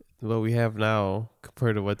 what we have now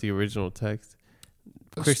compared to what the original text,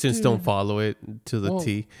 Christians don't follow it to the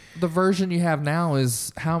T. The version you have now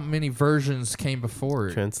is how many versions came before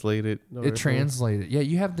it? Translated. It translated. Yeah,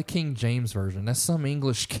 you have the King James version. That's some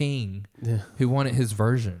English king who wanted his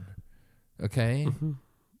version. Okay?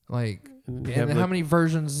 Like, and how many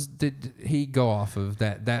versions did he go off of?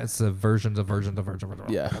 That's a version,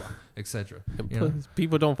 etc.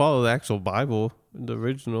 People don't follow the actual Bible, the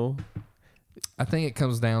original. I think it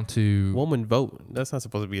comes down to woman vote. That's not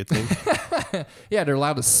supposed to be a thing. Yeah, they're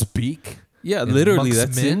allowed to speak. Yeah, literally,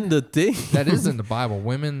 that's in the thing. That is in the Bible.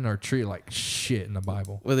 Women are treated like shit in the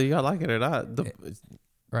Bible, whether you like it or not.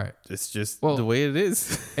 Right. It's just the way it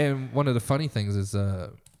is. And one of the funny things is,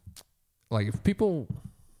 like, if people,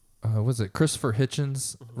 was it Christopher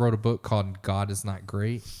Hitchens wrote a book called "God Is Not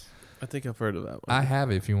Great." I think I've heard of that one. I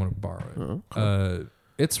have it if you want to borrow it. Cool.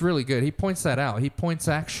 It's really good. He points that out.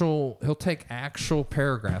 He'll take actual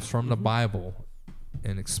paragraphs from the Bible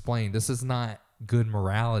and explain this is not good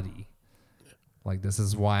morality. Like, this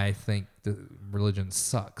is why I think the religion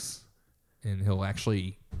sucks. And he'll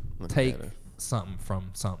actually take something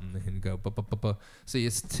from something and go, see,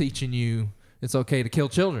 it's teaching you it's okay to kill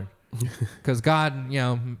children because God,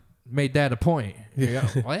 made that a point.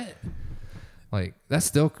 What? Like, that's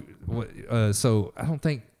still, so I don't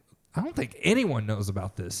think anyone knows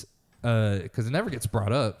about this because it never gets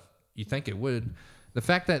brought up. You think it would. The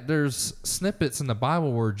fact that there's snippets in the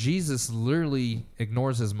Bible where Jesus literally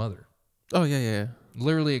ignores his mother. Oh, yeah.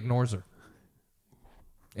 Literally ignores her.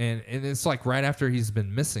 And it's like right after he's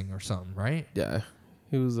been missing or something, right? Yeah.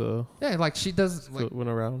 He was yeah, like she does, like, went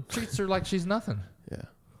around. Treats her like she's nothing. Yeah.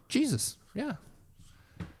 Jesus. Yeah.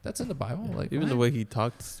 That's in the Bible. Like, even the way he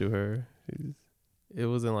talks to her. It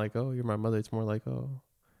wasn't like, oh, you're my mother. It's more like, oh,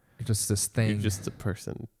 just this thing. you're just a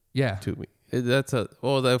person Yeah. to me.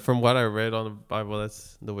 From what I read on the Bible,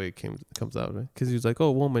 that's the way it comes out, right? Because he was like,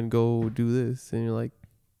 oh, woman, go do this. And you're like,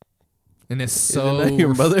 and it's isn't so that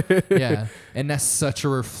your mother? Yeah. And that's such a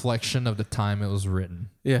reflection of the time it was written.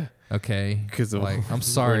 Yeah. Okay. Because like, I'm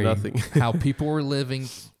sorry, nothing. how people were living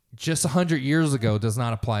just 100 years ago does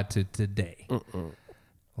not apply to today.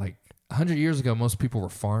 Like 100 years ago, most people were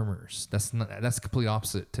farmers. That's complete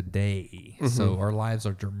opposite today. So our lives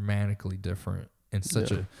are dramatically different in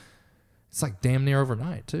such a. It's like damn near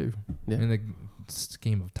overnight too, in the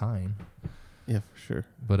scheme of time. Yeah, for sure.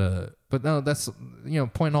 But no, that's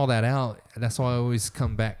pointing all that out. That's why I always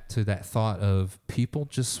come back to that thought of people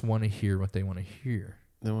just want to hear what they want to hear.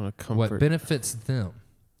 They want to comfort. What benefits them.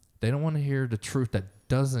 They don't want to hear the truth that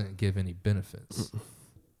doesn't give any benefits. Does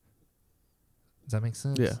that make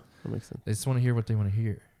sense? Yeah, that makes sense. They just want to hear what they want to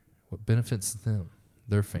hear. What benefits them,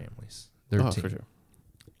 their families, their team. For sure.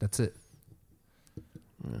 That's it.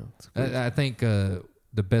 Yeah, I think the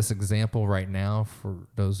best example right now for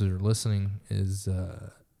those that are listening is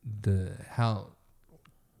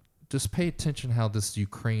just pay attention how this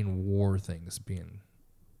Ukraine war thing is being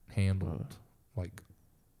handled, like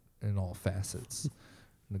in all facets,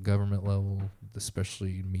 the government level,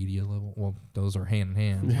 especially media level. Well, those are hand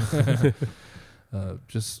in hand.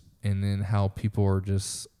 And then how people are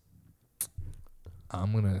just,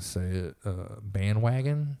 I'm gonna say it,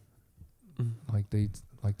 bandwagon, like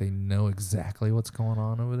they know exactly what's going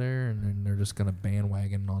on over there, and then they're just gonna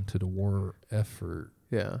bandwagon onto the war effort.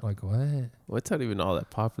 Yeah. Like what? Well, it's not even all that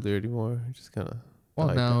popular anymore. It's just kind of.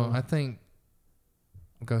 Well, no, I think.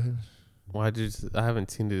 Go ahead. Well, I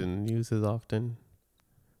haven't seen it in the news as often.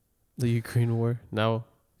 The Ukraine war now.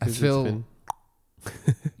 I feel.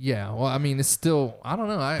 Yeah, well, I mean, it's still. I don't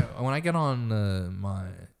know. When I get on my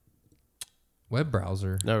web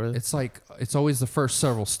browser, not really. It's like it's always the first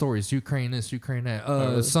several stories: Ukraine this, Ukraine that.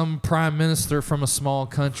 Really? Some prime minister from a small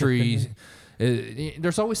country.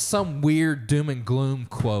 There's always some weird doom and gloom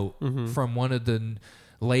quote from one of the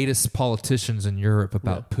latest politicians in Europe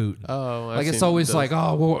about Putin. Oh, like it's always like,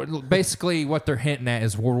 oh, well, basically what they're hinting at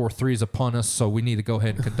is World War III is upon us, so we need to go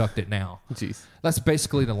ahead and conduct it now. Jeez. That's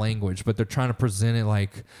basically the language, but they're trying to present it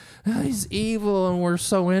like, oh, he's evil and we're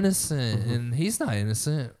so innocent, and he's not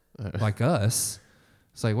innocent like us.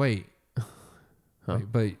 It's like, wait,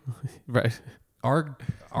 but right,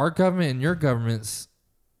 our government and your government's.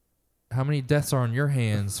 How many deaths are on your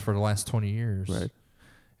hands for the last 20 years? Right.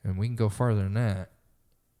 And we can go farther than that.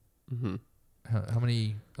 Mm-hmm. How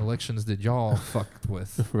many elections did y'all fuck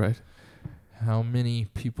with? Right. How many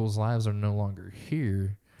people's lives are no longer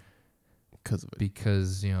here because of it?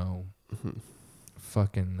 Because,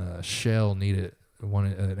 fucking Shell needed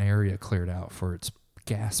an area cleared out for its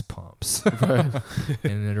gas pumps. Right.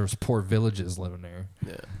 And there was poor villages living there.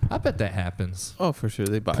 Yeah. I bet that happens. Oh, for sure.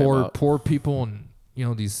 They buy poor people in,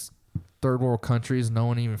 these third world countries no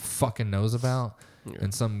one even fucking knows about,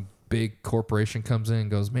 and some big corporation comes in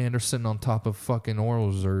and goes, man, they're sitting on top of fucking oil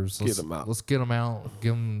reserves. Let's get them out.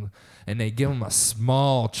 And they give them a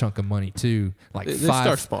small chunk of money too, like they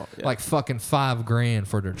start small, like fucking $5,000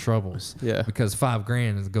 for their troubles. Yeah, because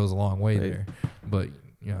 $5,000 goes a long way there, but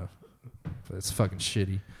it's fucking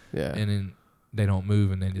shitty. Yeah, and then they don't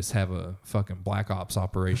move, and they just have a fucking black ops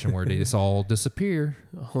operation where they just all disappear.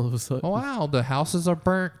 All of a sudden. Oh, wow. The houses are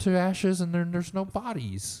burnt to ashes, and there's no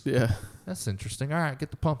bodies. Yeah. That's interesting. All right, get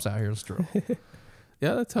the pumps out here. Let's drill.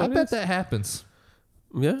 Yeah, that's how I bet that happens.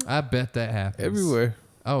 Yeah. I bet that happens. Everywhere.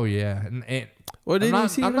 Oh, yeah. And what did you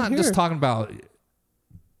see? I'm not just talking about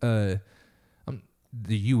the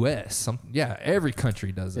U.S. Every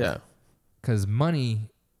country does it. Yeah. Because money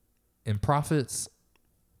and profits...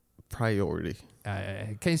 priority.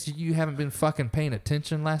 In case you haven't been fucking paying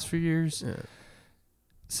attention last few years,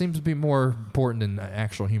 seems to be more important than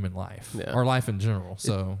actual human life or life in general.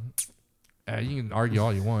 So you can argue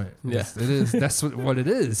all you want. Yeah. It is. That's what it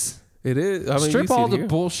is. It is. I mean, strip all the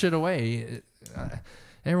bullshit away.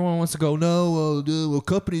 Everyone wants to go, no, well,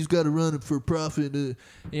 companies got to run it for profit.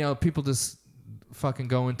 People just fucking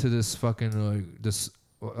go into this fucking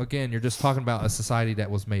again. You're just talking about a society that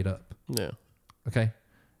was made up. Yeah. Okay.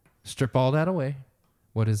 Strip all that away.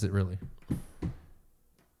 What is it really?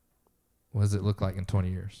 What does it look like in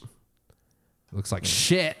 20 years? It looks like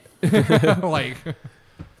shit. Like,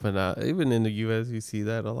 but even in the U.S., you see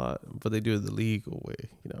that a lot. But they do it the legal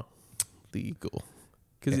way, legal.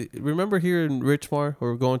 Because remember here in Richmar,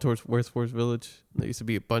 where we're going towards West Forest Village, there used to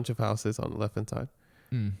be a bunch of houses on the left-hand side,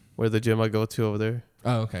 where the gym I go to over there.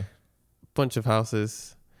 Oh, okay. Bunch of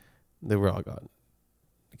houses, they were all gone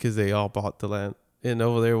because they all bought the land. And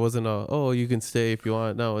over there wasn't you can stay if you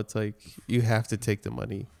want. No, it's like you have to take the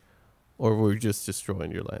money, or we're just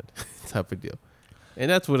destroying your land type of deal. And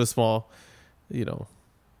that's what a small,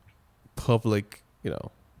 public,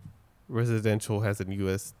 residential has in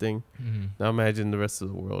U.S. thing. Mm-hmm. Now imagine the rest of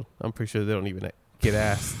the world. I'm pretty sure they don't even get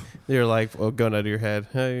asked. They're like, gun out of your head.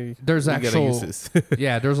 Hey, there's use this.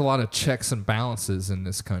 Yeah, there's a lot of checks and balances in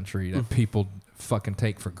this country that people fucking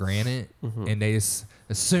take for granted. Mm-hmm. And they just,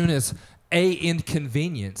 as soon as a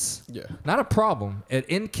inconvenience, not a problem, an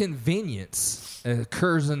inconvenience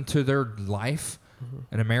occurs into their life,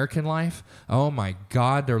 an American life, oh my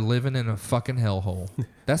God, they're living in a fucking hellhole.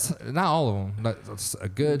 That's not all of them. That's a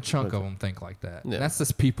good chunk of them think like that. Yeah. That's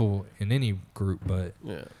just people in any group, but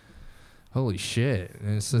holy shit.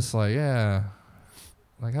 And it's just like, how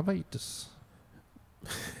about you just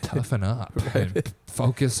toughen up and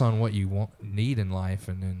focus on what you need in life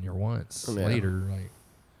and then your wants later. Like,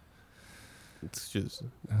 it's just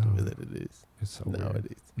the way that it is. It's so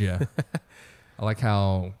nowadays. Weird. Yeah. I like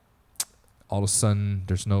how all of a sudden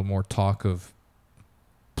there's no more talk of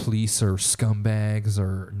police or scumbags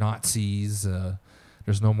or Nazis.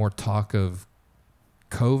 There's no more talk of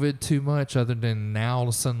COVID too much, other than now all of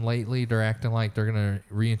a sudden lately they're acting like they're going to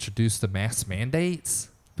reintroduce the mask mandates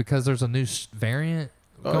because there's a new variant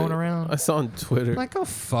going around. I saw on Twitter. Like, go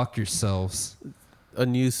fuck yourselves. A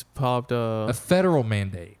news popped. A federal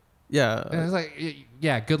mandate. Yeah. And it's like,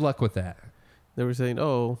 yeah, good luck with that. They were saying,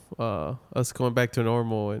 us going back to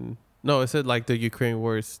normal. And no, it said like the Ukraine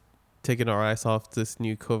war is taking our eyes off this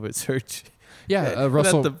new COVID surge. Yeah,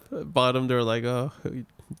 Russell. And at the bottom, they're like,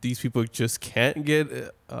 these people just can't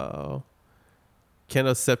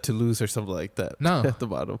accept to lose or something like that. No. At the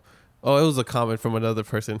bottom. Oh, it was a comment from another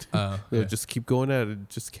person. They'll yeah. just keep going at it.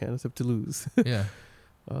 Just can't accept to lose. Yeah.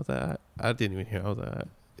 I didn't even hear all that.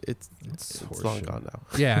 It's long gone now.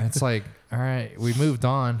 Yeah, it's like, all right, we moved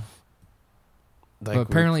on. Like, but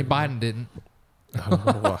apparently Biden didn't. I don't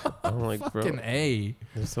know why. I'm like, fucking bro. A.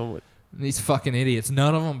 There's so much. These fucking idiots.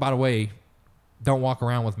 None of them, by the way, don't walk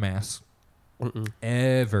around with masks.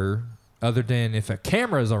 Ever. Other than if a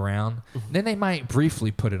camera is around, then they might briefly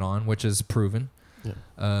put it on, which is proven. Yeah.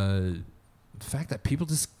 The fact that people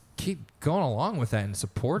just keep going along with that and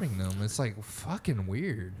supporting them, it's like fucking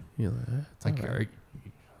weird.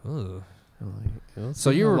 So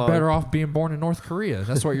you were better off being born in North Korea.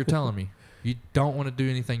 That's what you're telling me. You don't want to do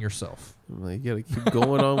anything yourself. You gotta keep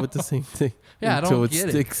going on with the same thing. Yeah, I don't get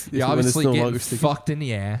sticks. You obviously get fucked in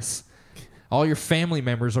the ass. All your family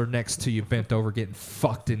members are next to you, bent over, getting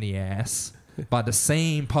fucked in the ass by the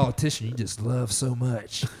same politician you just love so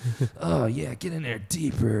much. Oh yeah, get in there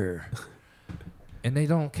deeper. And they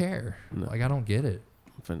don't care. No. Like, I don't get it.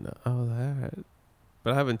 But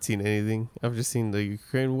I haven't seen anything. I've just seen the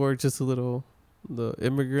Ukraine war, just a little, the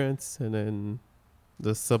immigrants, and then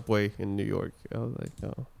the subway in New York. I was like,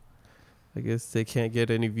 oh, I guess they can't get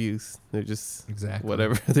any views. They're just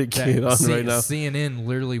whatever they get on right now. CNN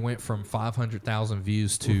literally went from 500,000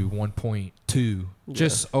 views to 1.2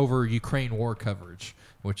 just over Ukraine war coverage,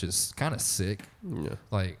 which is kind of sick. Yeah.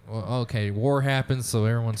 Like, well, okay, war happens, so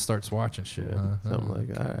everyone starts watching shit. Yeah, something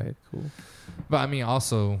like, all right, cool. But I mean,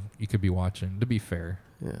 also, you could be watching, to be fair.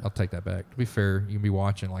 Yeah. I'll take that back. To be fair, you can be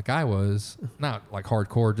watching like I was, not like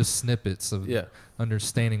hardcore, just snippets of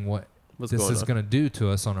understanding what this is going to do to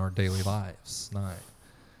us on our daily lives.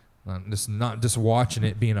 Not just watching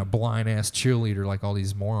it being a blind ass cheerleader like all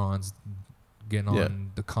these morons getting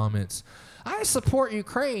on the comments. I support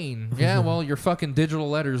Ukraine. Yeah, well, your fucking digital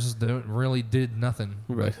letters really did nothing.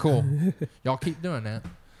 Right. Cool. Y'all keep doing that.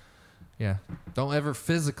 Yeah. Don't ever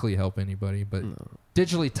physically help anybody, but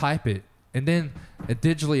digitally type it. And then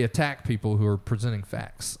digitally attack people who are presenting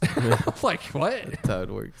facts. Like, what? That's how it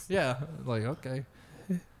works. Yeah. Like, okay.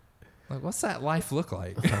 Like, what's that life look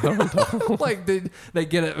like? Like, they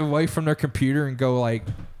get it away from their computer and go, like,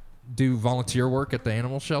 do volunteer work at the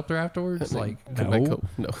animal shelter afterwards? Like, no.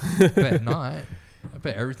 I bet not. I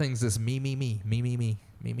bet everything's just me.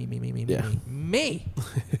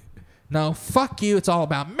 No, fuck you. It's all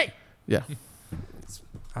about me. Yeah.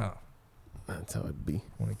 Oh. That's how it'd be.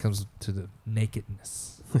 When it comes to the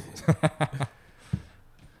nakedness.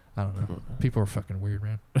 I don't know. People are fucking weird,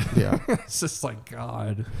 man. Yeah. It's just like,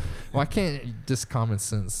 God. Why can't just common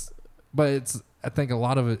sense? But I think a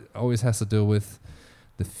lot of it always has to deal with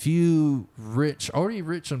the few already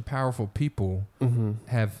rich and powerful people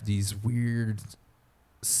have these weird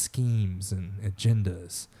schemes and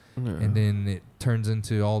agendas. Yeah. And then it turns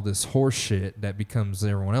into all this horse shit that becomes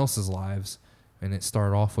everyone else's lives. And it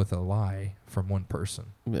started off with a lie from one person.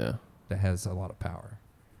 Yeah. That has a lot of power.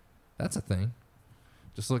 That's a thing.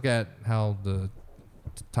 Just look at how the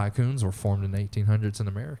tycoons were formed in the 1800s in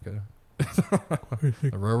America.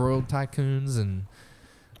 The railroad tycoons and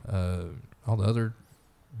all the other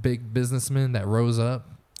big businessmen that rose up.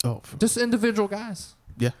 Oh, just individual guys.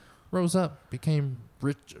 Yeah. Rose up, became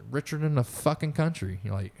richer than the fucking country.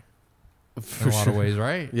 Like, for in a lot of ways,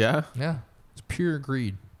 right? Yeah. Yeah. It's pure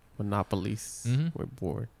greed. Monopolies. Mhm. We're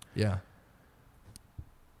bored. Yeah.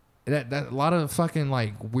 That a lot of fucking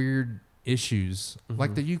like weird issues.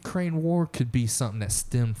 Like the Ukraine war could be something that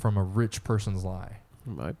stemmed from a rich person's lie.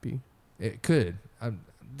 It might be. It could. I'm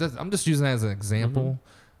just using that as an example.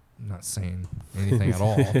 I'm not saying anything at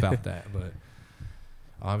all about that, but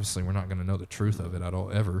obviously we're not going to know the truth of it at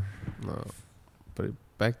all ever. No. But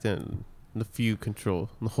back then, the few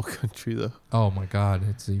control the whole country, though. Oh my God,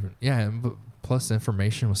 it's even but plus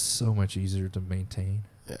information was so much easier to maintain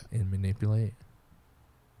and manipulate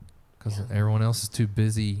because everyone else is too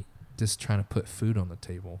busy just trying to put food on the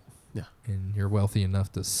table. Yeah, and you're wealthy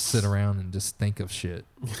enough to sit around and just think of shit,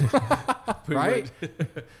 right?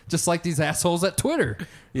 Just like these assholes at Twitter,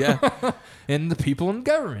 and the people in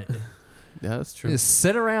government. Yeah, that's true. Just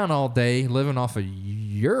sit around all day living off of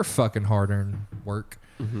your fucking hard-earned work.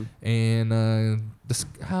 And just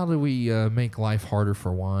how do we make life harder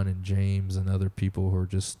for Juan and James and other people who are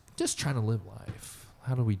just trying to live life?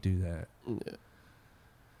 How do we do that? Yeah.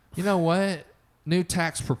 You know what? New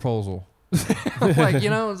tax proposal. Like,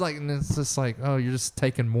 it's like, and it's just like, oh, you're just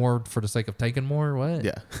taking more for the sake of taking more? What?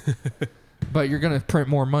 Yeah. But you're going to print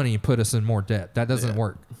more money and put us in more debt. That doesn't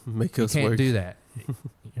work. Make us You can't work. do that.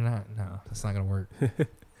 You're not. No, that's not going to work.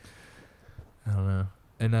 I don't know.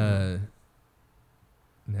 And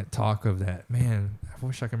that talk of that, man, I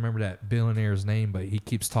wish I could remember that billionaire's name, but he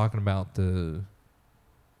keeps talking about I'm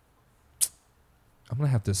going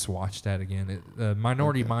to have to watch that again.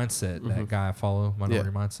 Minority Mindset, that guy I follow, Minority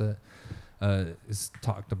Mindset, is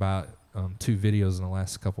talked about 2 videos in the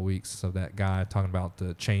last couple weeks of that guy talking about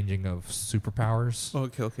the changing of superpowers.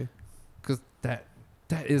 Okay. Because that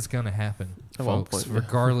is going to happen, At one folks, point,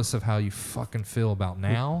 regardless of how you fucking feel about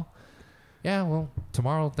now. Yeah, well,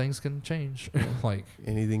 tomorrow things can change. Like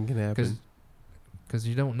anything can happen. Because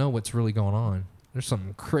you don't know what's really going on. There's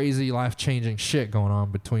some crazy life-changing shit going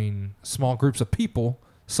on between small groups of people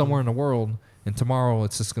somewhere in the world, and tomorrow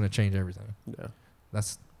it's just going to change everything. Yeah.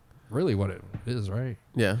 That's really what it is, right?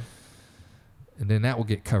 Yeah. And then that will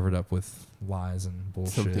get covered up with lies and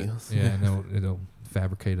bullshit. Something else. Yeah, and it'll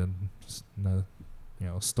fabricate another,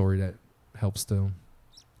 story that helps them.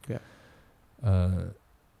 Yeah.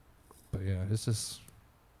 But yeah, it's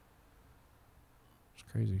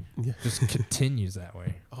crazy. Yeah. Just continues that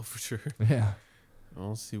way. Oh, for sure. Yeah. I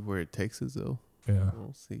don't see where it takes us, though. Yeah. I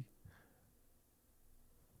don't see.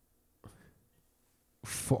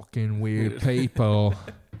 Fucking weird people.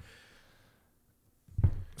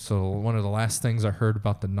 So one of the last things I heard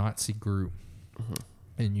about the Nazi group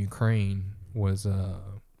in Ukraine was a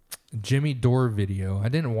Jimmy Dore video. I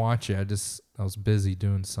didn't watch it. I was busy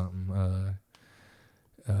doing something.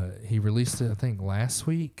 He released it, I think, last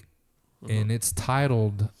week, and it's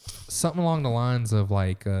titled something along the lines of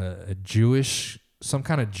like some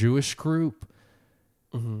kind of Jewish group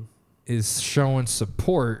is showing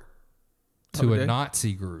support to a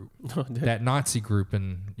Nazi group. That Nazi group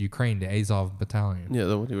in Ukraine, the Azov Battalion. Yeah,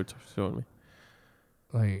 the one you were showing me.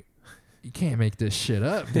 Like, you can't make this shit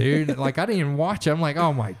up, dude. Like, I didn't even watch it. I'm like,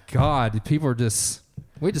 oh my God, people are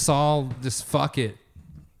we just all fuck it.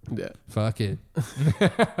 Yeah. Fuck it.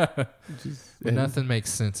 But nothing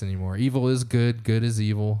makes sense anymore. Evil is good. Good is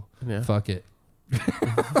evil. Yeah. Fuck it.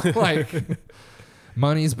 Like,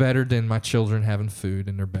 money's better than my children having food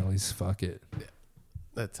in their bellies. Fuck it. Yeah.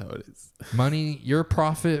 That's how it is. Money, your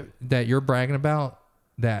profit that you're bragging about,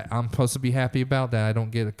 that I'm supposed to be happy about, that I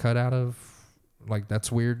don't get a cut out of, like,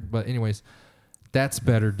 that's weird. But anyways, that's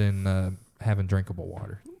better than having drinkable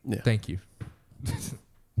water. Yeah. Thank you.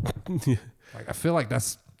 Like, I feel like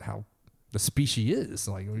that's how the species is.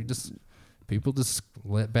 Like, people just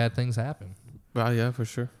let bad things happen. Well, yeah, for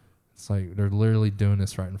sure. It's like they're literally doing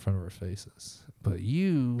this right in front of our faces. But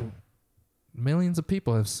millions of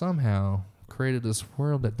people have somehow created this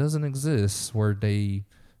world that doesn't exist, where they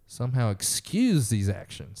somehow excuse these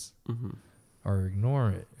actions or ignore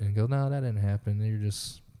it and go, no, that didn't happen. You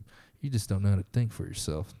just don't know how to think for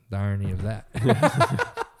yourself. The irony of that.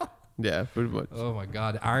 Yeah, pretty much. Oh my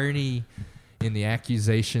God, the irony in the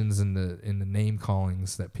accusations and the name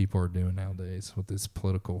callings that people are doing nowadays with this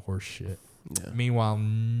political horse shit. Yeah. Meanwhile,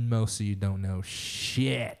 most of you don't know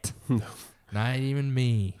shit. No. Not even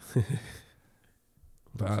me.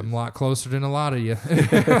 But I'm a lot closer than a lot of you.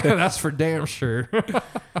 That's for damn sure.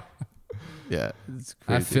 Yeah, it's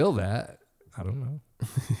crazy. I feel that. I don't know.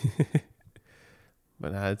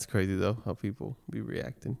 But it's crazy though how people be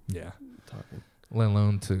reacting. Yeah. Talking. Let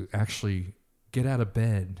alone to actually get out of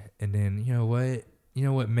bed and then, you know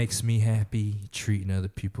what makes me happy? Treating other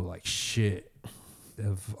people like shit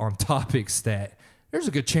on topics that there's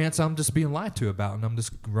a good chance I'm just being lied to about, and I'm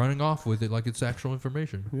just running off with it like it's actual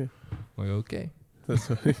information. Yeah. Like, okay. That's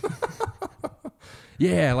right.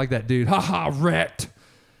 Yeah, like that dude. Ha wrecked.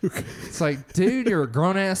 It's like, dude, you're a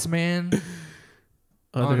grown ass man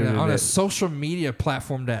on a social media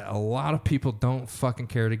platform that a lot of people don't fucking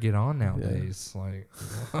care to get on nowadays. Yeah. Like,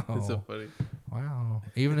 wow. It's so funny. Wow.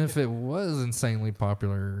 Even if it was insanely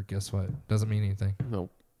popular, guess what? Doesn't mean anything.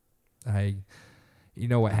 Nope. You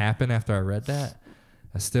know what happened after I read that?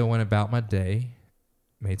 I still went about my day,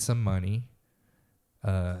 made some money.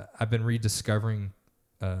 I've been rediscovering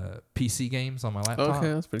PC games on my laptop.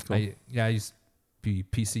 Okay, that's pretty cool. I used to be a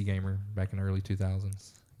PC gamer back in the early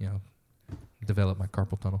 2000s. You know, developed my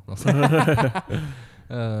carpal tunnel.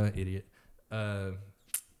 Idiot. Well,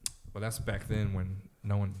 that's back then when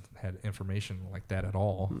no one had information like that at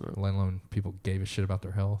all, let alone people gave a shit about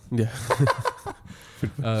their health. Yeah.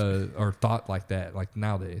 Or thought like that, like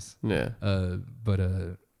nowadays. Yeah.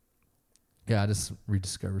 Yeah, I just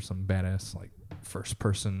rediscovered some badass like first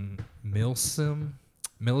person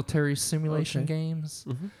military simulation games.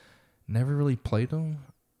 Mm-hmm. Never really played them,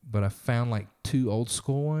 but I found like 2 old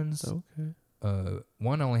school ones. Okay.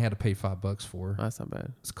 One I only had to pay $5 for. That's not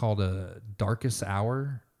bad. It's called Darkest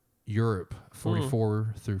Hour, Europe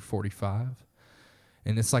 44 through 45.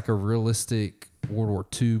 And it's like a realistic World War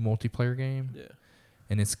II multiplayer game. Yeah.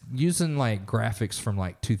 And it's using like graphics from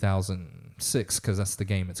like 2006 because that's the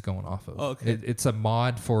game it's going off of. Oh, okay. It's a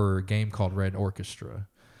mod for a game called Red Orchestra.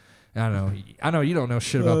 And I know you don't know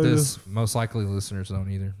shit about this. Most likely the listeners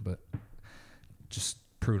don't either, but just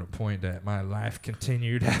proving a point that my life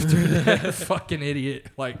continued after that fucking idiot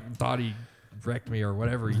like thought he wrecked me or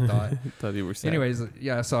whatever he thought. Thought you were sad. Anyways,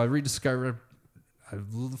 yeah, so I rediscovered. I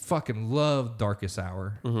fucking love Darkest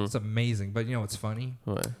Hour. Mm-hmm. It's amazing. But you know what's funny?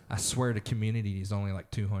 What? I swear the community is only like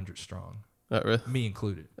 200 strong. Really? Me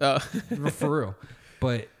included. Oh. For real.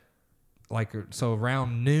 But like, so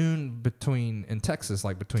around noon in Texas,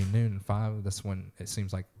 like between noon and 5, that's when it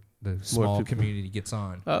seems like the small community gets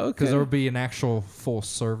on. Oh, okay. Because there will be an actual full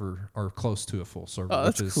server or close to a full server,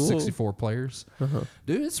 which is cool. 64 players. Uh-huh.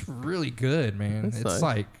 Dude, it's really good, man. That's nice.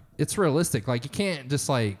 Like, it's realistic. Like, you can't just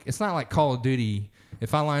like, it's not like Call of Duty.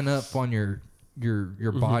 If I line up on your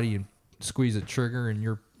body and squeeze a trigger and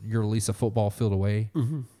you're at least a football field away,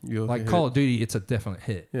 like Call of Duty, it's a definite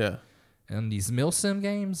hit. Yeah. And these milsim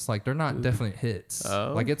games, like, they're not definite hits.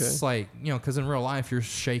 Oh, like, it's like, you know, because in real life, you're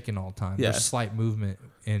shaking all the time. Yeah. There's slight movement.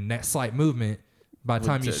 And that slight movement, by the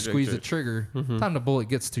time you squeeze the trigger, time the bullet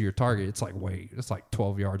gets to your target, it's like, it's like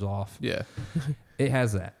 12 yards off. Yeah. It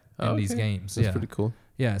has that in these games. That's pretty cool.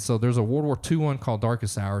 Yeah, so there's a World War II one called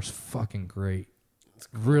Darkest Hour. It's fucking great.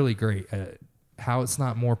 Really great. How it's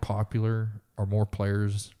not more popular or more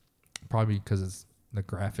players, probably because the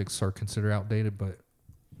graphics are considered outdated, but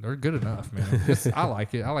they're good enough, man. I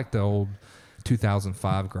like it. I like the old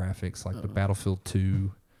 2005 graphics, like the Battlefield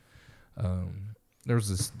 2.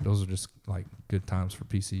 Those are just like good times for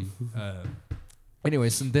PC.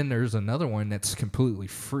 Anyways, and then there's another one that's completely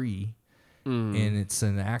free. And it's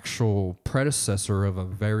an actual predecessor of a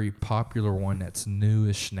very popular one that's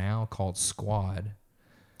newish now called Squad.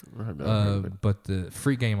 But the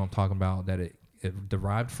free game I'm talking about that it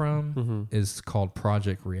derived from is called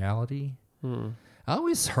Project Reality. I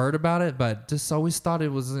always heard about it, but just always thought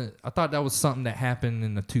it wasn't. I thought that was something that happened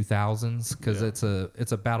in the 2000s because it's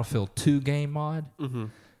a Battlefield 2 game mod,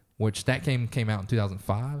 which that game came out in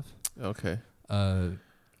 2005. Okay.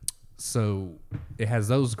 So it has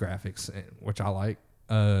those graphics, which I like,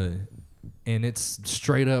 and it's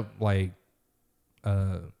straight up like,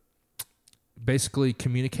 basically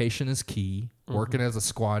communication is key. Working as a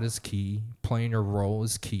squad is key. Playing your role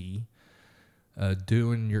is key.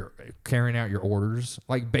 Carrying out your orders.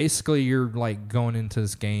 Like basically, you're like going into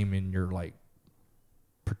this game and you're like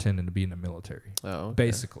pretending to be in the military. Oh, okay.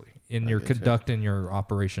 Basically, and you're conducting your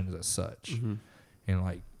operations as such, and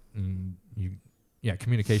like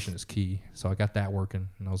communication is key. So I got that working,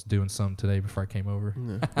 and I was doing some today before I came over.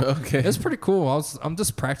 Okay, it's pretty cool. I'm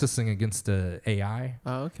just practicing against the AI.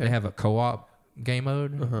 Oh, okay. They have a co-op game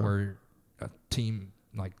mode where a team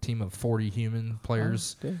of 40 human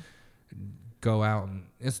players go out, and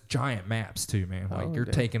it's giant maps too, man. Like you're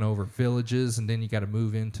taking over villages, and then you got to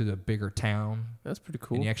move into the bigger town. That's pretty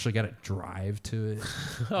cool. And you actually got to drive to it,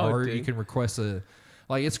 or you can request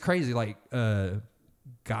it's crazy. Like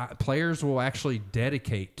players will actually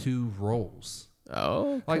dedicate 2 roles.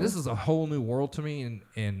 Oh, okay. Like this is a whole new world to me,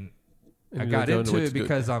 and I got into it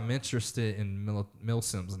because I'm interested in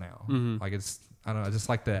milsims now. Like I don't know, I just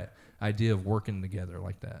like that idea of working together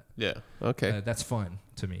like that. Yeah. Okay. That's fun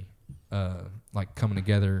to me. Like coming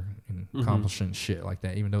together and accomplishing shit like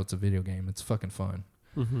that. Even though it's a video game, it's fucking fun.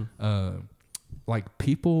 Like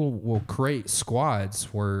people will create squads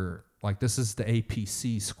where like this is the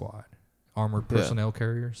APC squad, armored personnel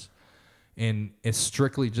carriers. And it's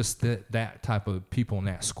strictly just that type of people in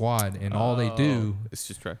that squad, and all they do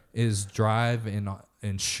is drive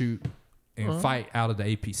and shoot and fight out of the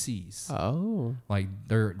APCs. Oh, like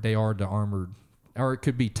they are the armored, or it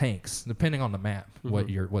could be tanks, depending on the map,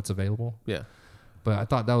 what's available. Yeah, but I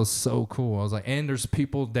thought that was so cool. I was like, and there's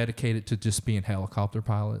people dedicated to just being helicopter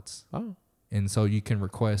pilots. Oh, and so you can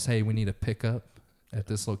request, hey, we need a pickup at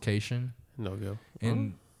this location. No go,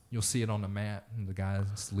 and you'll see it on the map, and the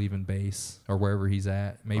guy's leaving base or wherever he's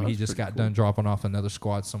at. Maybe he just got done dropping off another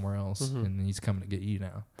squad somewhere else, and he's coming to get you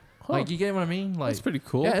now. Like, you get what I mean? Like, that's pretty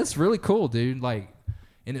cool. Yeah, it's really cool, dude. Like,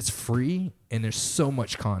 and it's free, and there's so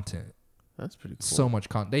much content. That's pretty cool. So much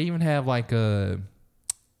content. They even have like it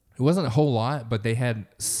wasn't a whole lot, but they had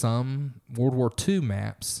some World War II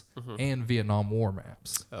maps and Vietnam War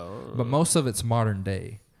maps. Oh. But most of it's modern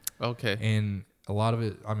day. Okay. And a lot of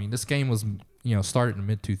it, I mean, this game was, started in the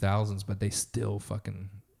mid 2000s, but they still fucking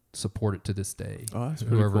support it to this day. Oh, that's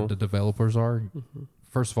pretty Whoever cool. the developers are.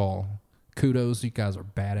 First of all, kudos. You guys are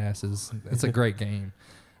badasses. It's a great game.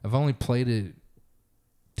 I've only played it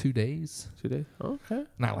 2 days. 2 days? Okay.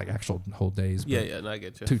 Not like actual whole days. But no, I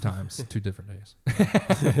get you. 2 times, 2 different days.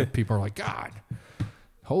 People are like, God,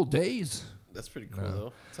 whole days. That's pretty cool,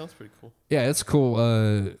 though. Sounds pretty cool. Yeah, it's cool.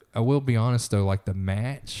 I will be honest, though, like the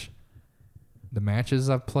matches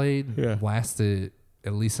I've played lasted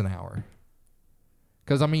at least an hour.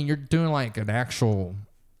 Because, I mean, you're doing like an actual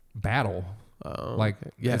battle. Like,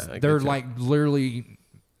 they're like literally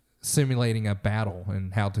simulating a battle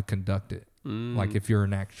and how to conduct it. Like if you're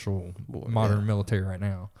an actual modern military right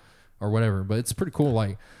now or whatever. But it's pretty cool.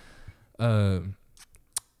 Like,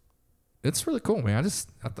 it's really cool, man. I just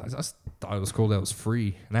thought it was cool that it was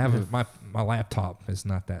free. And I have my laptop is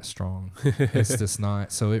not that strong. It's just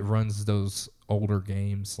not. So it runs those older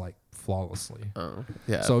games like flawlessly. Oh,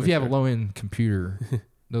 yeah. So if you have a low end computer,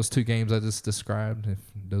 those 2 games I just described, if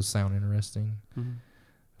those sound interesting,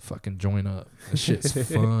 fucking join up. That shit's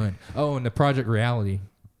fun. Oh, and the Project Reality.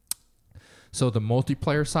 So the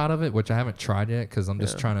multiplayer side of it, which I haven't tried yet because I'm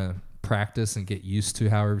just trying to practice and get used to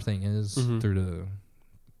how everything is through the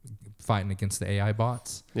fighting against the AI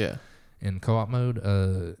bots. Yeah. In co-op mode,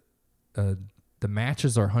 the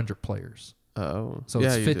matches are 100 players. Oh. So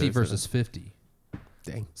it's 50 versus 50.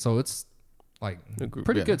 Dang. So it's like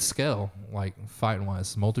pretty good scale, like fighting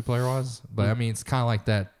wise, multiplayer wise. But I mean, it's kind of like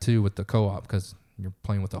that too with the co-op because you're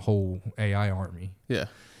playing with the whole AI army. Yeah.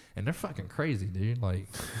 And they're fucking crazy, dude. Like,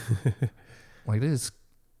 like this,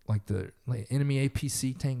 like the enemy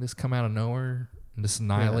APC tank just come out of nowhere and just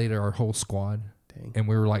annihilated our whole squad. Dang. And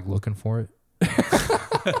we were like looking for it.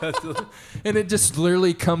 And it just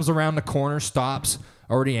literally comes around the corner, stops,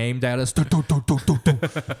 already aimed at us. I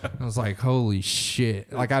was like, holy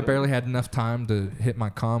shit. Like, I barely had enough time to hit my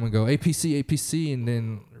comm and go, APC, APC. And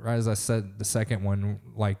then right as I said the second one,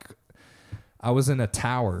 like, I was in a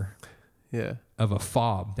tower of a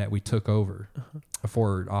FOB that we took over, a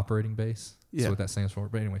forward operating base. That's what that stands for.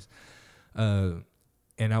 But anyways, and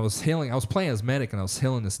I was playing as medic, and I was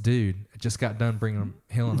healing this dude. I just got done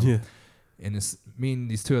healing him. Yeah. And me and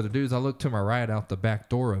these 2 other dudes, I looked to my right out the back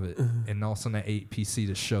door of it, and all of a sudden that APC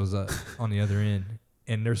just shows up on the other end.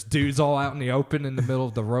 And there's dudes all out in the open in the middle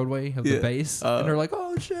of the roadway of the base. And they're like,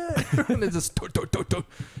 oh, shit. And it just,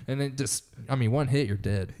 and it just, I mean, one hit, you're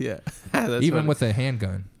dead. Yeah. Even funny. With a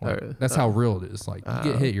handgun. Like, that's how real it is. Like,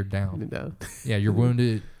 you get hit, you're down. You're down. Yeah, you're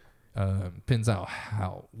wounded. Depends out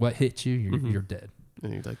what hit you, you're dead.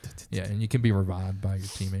 And you're like, yeah, and you can be revived by your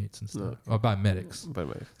teammates and stuff, or by medics.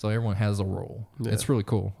 So everyone has a role. Yeah. It's really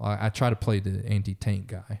cool. I try to play the anti-tank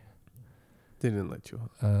guy. They didn't let you.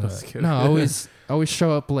 No, I always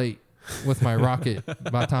show up late with my rocket.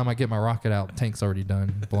 By the time I get my rocket out, the tank's already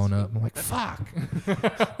done, blown up. I'm like, fuck.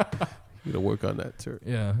 You gotta work on that too.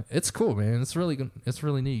 Yeah, it's cool, man. It's really good. It's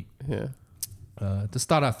really neat. Yeah. Just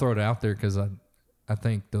thought I'd throw it out there because I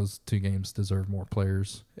think those 2 games deserve more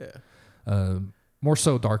players. Yeah. More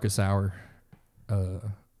so Darkest Hour.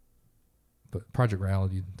 But Project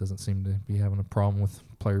Reality doesn't seem to be having a problem with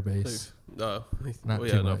player base. No. Not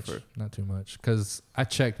too much. Not too much. Because I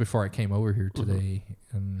checked before I came over here today,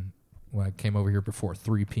 and when I came over here before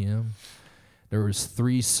 3 p.m., there was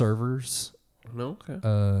 3 servers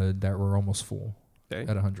that were almost full at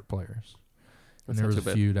 100 players. And there was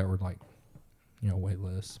a few that were like way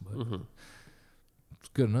less, but Mm-hmm. it's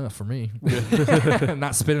good enough for me.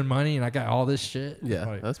 Not spending money, and I got all this shit. Yeah,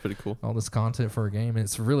 Like, that's pretty cool. all this content for a game, and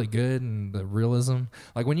it's really good. And the realism,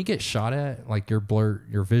 like when you get shot at, like your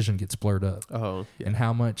vision gets blurred up, Oh, yeah. and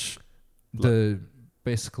how much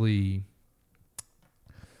basically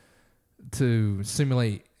to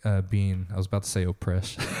simulate being, I was about to say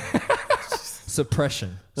oppression.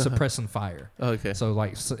 Suppressing fire. Okay. So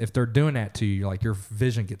like, if they're doing that to you, like your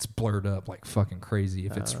vision gets blurred up like fucking crazy.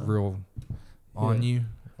 If it's real on you,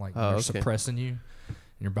 like they're suppressing you, and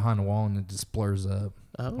you're behind the wall, and it just blurs up,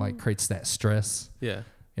 like creates that stress. Yeah.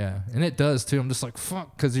 Yeah, and it does too. I'm just like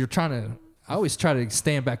fuck, because you're trying to. I always try to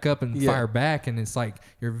stand back up and fire back, and it's like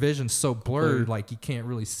your vision's so blurred, like you can't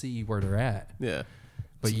really see where they're at. Yeah.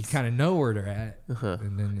 But you kind of know where they're at,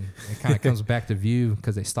 and then it kind of comes back to view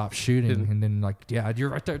because they stop shooting, and then like, yeah, you're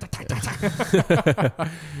right there.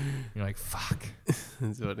 You're like, fuck.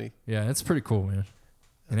 That's funny. Yeah, it's pretty cool, man.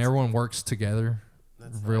 And everyone works together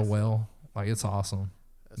real well. Like, it's awesome.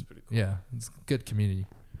 That's pretty cool. Yeah, it's a good community.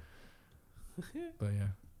 But yeah,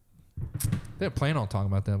 didn't plan on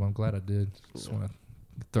talking about that, but I'm glad I did. Just want to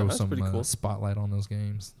throw some cool. spotlight on those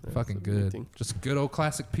games. Yeah, Fucking good. Just good old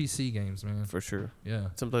classic PC games, man. For sure. Yeah.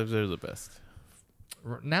 Sometimes they're the best.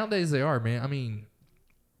 Nowadays they are, man. I mean,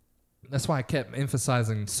 that's why I kept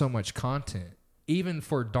emphasizing so much content. Even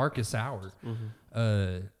for Darkest Hour,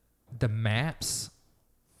 the maps,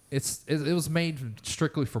 it was made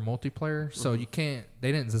strictly for multiplayer, so you can't.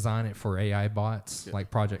 They didn't design it for AI bots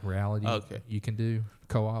like Project Reality. Okay. You can do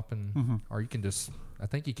co-op or you can just. I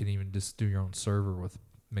think you can even just do your own server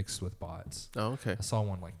mixed with bots. Oh, okay. I saw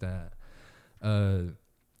one like that.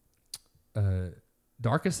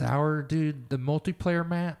 Darkest Hour, dude, the multiplayer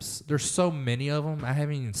maps, there's so many of them. I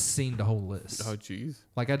haven't even seen the whole list. Oh, jeez.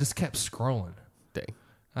 Like, I just kept scrolling. Dang.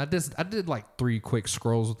 I did like 3 quick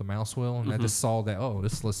scrolls with the mouse wheel, and I just saw that,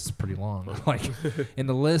 this list is pretty long. Like, in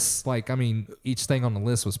the list, like, I mean, each thing on the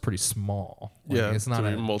list was pretty small. Like, Yeah, it's not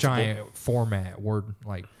a multiple. giant format word.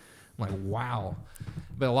 Like, I'm like, wow.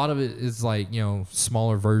 But a lot of it is like,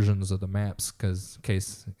 smaller versions of the maps, because in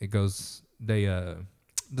case it goes, they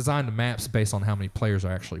design the maps based on how many players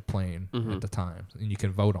are actually playing at the time, and you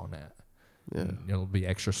can vote on that. Yeah. And it'll be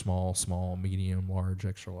extra small, medium, large,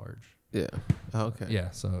 extra large. Yeah. Oh, okay. Yeah.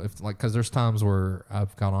 So if because there's times where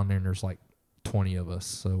I've got on there and there's like 20 of us,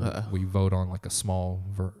 so we vote on like a small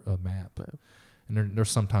map, and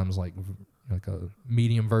there's sometimes like a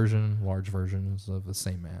medium version, large versions of the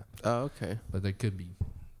same map. Oh, okay. But they could be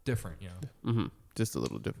different, Just a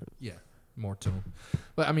little different. Yeah, more to them.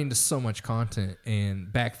 But I mean, there's so much content,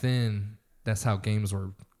 and back then, that's how games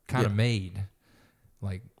were kind of made.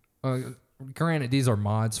 Like, granted, these are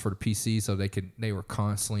mods for the PC, so they were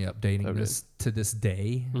constantly updating this to this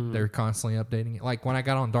day. They're constantly updating it. Like when I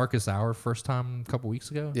got on Darkest Hour first time a couple weeks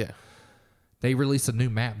ago, they released a new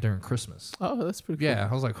map during Christmas. Oh, that's pretty cool. Yeah,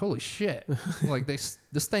 I was like, holy shit! Like this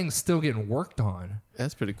thing's still getting worked on.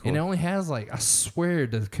 That's pretty cool. And it only has like, I swear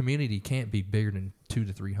the community can't be bigger than 200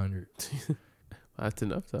 to 300. That's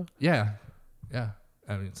enough, though. Yeah.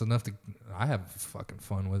 I mean, it's enough to. I have fucking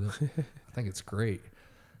fun with it. I think it's great.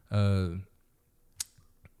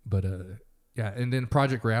 Yeah, and then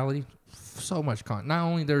Project Reality, so much content. Not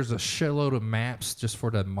only there's a shitload of maps just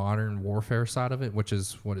for the modern warfare side of it, which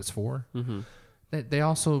is what it's for. They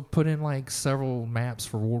also put in like several maps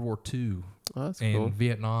for World War II and cool.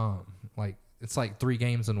 Vietnam. Like it's like 3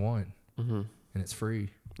 games in one, and it's free.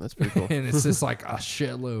 That's pretty cool. And it's just like a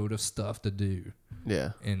shitload of stuff to do.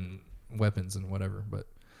 Yeah. And weapons and whatever. But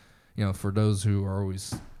for those who are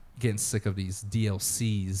always getting sick of these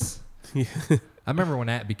DLCs, I remember when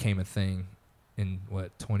that became a thing in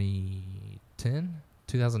 2010,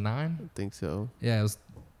 2009. I think so. Yeah, it was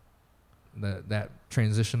that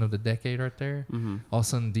transition of the decade right there. All of a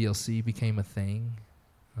sudden, DLC became a thing.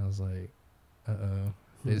 I was like,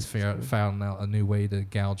 they just found out a new way to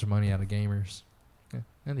gouge money out of gamers. Yeah,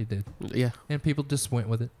 and they did. Yeah. And people just went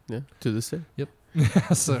with it. Yeah. To this day. Yep.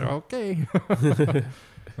 So okay.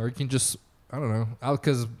 Or you can just, I don't know,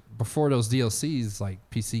 because before those DLCs, like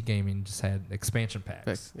PC gaming just had expansion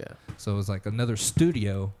packs. Yeah. So it was like another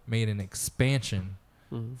studio made an expansion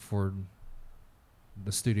for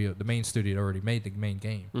the main studio that already made the main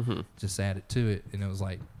game. Just added to it, and it was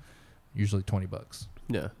like usually $20.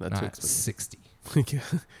 Yeah, that's not expensive. 60. Yeah.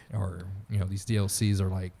 Or these DLCs are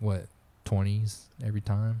like what, 20s every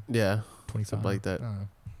time. Yeah. 25, something like that. I don't know.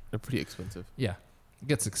 They're pretty expensive. Yeah, it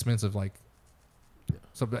gets expensive. Like,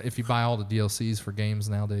 so if you buy all the DLCs for games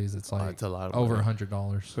nowadays, it's like it's a lot of over money.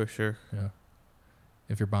 $100 For sure. Yeah,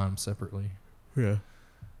 if you're buying them separately. Yeah.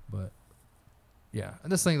 But yeah, I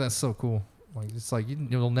just think that's so cool. Like it's like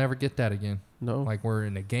you'll never get that again. No. Like where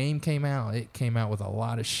the game came out, it came out with a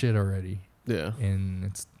lot of shit already. Yeah. And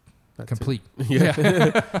it's That's complete. It. Yeah.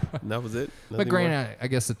 That was it. But Nothing granted, I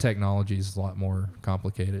guess the technology is a lot more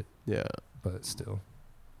complicated. Yeah. But still.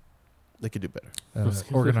 They could do better.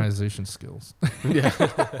 Organization skills. Yeah.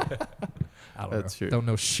 I don't That's know. true. Don't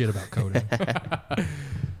know shit about coding.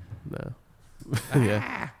 No.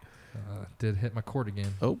 Yeah. Did hit my cord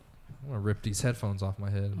again. Oh. I'm going to rip these headphones off my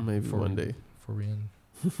head. Maybe one day. Before we end.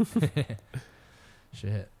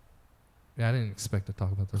 Shit. Yeah, I didn't expect to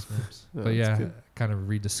talk about those games. No, but yeah, good. I kind of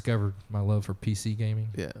rediscovered my love for PC gaming.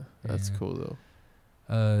 Yeah. That's Yeah. cool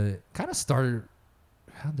though. Kind of started.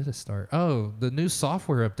 How did it start? Oh, the new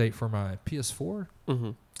software update for my PS4, Mm-hmm.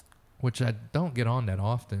 which I don't get on that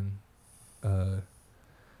often.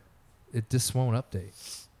 It just won't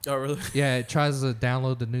update. Oh, really? Yeah, it tries to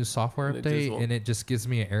download the new software And it just update, won't. and it just gives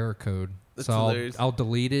me an error code. That's So hilarious. I'll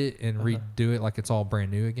delete it and redo it like it's all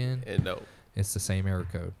brand new again. And no. It's the same error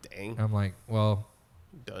code. Dang. I'm like, well,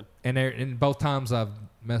 Done. and both times I've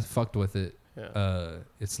fucked with it, Yeah.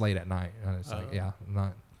 it's late at night, and it's like, Oh. yeah, I'm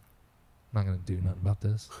not gonna do nothing about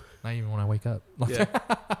this. Not even when I wake up. Like, Yeah.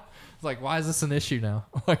 it's like, why is this an issue now?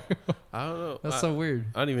 Like, I don't know. that's so weird.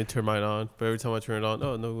 I don't even turn mine on, but every time I turn it on,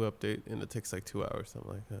 oh, no update, and it takes like 2 hours. I'm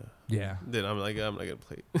like, Yeah, then I'm like, I'm not gonna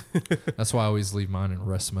play it. that's why I always leave mine in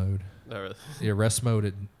rest mode. Not really. Yeah, rest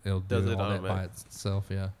mode, it'll Does do it all that by automatic. itself.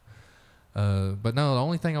 Yeah. But no, the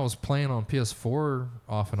only thing I was playing on PS4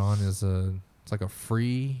 off and on is it's like a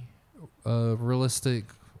free, realistic,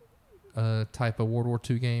 type of World War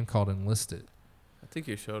II game called Enlisted. I think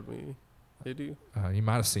you showed me. Did you? You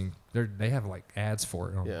might have seen they have like ads for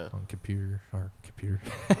it on Yeah. computer,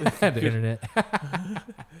 the internet,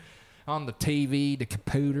 on the TV, the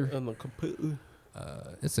computer. On the computer.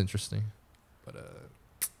 It's interesting, but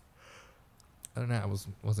I don't know.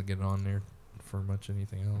 I wasn't getting on there for much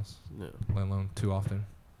anything else, No. let alone too often.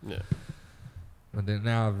 Yeah. But then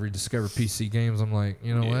now I've rediscovered PC games. I'm like,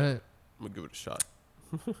 you know Yeah. what? I'm gonna give it a shot.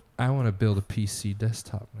 I want to build a PC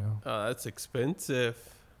desktop now. Oh, that's expensive.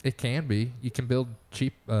 It can be. You can build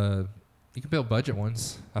cheap. You can build budget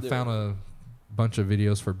ones. I Yeah. found a bunch of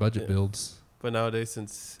videos for budget Yeah. builds. But nowadays,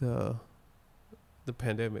 since the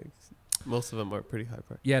pandemic, most of them are pretty high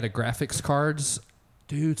price. Yeah, the graphics cards,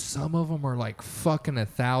 dude. Some of them are like fucking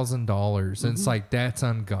 $1,000, and it's like that's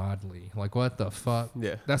ungodly. Like what the fuck?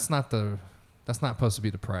 Yeah. That's not supposed to be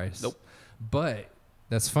the price. Nope. But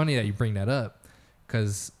that's funny that you bring that up,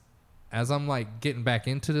 because as I'm like getting back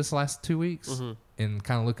into this last 2 weeks Mm-hmm. and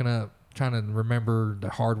kind of looking up, trying to remember the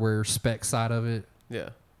hardware spec side of it, Yeah.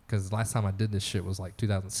 because last time I did this shit was like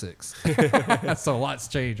 2006. So a lot's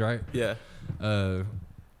changed, right? Yeah.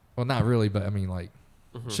 Well, not really, but I mean, like,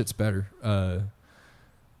 Mm-hmm. shit's better.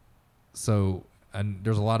 So and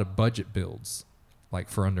there's a lot of budget builds, like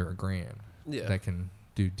for under $1,000, Yeah. that can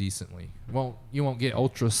do decently. You won't get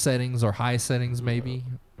ultra settings or high settings, maybe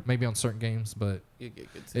on certain games, but You get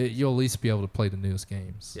good. you'll at least be able to play the newest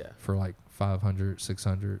games. Yeah. For like $500,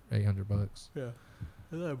 $600, $800. Yeah.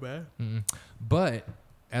 Not bad. Mm-mm. But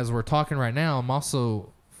as we're talking right now, I'm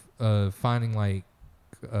also finding like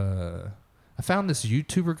I found this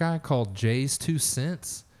YouTuber guy called Jay's 2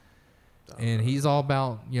 Cents, and he's all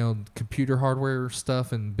about computer hardware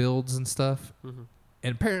stuff and builds and stuff. Mm-hmm.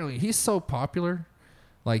 And apparently he's so popular,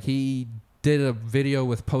 like he did a video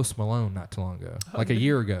with Post Malone not too long ago, like a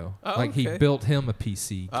year ago. Oh, like he okay. built him a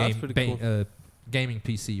PC, Oh, that's pretty cool. gaming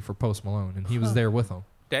PC for Post Malone, and he was there with him.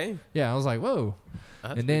 Dang. Yeah, I was like, whoa.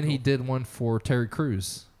 That's And then pretty he cool. did one for Terry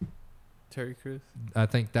Crews. Terry Crews. I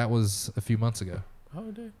think that was a few months ago. Oh,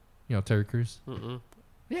 dang. You know Terry Crews? Mm-mm.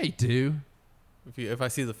 Yeah, you do. If I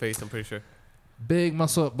see the face, I'm pretty sure. Big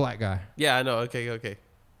muscle up black guy. Yeah, I know. Okay.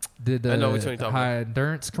 Did I know which one you're talking high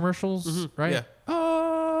endurance commercials, Mhm, right? yeah.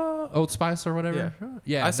 Old Spice or whatever.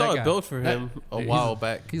 Yeah, I saw that a guy. build for him a he's- while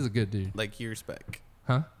back, He's a good dude. like years back.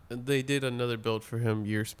 Huh? They did another build for him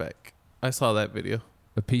years back. I saw that video.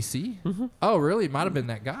 A PC? Mm-hmm. Oh, really? Might have been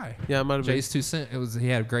that guy. Yeah, it might have been. Jay's 2 Cent. He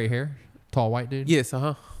had gray hair, tall white dude. Yes,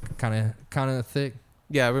 Kind of thick.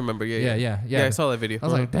 Yeah, I remember. Yeah. Yeah, I saw that video. I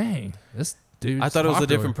was like, dang, this dude. I thought it was a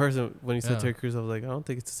popular. different person when you said Yeah. Terry Crews. I was like, I don't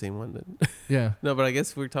think it's the same one. Then. Yeah. No, but I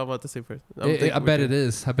guess we're talking about the same person. I bet it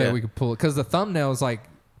is. I bet Yeah. we could pull it because the thumbnail is like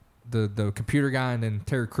the computer guy, and then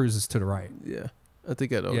Terry Crews is to the right. Yeah, I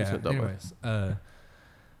think I know. Yeah. Anyways,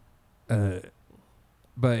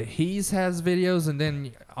 but he's has videos, and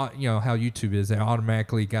then you know how YouTube is. They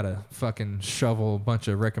automatically got to fucking shovel a bunch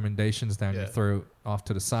of recommendations down your Yeah. throat off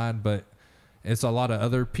to the side. But it's a lot of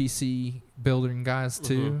other PC building guys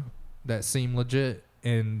too that seem legit,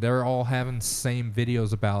 and they're all having same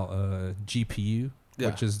videos about GPU.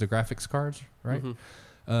 which is the graphics cards, right?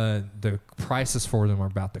 Mm-hmm. The prices for them are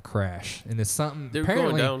about to crash, and it's something. They're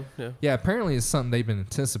apparently, going down. Yeah, apparently it's something they've been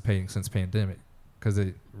anticipating since pandemic, because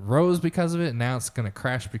it rose because of it, and now it's going to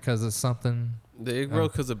crash because of something. They grow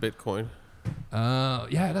because of Bitcoin.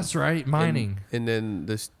 Yeah, that's right, mining. And then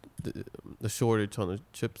the shortage on the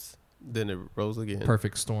chips, then it rose again.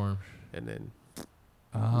 Perfect storm. And then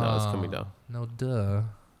now it's coming down. No, duh.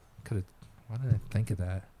 Why did I think of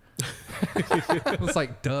that? It was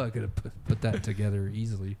like, duh, could have put that together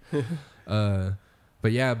easily. But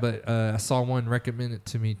I saw one recommended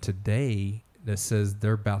to me today that says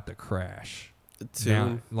they're about to crash.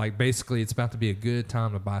 Now, like, basically, it's about to be a good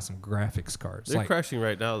time to buy some graphics cards. They're crashing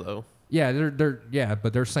right now, though. Yeah,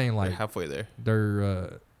 but they're saying like they're halfway there.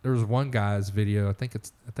 There was one guy's video. I think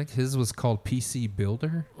his was called PC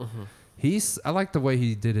Builder. Mm-hmm. I like the way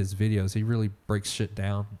he did his videos. He really breaks shit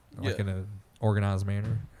down like in a organized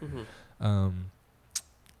manner.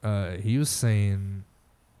 Mm-hmm. He was saying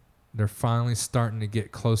they're finally starting to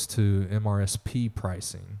get close to MRSP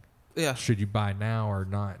pricing. Yeah. Should you buy now or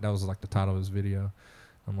not? That was like the title of his video.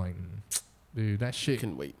 I'm like, dude, that shit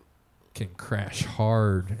can wait. Can crash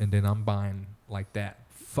hard, and then I'm buying like that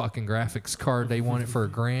fucking graphics card. They want it for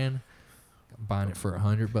 $1,000. I'm buying it for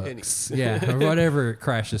 $100. Yeah, or whatever it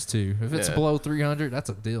crashes to. If it's below 300, that's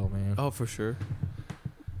a deal, man. Oh, for sure.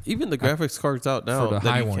 Even the graphics cards out now for the that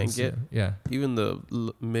high you ones, can't get. Yeah. Even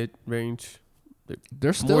the mid-range,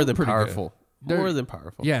 they're still more than pretty powerful. Good. More than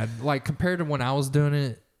powerful. Yeah, like compared to when I was doing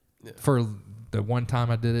it for the one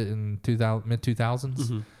time I did it in mid 2000s.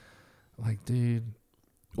 Mm-hmm. Like, dude,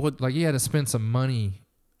 like you had to spend some money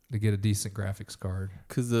to get a decent graphics card.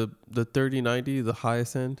 Because the 3090, the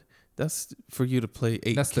highest end, that's for you to play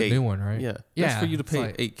 8K. That's the new one, right? Yeah. That's for you to play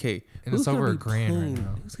like, 8K. And it's over $1,000 right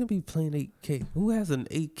now. Who's going to be playing 8K? Who has an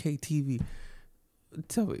 8K TV?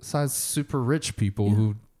 Tell me. Besides super rich people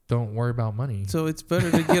who don't worry about money. So it's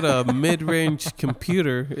better to get a mid-range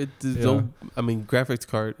computer. Graphics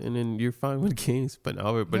card, and then you're fine with games. But now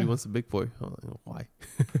everybody wants a big boy. I'm like, why?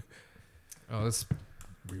 Oh, that's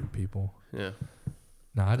weird people. Yeah.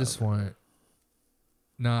 No, I just want.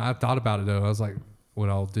 No, I thought about it though. I was like, what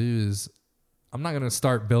I'll do is, I'm not gonna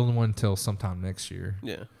start building one until sometime next year.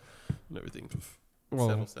 Yeah. And everything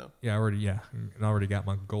settles down. Yeah, I already got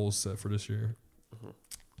my goals set for this year.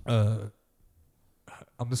 Mm-hmm.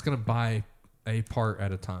 I'm just gonna buy a part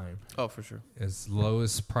at a time. Oh, for sure. As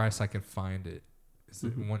lowest price I can find it.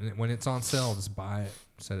 When it's on sale, I'll just buy it,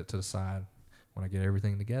 set it to the side. When I get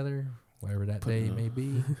everything together, whatever that day may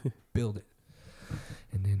be, build it.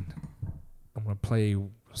 And then I'm going to play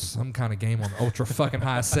some kind of game on ultra fucking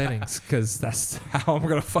high settings, because that's how I'm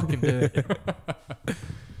going to fucking do it.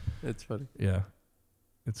 It's funny. Yeah.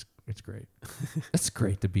 It's great. It's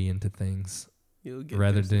great to be into things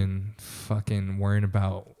rather there than fucking worrying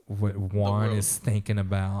about what Juan is thinking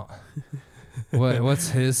about. What's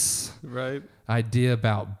his idea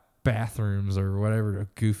about bathrooms or whatever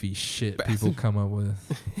goofy shit people come up with.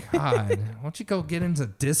 God, why don't you go get into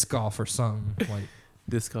disc golf or something? Like,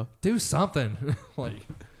 disc golf? Do something. Like,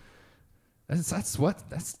 that's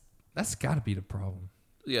got to be the problem.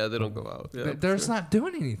 Yeah, they don't go out. Yeah, they're just not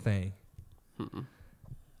doing anything.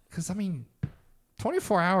 Because,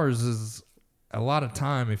 24 hours is a lot of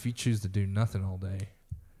time if you choose to do nothing all day.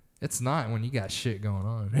 It's not when you got shit going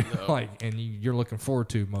on. No. And you're looking forward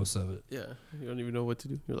to most of it. Yeah. You don't even know what to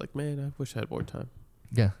do. You're like, man, I wish I had more time.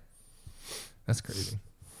 Yeah. That's crazy.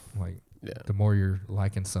 The more you're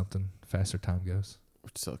liking something, the faster time goes.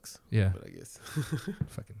 Which sucks. Yeah. But I guess.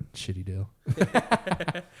 Fucking shitty deal.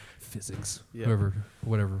 Physics. Yeah.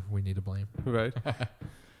 Whatever we need to blame. Right.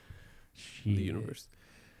 Shit. The universe.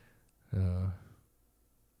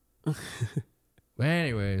 But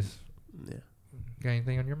anyways. Yeah. Got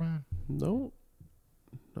anything on your mind? No.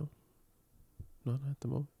 Not at the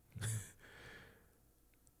moment.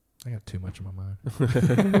 I got too much on my mind.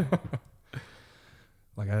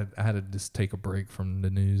 I had to just take a break from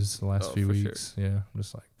the news the last few weeks. Sure. Yeah. I'm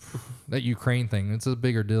just like, that Ukraine thing, it's a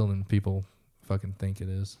bigger deal than people fucking think it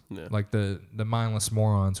is. Yeah. Like the mindless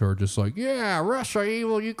morons who are just like, yeah, Russia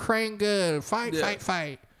evil, Ukraine good,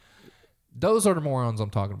 fight. Those are the morons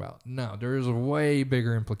I'm talking about. No, there's a way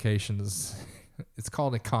bigger implications. It's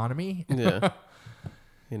called economy. Yeah.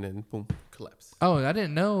 And then, boom, collapse. Oh, I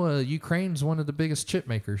didn't know Ukraine's one of the biggest chip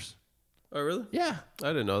makers. Oh, really? Yeah. I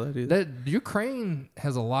didn't know that either. Ukraine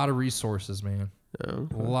has a lot of resources, man. Oh,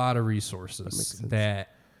 okay. A lot of resources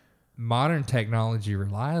that modern technology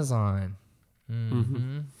relies on.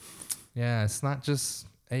 Mm-hmm. Yeah, it's not just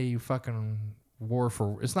a fucking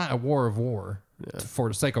it's not a war of war for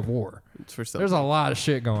the sake of war. It's for something. There's a lot of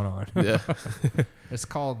shit going on. Yeah. It's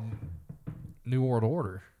called New World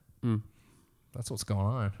Order. Mm. That's what's going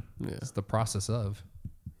on. Yeah. It's the process of.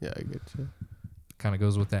 Yeah, I get you. Kind of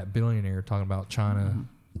goes with that billionaire talking about China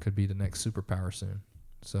could be the next superpower soon.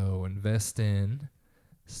 So invest in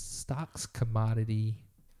stocks, commodity,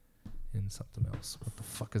 and something else. What the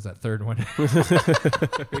fuck is that third one?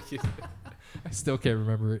 I still can't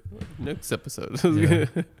remember it. Next episode. Yeah.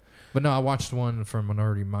 But no, I watched one from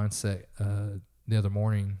Minority Mindset the other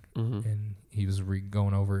morning, and he was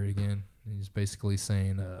going over it again. And he's basically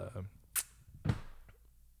saying,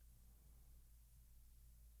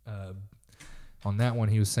 on that one,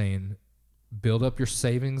 he was saying, build up your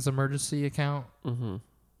savings emergency account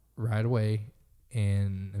right away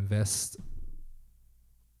and invest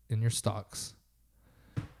in your stocks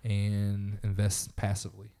and invest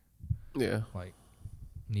passively. Yeah. Like,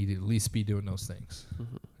 need to at least be doing those things.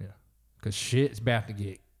 Yeah. Because shit's about to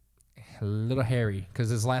get a little hairy. Because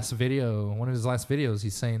one of his last videos,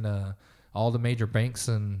 he's saying all the major banks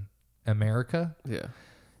in America. Yeah.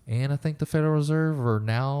 And I think the Federal Reserve are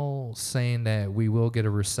now saying that we will get a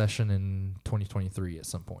recession in 2023 at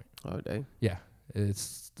some point. Oh, dang. Yeah.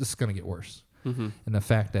 This is going to get worse. And the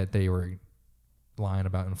fact that they were lying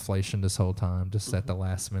about inflation this whole time, just at the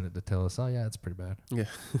last minute to tell us, oh, yeah, it's pretty bad. Yeah.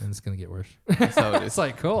 And it's going to get worse. That's how it is. It's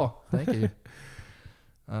like, cool. Thank you.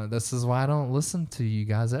 This is why I don't listen to you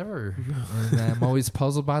guys ever. And I'm always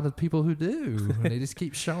puzzled by the people who do. And they just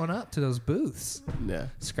keep showing up to those booths, Yeah.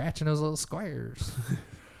 scratching those little squares.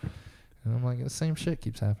 And I'm like, the same shit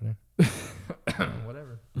keeps happening.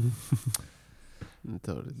 Whatever.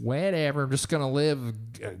 Whatever. I'm just going to live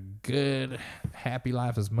a good, happy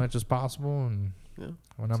life as much as possible. And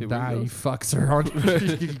when I'm dying, you fucks are on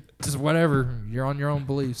just whatever. You're on your own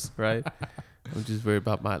beliefs. Right? I'm just worried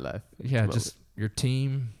about my life. Yeah, just your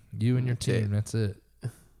team, you and your team. That's it. Yeah.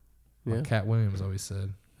 Like Cat Williams always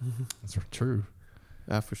said. That's true.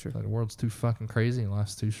 For sure. Like the world's too fucking crazy and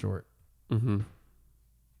life's too short. On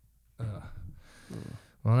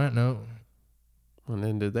that note, We'll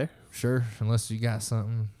end it there. sure, unless you got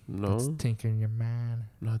something that's No, tinkering your mind.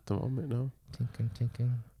 not at the moment. No,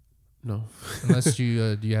 Tinkering. no. Unless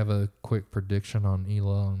you do you have a quick prediction on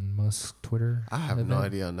Elon Musk Twitter? I have no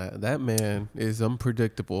idea on that. That man is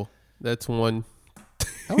unpredictable. That's one.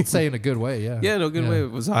 I would say in a good way, yeah. Yeah, no good way.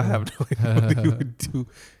 It was. I have no idea what he would do.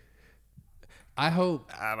 I hope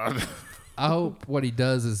what he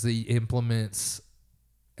does is he implements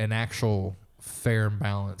an actual fair and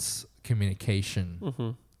balanced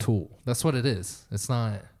communication tool. That's what it is. It's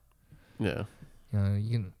not. Yeah. You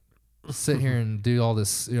can sit here and do all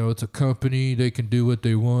this. It's a company. They can do what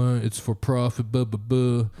they want. It's for profit. Blah blah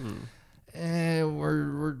blah.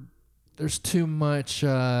 We're there's too much.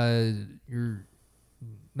 You're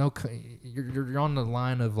on the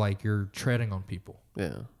line of like you're treading on people.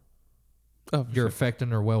 Yeah. Oh, you're affecting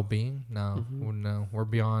their well-being. No, no, we're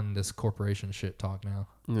beyond this corporation shit talk now.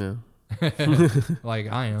 Yeah.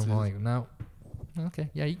 Like I am. I'm like, no. Okay,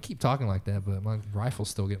 yeah, you keep talking like that, but my rifle's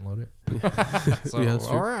still getting loaded. So, Yeah,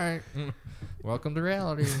 all right. Welcome to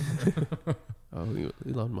reality. Oh,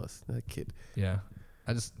 Elon Musk, that kid. Yeah.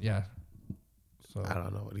 So I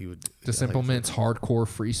don't know what he would do. just implements hardcore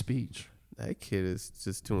free speech. That kid is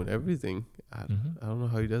just doing everything. I don't know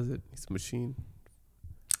how he does it. He's a machine.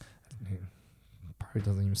 He probably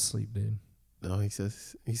doesn't even sleep, dude. No, he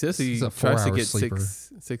says he He's a tries to 4-hour get sleeper.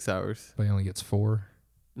 6 hours. But he only gets 4.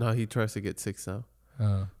 No, he tries to get 6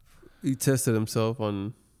 now. He tested himself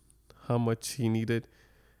on how much he needed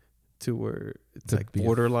to where it's To like be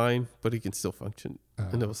borderline, but he can still function.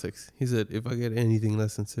 And that was 6. He said, if I get anything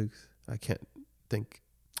less than 6, I can't think.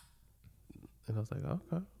 And I was like,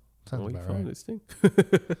 okay. Sounds about fine right. this thing.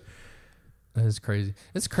 That is crazy.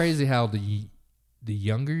 It's crazy how the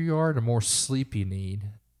younger you are, the more sleep you need.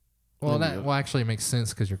 Well, actually it makes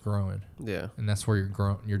sense because you're growing. Yeah. And that's where you're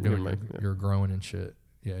growing. You're growing and shit.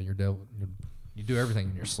 Yeah, you do everything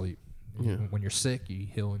in your sleep. Yeah. When you're sick, you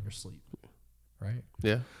heal in your sleep, right?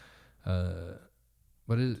 Yeah.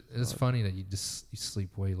 But it's funny that you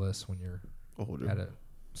sleep way less when you're older at a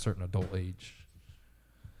certain adult age.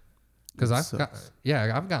 Because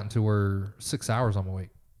I've gotten to where 6 hours I'm awake.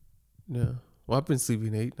 Yeah. Well, I've been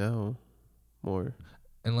sleeping 8 now, more.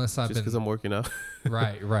 Unless I've just because I'm working out.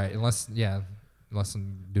 right. Unless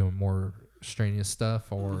I'm doing more strenuous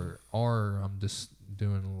stuff, or I'm just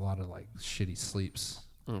doing a lot of like shitty sleeps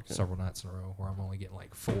several nights in a row, where I'm only getting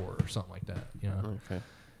like 4 or something like that. Okay.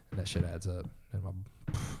 And that shit adds up, and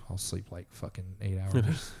I'll sleep like fucking 8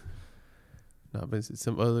 hours. No, but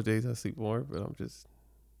some other days I sleep more, but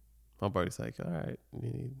my body's like, all right, you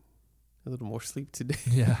need a little more sleep today.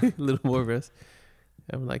 Yeah. A little more rest.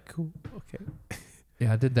 And I'm like, cool, okay.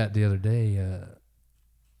 Yeah, I did that the other day.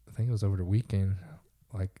 I think it was over the weekend.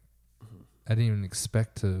 Like, I didn't even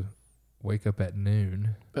expect to wake up at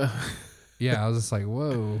noon. Yeah, I was just like,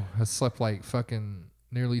 whoa. I slept like fucking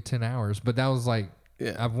nearly 10 hours. But that was like,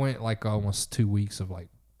 I've went like almost 2 weeks of like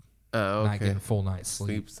not getting full night's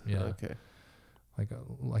sleep. Sleeps. Yeah. Okay.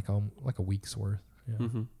 Like a week's worth. Yeah.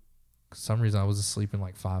 Mm-hmm. For some reason I was just sleeping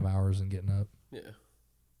like 5 hours and getting up. Yeah.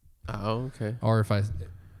 Oh, okay. Or if I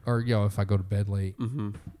go to bed late. Mm-hmm.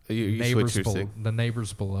 You switch your sick. The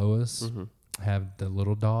neighbors below us have the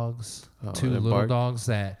little dogs. 2 little dogs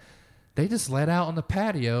that they just let out on the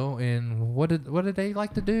patio, and what did they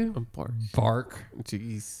like to do? Bark.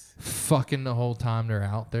 Jeez. Fucking the whole time they're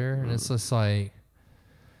out there, and it's just like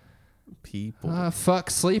people. Fuck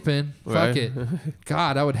sleeping. Right. Fuck it.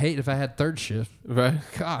 God, I would hate if I had third shift. Right.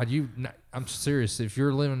 God, I'm serious. If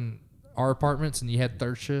you're living our apartments and you had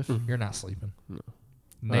third shift, you're not sleeping. No.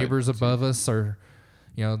 Neighbors above us are,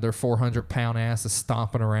 their 400-pound ass is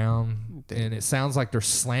stomping around, and it sounds like they're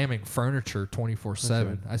slamming furniture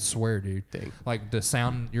 24/7. I swear, dude. Dang. Like the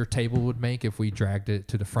sound your table would make if we dragged it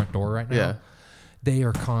to the front door right now. Yeah. They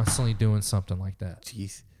are constantly doing something like that.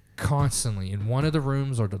 Jeez. Constantly in one of the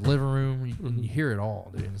rooms or the living room, you hear it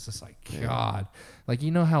all, dude. It's just like, God, like,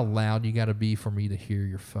 you know how loud you got to be for me to hear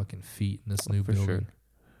your fucking feet in this new building. Sure.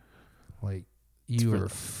 Like, you are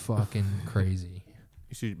fucking crazy.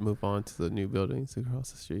 You should move on to the new buildings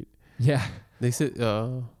across the street. Yeah. They said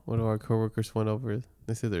one of our coworkers went over.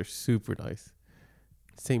 They said they're super nice.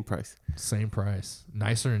 Same price.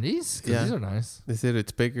 Nicer than these? Because these are nice. They said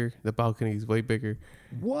it's bigger. The balcony is way bigger.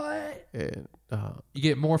 What? And you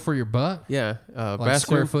get more for your buck? Yeah. Like bathroom,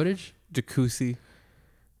 square footage? jacuzzi.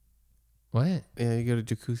 What? Yeah, you get a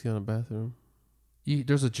jacuzzi on a bathroom.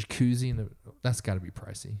 There's a jacuzzi in the. That's got to be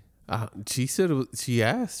pricey. She said she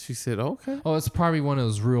asked. She said, "Okay." Oh, it's probably one of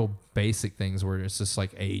those real basic things where it's just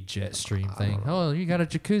like a jet stream thing. Oh, you got a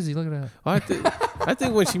jacuzzi. Look at that. Well, I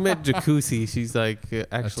think when she meant jacuzzi, she's like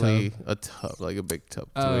actually a tub, like a big tub.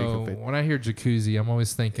 Oh, when I hear jacuzzi, I'm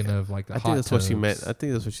always thinking of like the hot think that's tubs. what she meant. I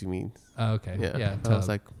think that's what she means. Oh, okay. Yeah. I was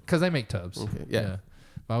like, because they make tubs. Okay. Yeah.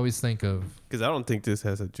 I always think of, because I don't think this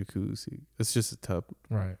has a jacuzzi. It's just a tub.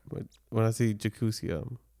 Right. But when I see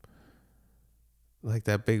jacuzzi, like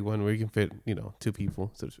that big one where you can fit, 2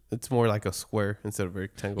 people. So it's more like a square instead of a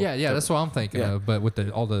rectangle. Yeah, that's what I'm thinking of. But with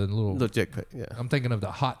all the little jet pack, I'm thinking of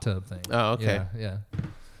the hot tub thing. Oh, okay. Yeah.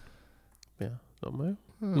 Not my.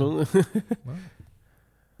 Well,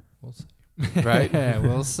 we'll see. Right.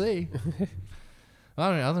 We'll see.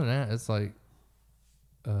 I mean, other than that, it's like,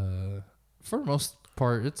 for the most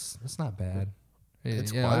part, it's not bad.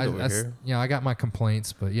 It's quiet over here. I got my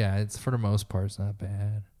complaints, but it's for the most part, it's not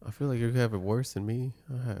bad. I feel like you have it worse than me.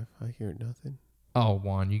 I hear nothing. Oh,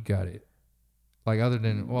 Juan, you got it. Like, other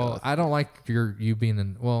than, I don't like you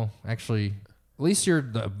being actually, at least you're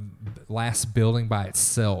the last building by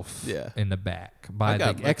itself. Yeah. In the back by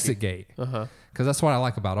the exit gate. Because that's what I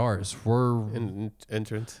like about ours. We're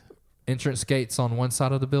entrance gates on one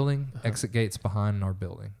side of the building, exit gates behind our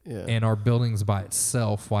building. Yeah. And our building's by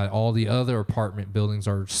itself, while all the other apartment buildings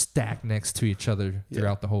are stacked next to each other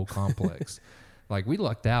throughout the whole complex. Like, we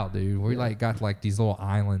lucked out, dude. We got like these little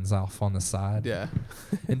islands off on the side. Yeah.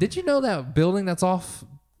 And did you know that building that's off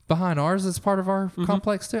behind ours is part of our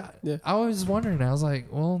complex too? Yeah. I was wondering. I was like,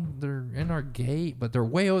 well, they're in our gate, but they're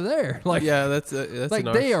way over there. Like, that's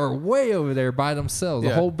like they are way over there by themselves. Yeah.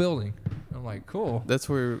 The whole building. I'm like, cool. That's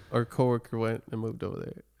where our coworker went and moved over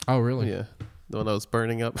there. Oh, really? Yeah. The one that was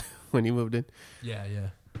burning up when he moved in. Yeah.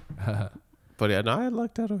 But I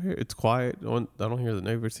lucked out over here. It's quiet. I don't hear the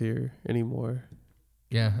neighbors here anymore.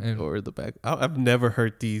 Yeah. Or the back. I've never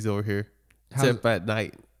heard these over here. Except at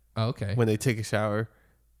night. Oh, okay. When they take a shower.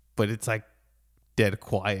 But it's like dead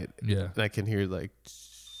quiet. Yeah. And I can hear like,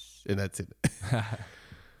 and that's it.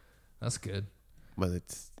 That's good. But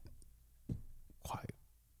it's quiet.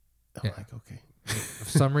 I'm like, okay. For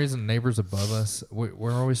some reason, neighbors above us,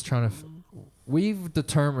 we're always trying to. We've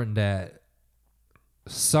determined that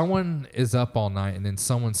someone is up all night and then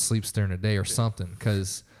someone sleeps during the day or something,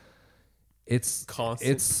 because it's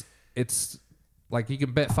constant. It's like you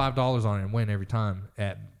can bet $5 on it and win every time.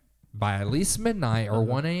 By at least midnight or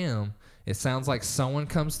 1 a.m., it sounds like someone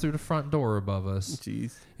comes through the front door above us.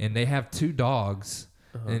 Jeez. And they have 2 dogs,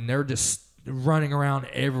 and they're just running around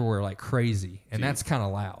everywhere like crazy. And that's kind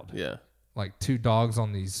of loud. Yeah. Like 2 dogs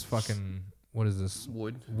on these fucking, what is this?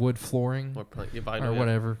 Wood flooring or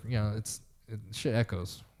whatever. Shit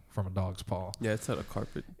echoes from a dog's paw. Yeah, it's not a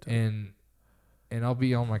carpet. And I'll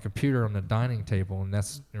be on my computer on the dining table, and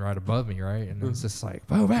that's right above me, right? And it's just like,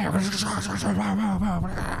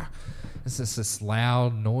 it's just this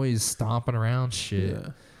loud noise stomping around shit. Yeah.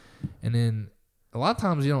 And then a lot of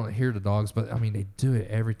times you don't hear the dogs, but I mean, they do it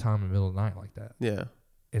every time in the middle of the night like that. Yeah.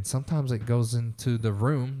 And sometimes it goes into the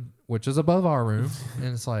room, which is above our room, and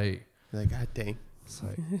it's like, God dang. It's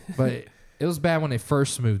like, but it was bad when they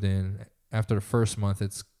first moved in. After the first month,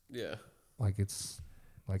 it's Yeah. like they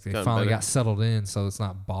gotten finally better. got settled in, so it's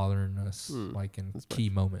not bothering us like in key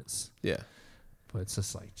moments. Yeah. But it's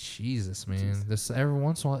just like, Jesus, man. This every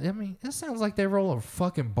once in a while. I mean, it sounds like they roll a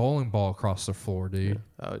fucking bowling ball across the floor, dude.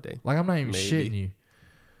 Yeah. Oh dang. Like I'm not even Maybe. shitting you.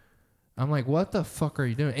 I'm like, what the fuck are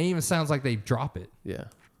you doing? It even sounds like they drop it. Yeah.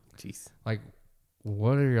 Jeez. Like,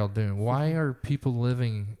 what are y'all doing? Why are people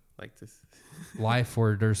living Like this. life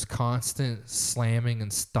where there's constant slamming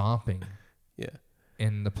and stomping Yeah.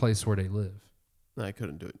 in the place where they live? No, I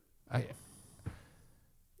couldn't do it.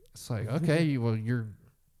 It's like, okay, well,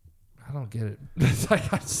 I don't get it. It's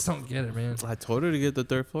like, I just don't get it, man. I told her to get the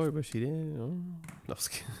 3rd floor, but she didn't. Oh, no, I was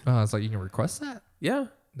kidding. It's like, you can request that? Yeah.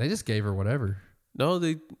 They just gave her whatever. No,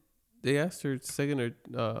 they asked her second or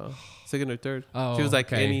 3rd. Oh, She was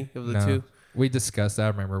like okay. any of the No. two. We discussed that. I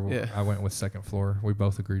remember Yeah. I went with 2nd floor. We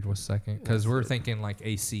both agreed with 2nd because we were thinking like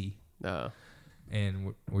AC. No.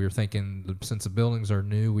 And we were thinking since the buildings are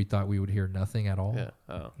new, we thought we would hear nothing at all. Yeah.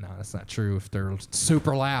 Oh. No, that's not true if they're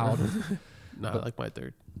super loud. No, I like my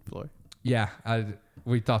 3rd floor. Yeah,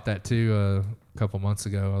 we thought that too a couple months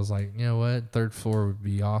ago. I was like, you know what, 3rd floor would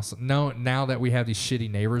be awesome. No, now that we have these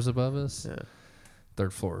shitty neighbors above us, Yeah.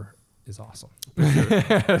 3rd floor is awesome.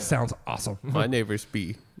 Sounds awesome. My neighbors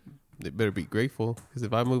they better be grateful because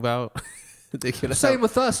if I move out, they can. Same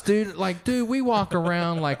with us, dude. Like, dude, we walk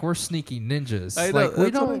around like we're sneaky ninjas. I know, Like, we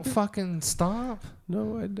that's what I don't do. fucking stop.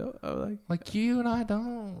 No, I don't. I'm Like you and I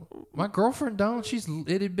don't. My girlfriend don't. She's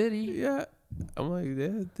itty bitty. yeah. I'm like,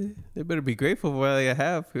 yeah, they better be grateful for what I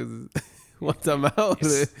have because once I'm out,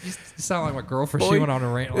 You sound like my girlfriend. She Boy. went on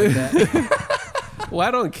a rant like that. well,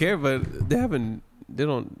 I don't care, but they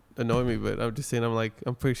don't annoy me. But I'm just saying,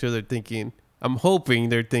 I'm pretty sure they're thinking. I'm hoping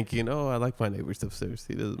they're thinking, oh, I like my neighbors upstairs.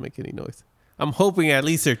 He doesn't make any noise. I'm hoping at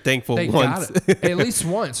least they're thankful They once. got it. At least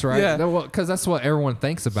once, right? Yeah. Because that's what everyone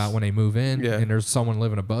thinks about when they move in Yeah. and there's someone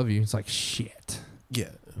living above you. It's like, shit. Yeah.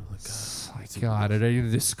 Oh my God. It's like, God, are they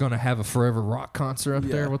just going to have a Forever Rock concert up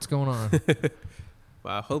there? Yeah. What's going on?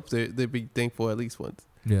 Well, I hope they be thankful at least once.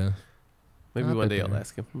 Yeah. Maybe I one bet day they I'll are.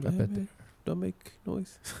 ask him. I bet "Hey, they- don't make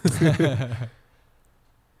noise.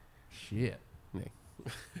 Shit. Yeah.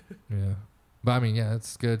 Yeah. But I mean, yeah,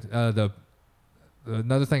 it's good.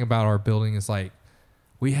 Another thing about our building is like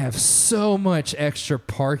we have so much extra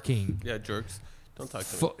parking. Yeah, jerks. Don't talk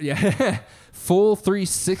to me. Yeah, full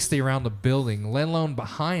 360 around the building, let alone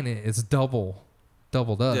behind it. It's doubled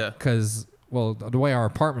up. Yeah. Because the way our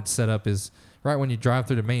apartment's set up is right when you drive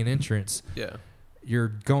through the main entrance, Yeah. you're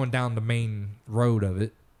going down the main road of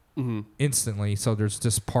it Mm-hmm. instantly. So there's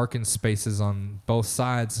just parking spaces on both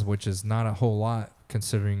sides, which is not a whole lot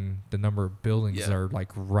considering the number of buildings Yeah. that are like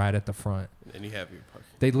right at the front. And you have your parking.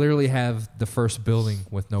 They literally have the first building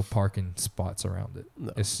with no parking spots around it.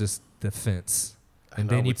 No. It's just the fence. I And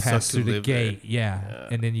know, then you it would pass suck to through the live there. gate. Yeah. Yeah.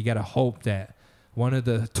 And then you got to hope that one of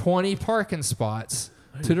the 20 parking spots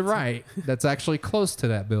to the right that's actually close to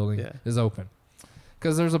that building Yeah. is open.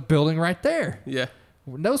 Because there's a building right there. Yeah.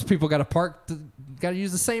 Those people got to got to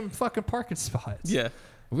use the same fucking parking spots. Yeah.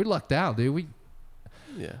 We lucked out, dude.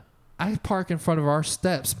 Yeah. I park in front of our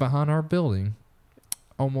steps behind our building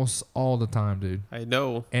almost all the time, dude. I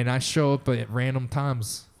know. And I show up at random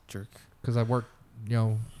times Jerk. because I work,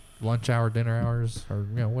 lunch hour, dinner hours, or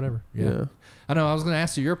whatever. Yeah. I know. I was gonna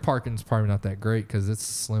ask you. Your parking's probably not that great because it's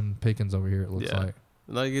slim pickings over here. It looks Yeah. like.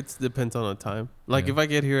 Like it depends on the time. Like Yeah. if I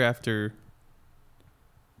get here after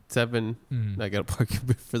 7, Mm. I gotta park a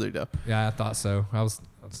bit further down. Yeah, I thought so.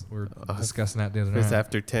 We were discussing that the other If it's night.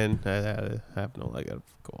 after 10, I have no. I gotta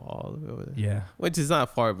go all the way over there. Yeah, Which is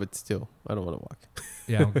not far, but still, I don't want to walk.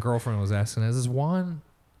 yeah. My girlfriend was asking, "Is Juan?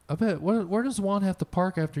 I bet. Where does Juan have to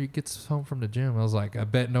park after he gets home from the gym?" I was like, "I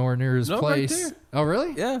bet nowhere near his No, right place." there. Oh,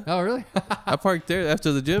 really? Yeah. Oh, really? I parked there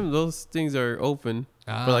after the gym. Those things are open.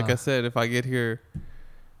 But like I said, if I get here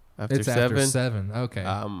after it's 7, after 7. Okay.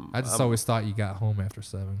 I just I'm, always thought you got home after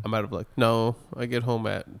 7. I'm out of luck. No, I get home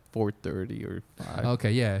at 4:30 or 5,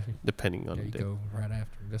 Okay, yeah. depending on Yeah, the you day. go right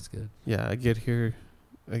after. That's good. Yeah, I get here.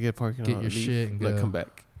 I get parking. Get lot, your leave, shit and I go. come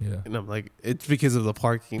back. Yeah. And I'm like, it's because of the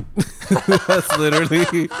parking. That's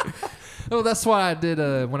literally. Oh, that's why I did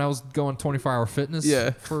when I was going 24-hour fitness Yeah.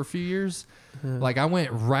 for a few years. Like I went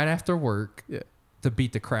right after work Yeah. to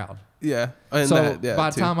beat the crowd. Yeah. And So yeah, by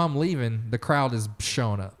the too. time I'm leaving, the crowd is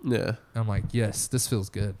showing up. Yeah. I'm like, yes, this feels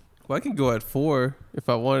good. Well, I can go at 4 if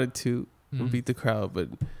I wanted to and Mhm. beat the crowd, but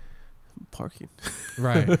parking.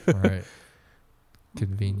 Right, right.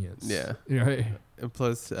 convenience. Yeah. Right. And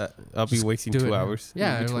plus, I'll be Just wasting do 2 it. hours.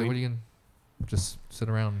 Yeah. in Like, what between. are you gonna just sit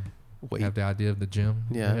around? Wait. Have the idea of the gym.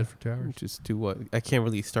 In your Yeah. head for 2 hours. Just do what? I can't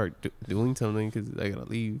really start doing something because I gotta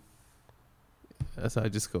leave. That's how I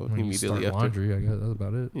just go When you immediately start after. laundry, I guess that's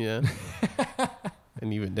about it. Yeah.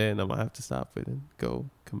 And even then, I might have to stop it and go,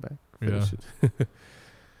 come back, Yeah. finish it.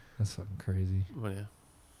 That's fucking crazy. Well, yeah.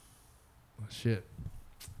 Well, shit.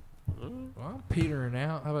 Well, I'm petering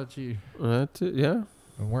out. How about you? That's it. Yeah.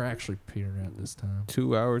 And we're actually petering out this time.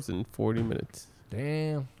 2 hours and 40 minutes.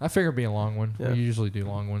 Damn. I figure it'd be a long one. Yeah. We usually do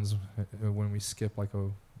long ones when we skip like a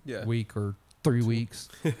Yeah. week or 3 weeks.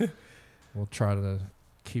 We'll try to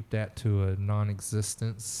keep that to a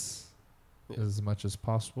non-existence as much as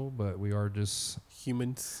possible, but we are just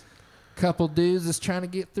Humans. a couple dudes that's trying to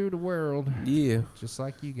get through the world, Yeah. just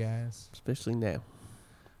like you guys. Especially now.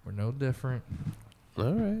 We're no different.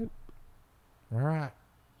 All right. All right.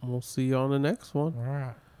 We'll see you on the next one. All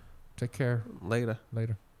right. Take care. Later.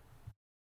 Later.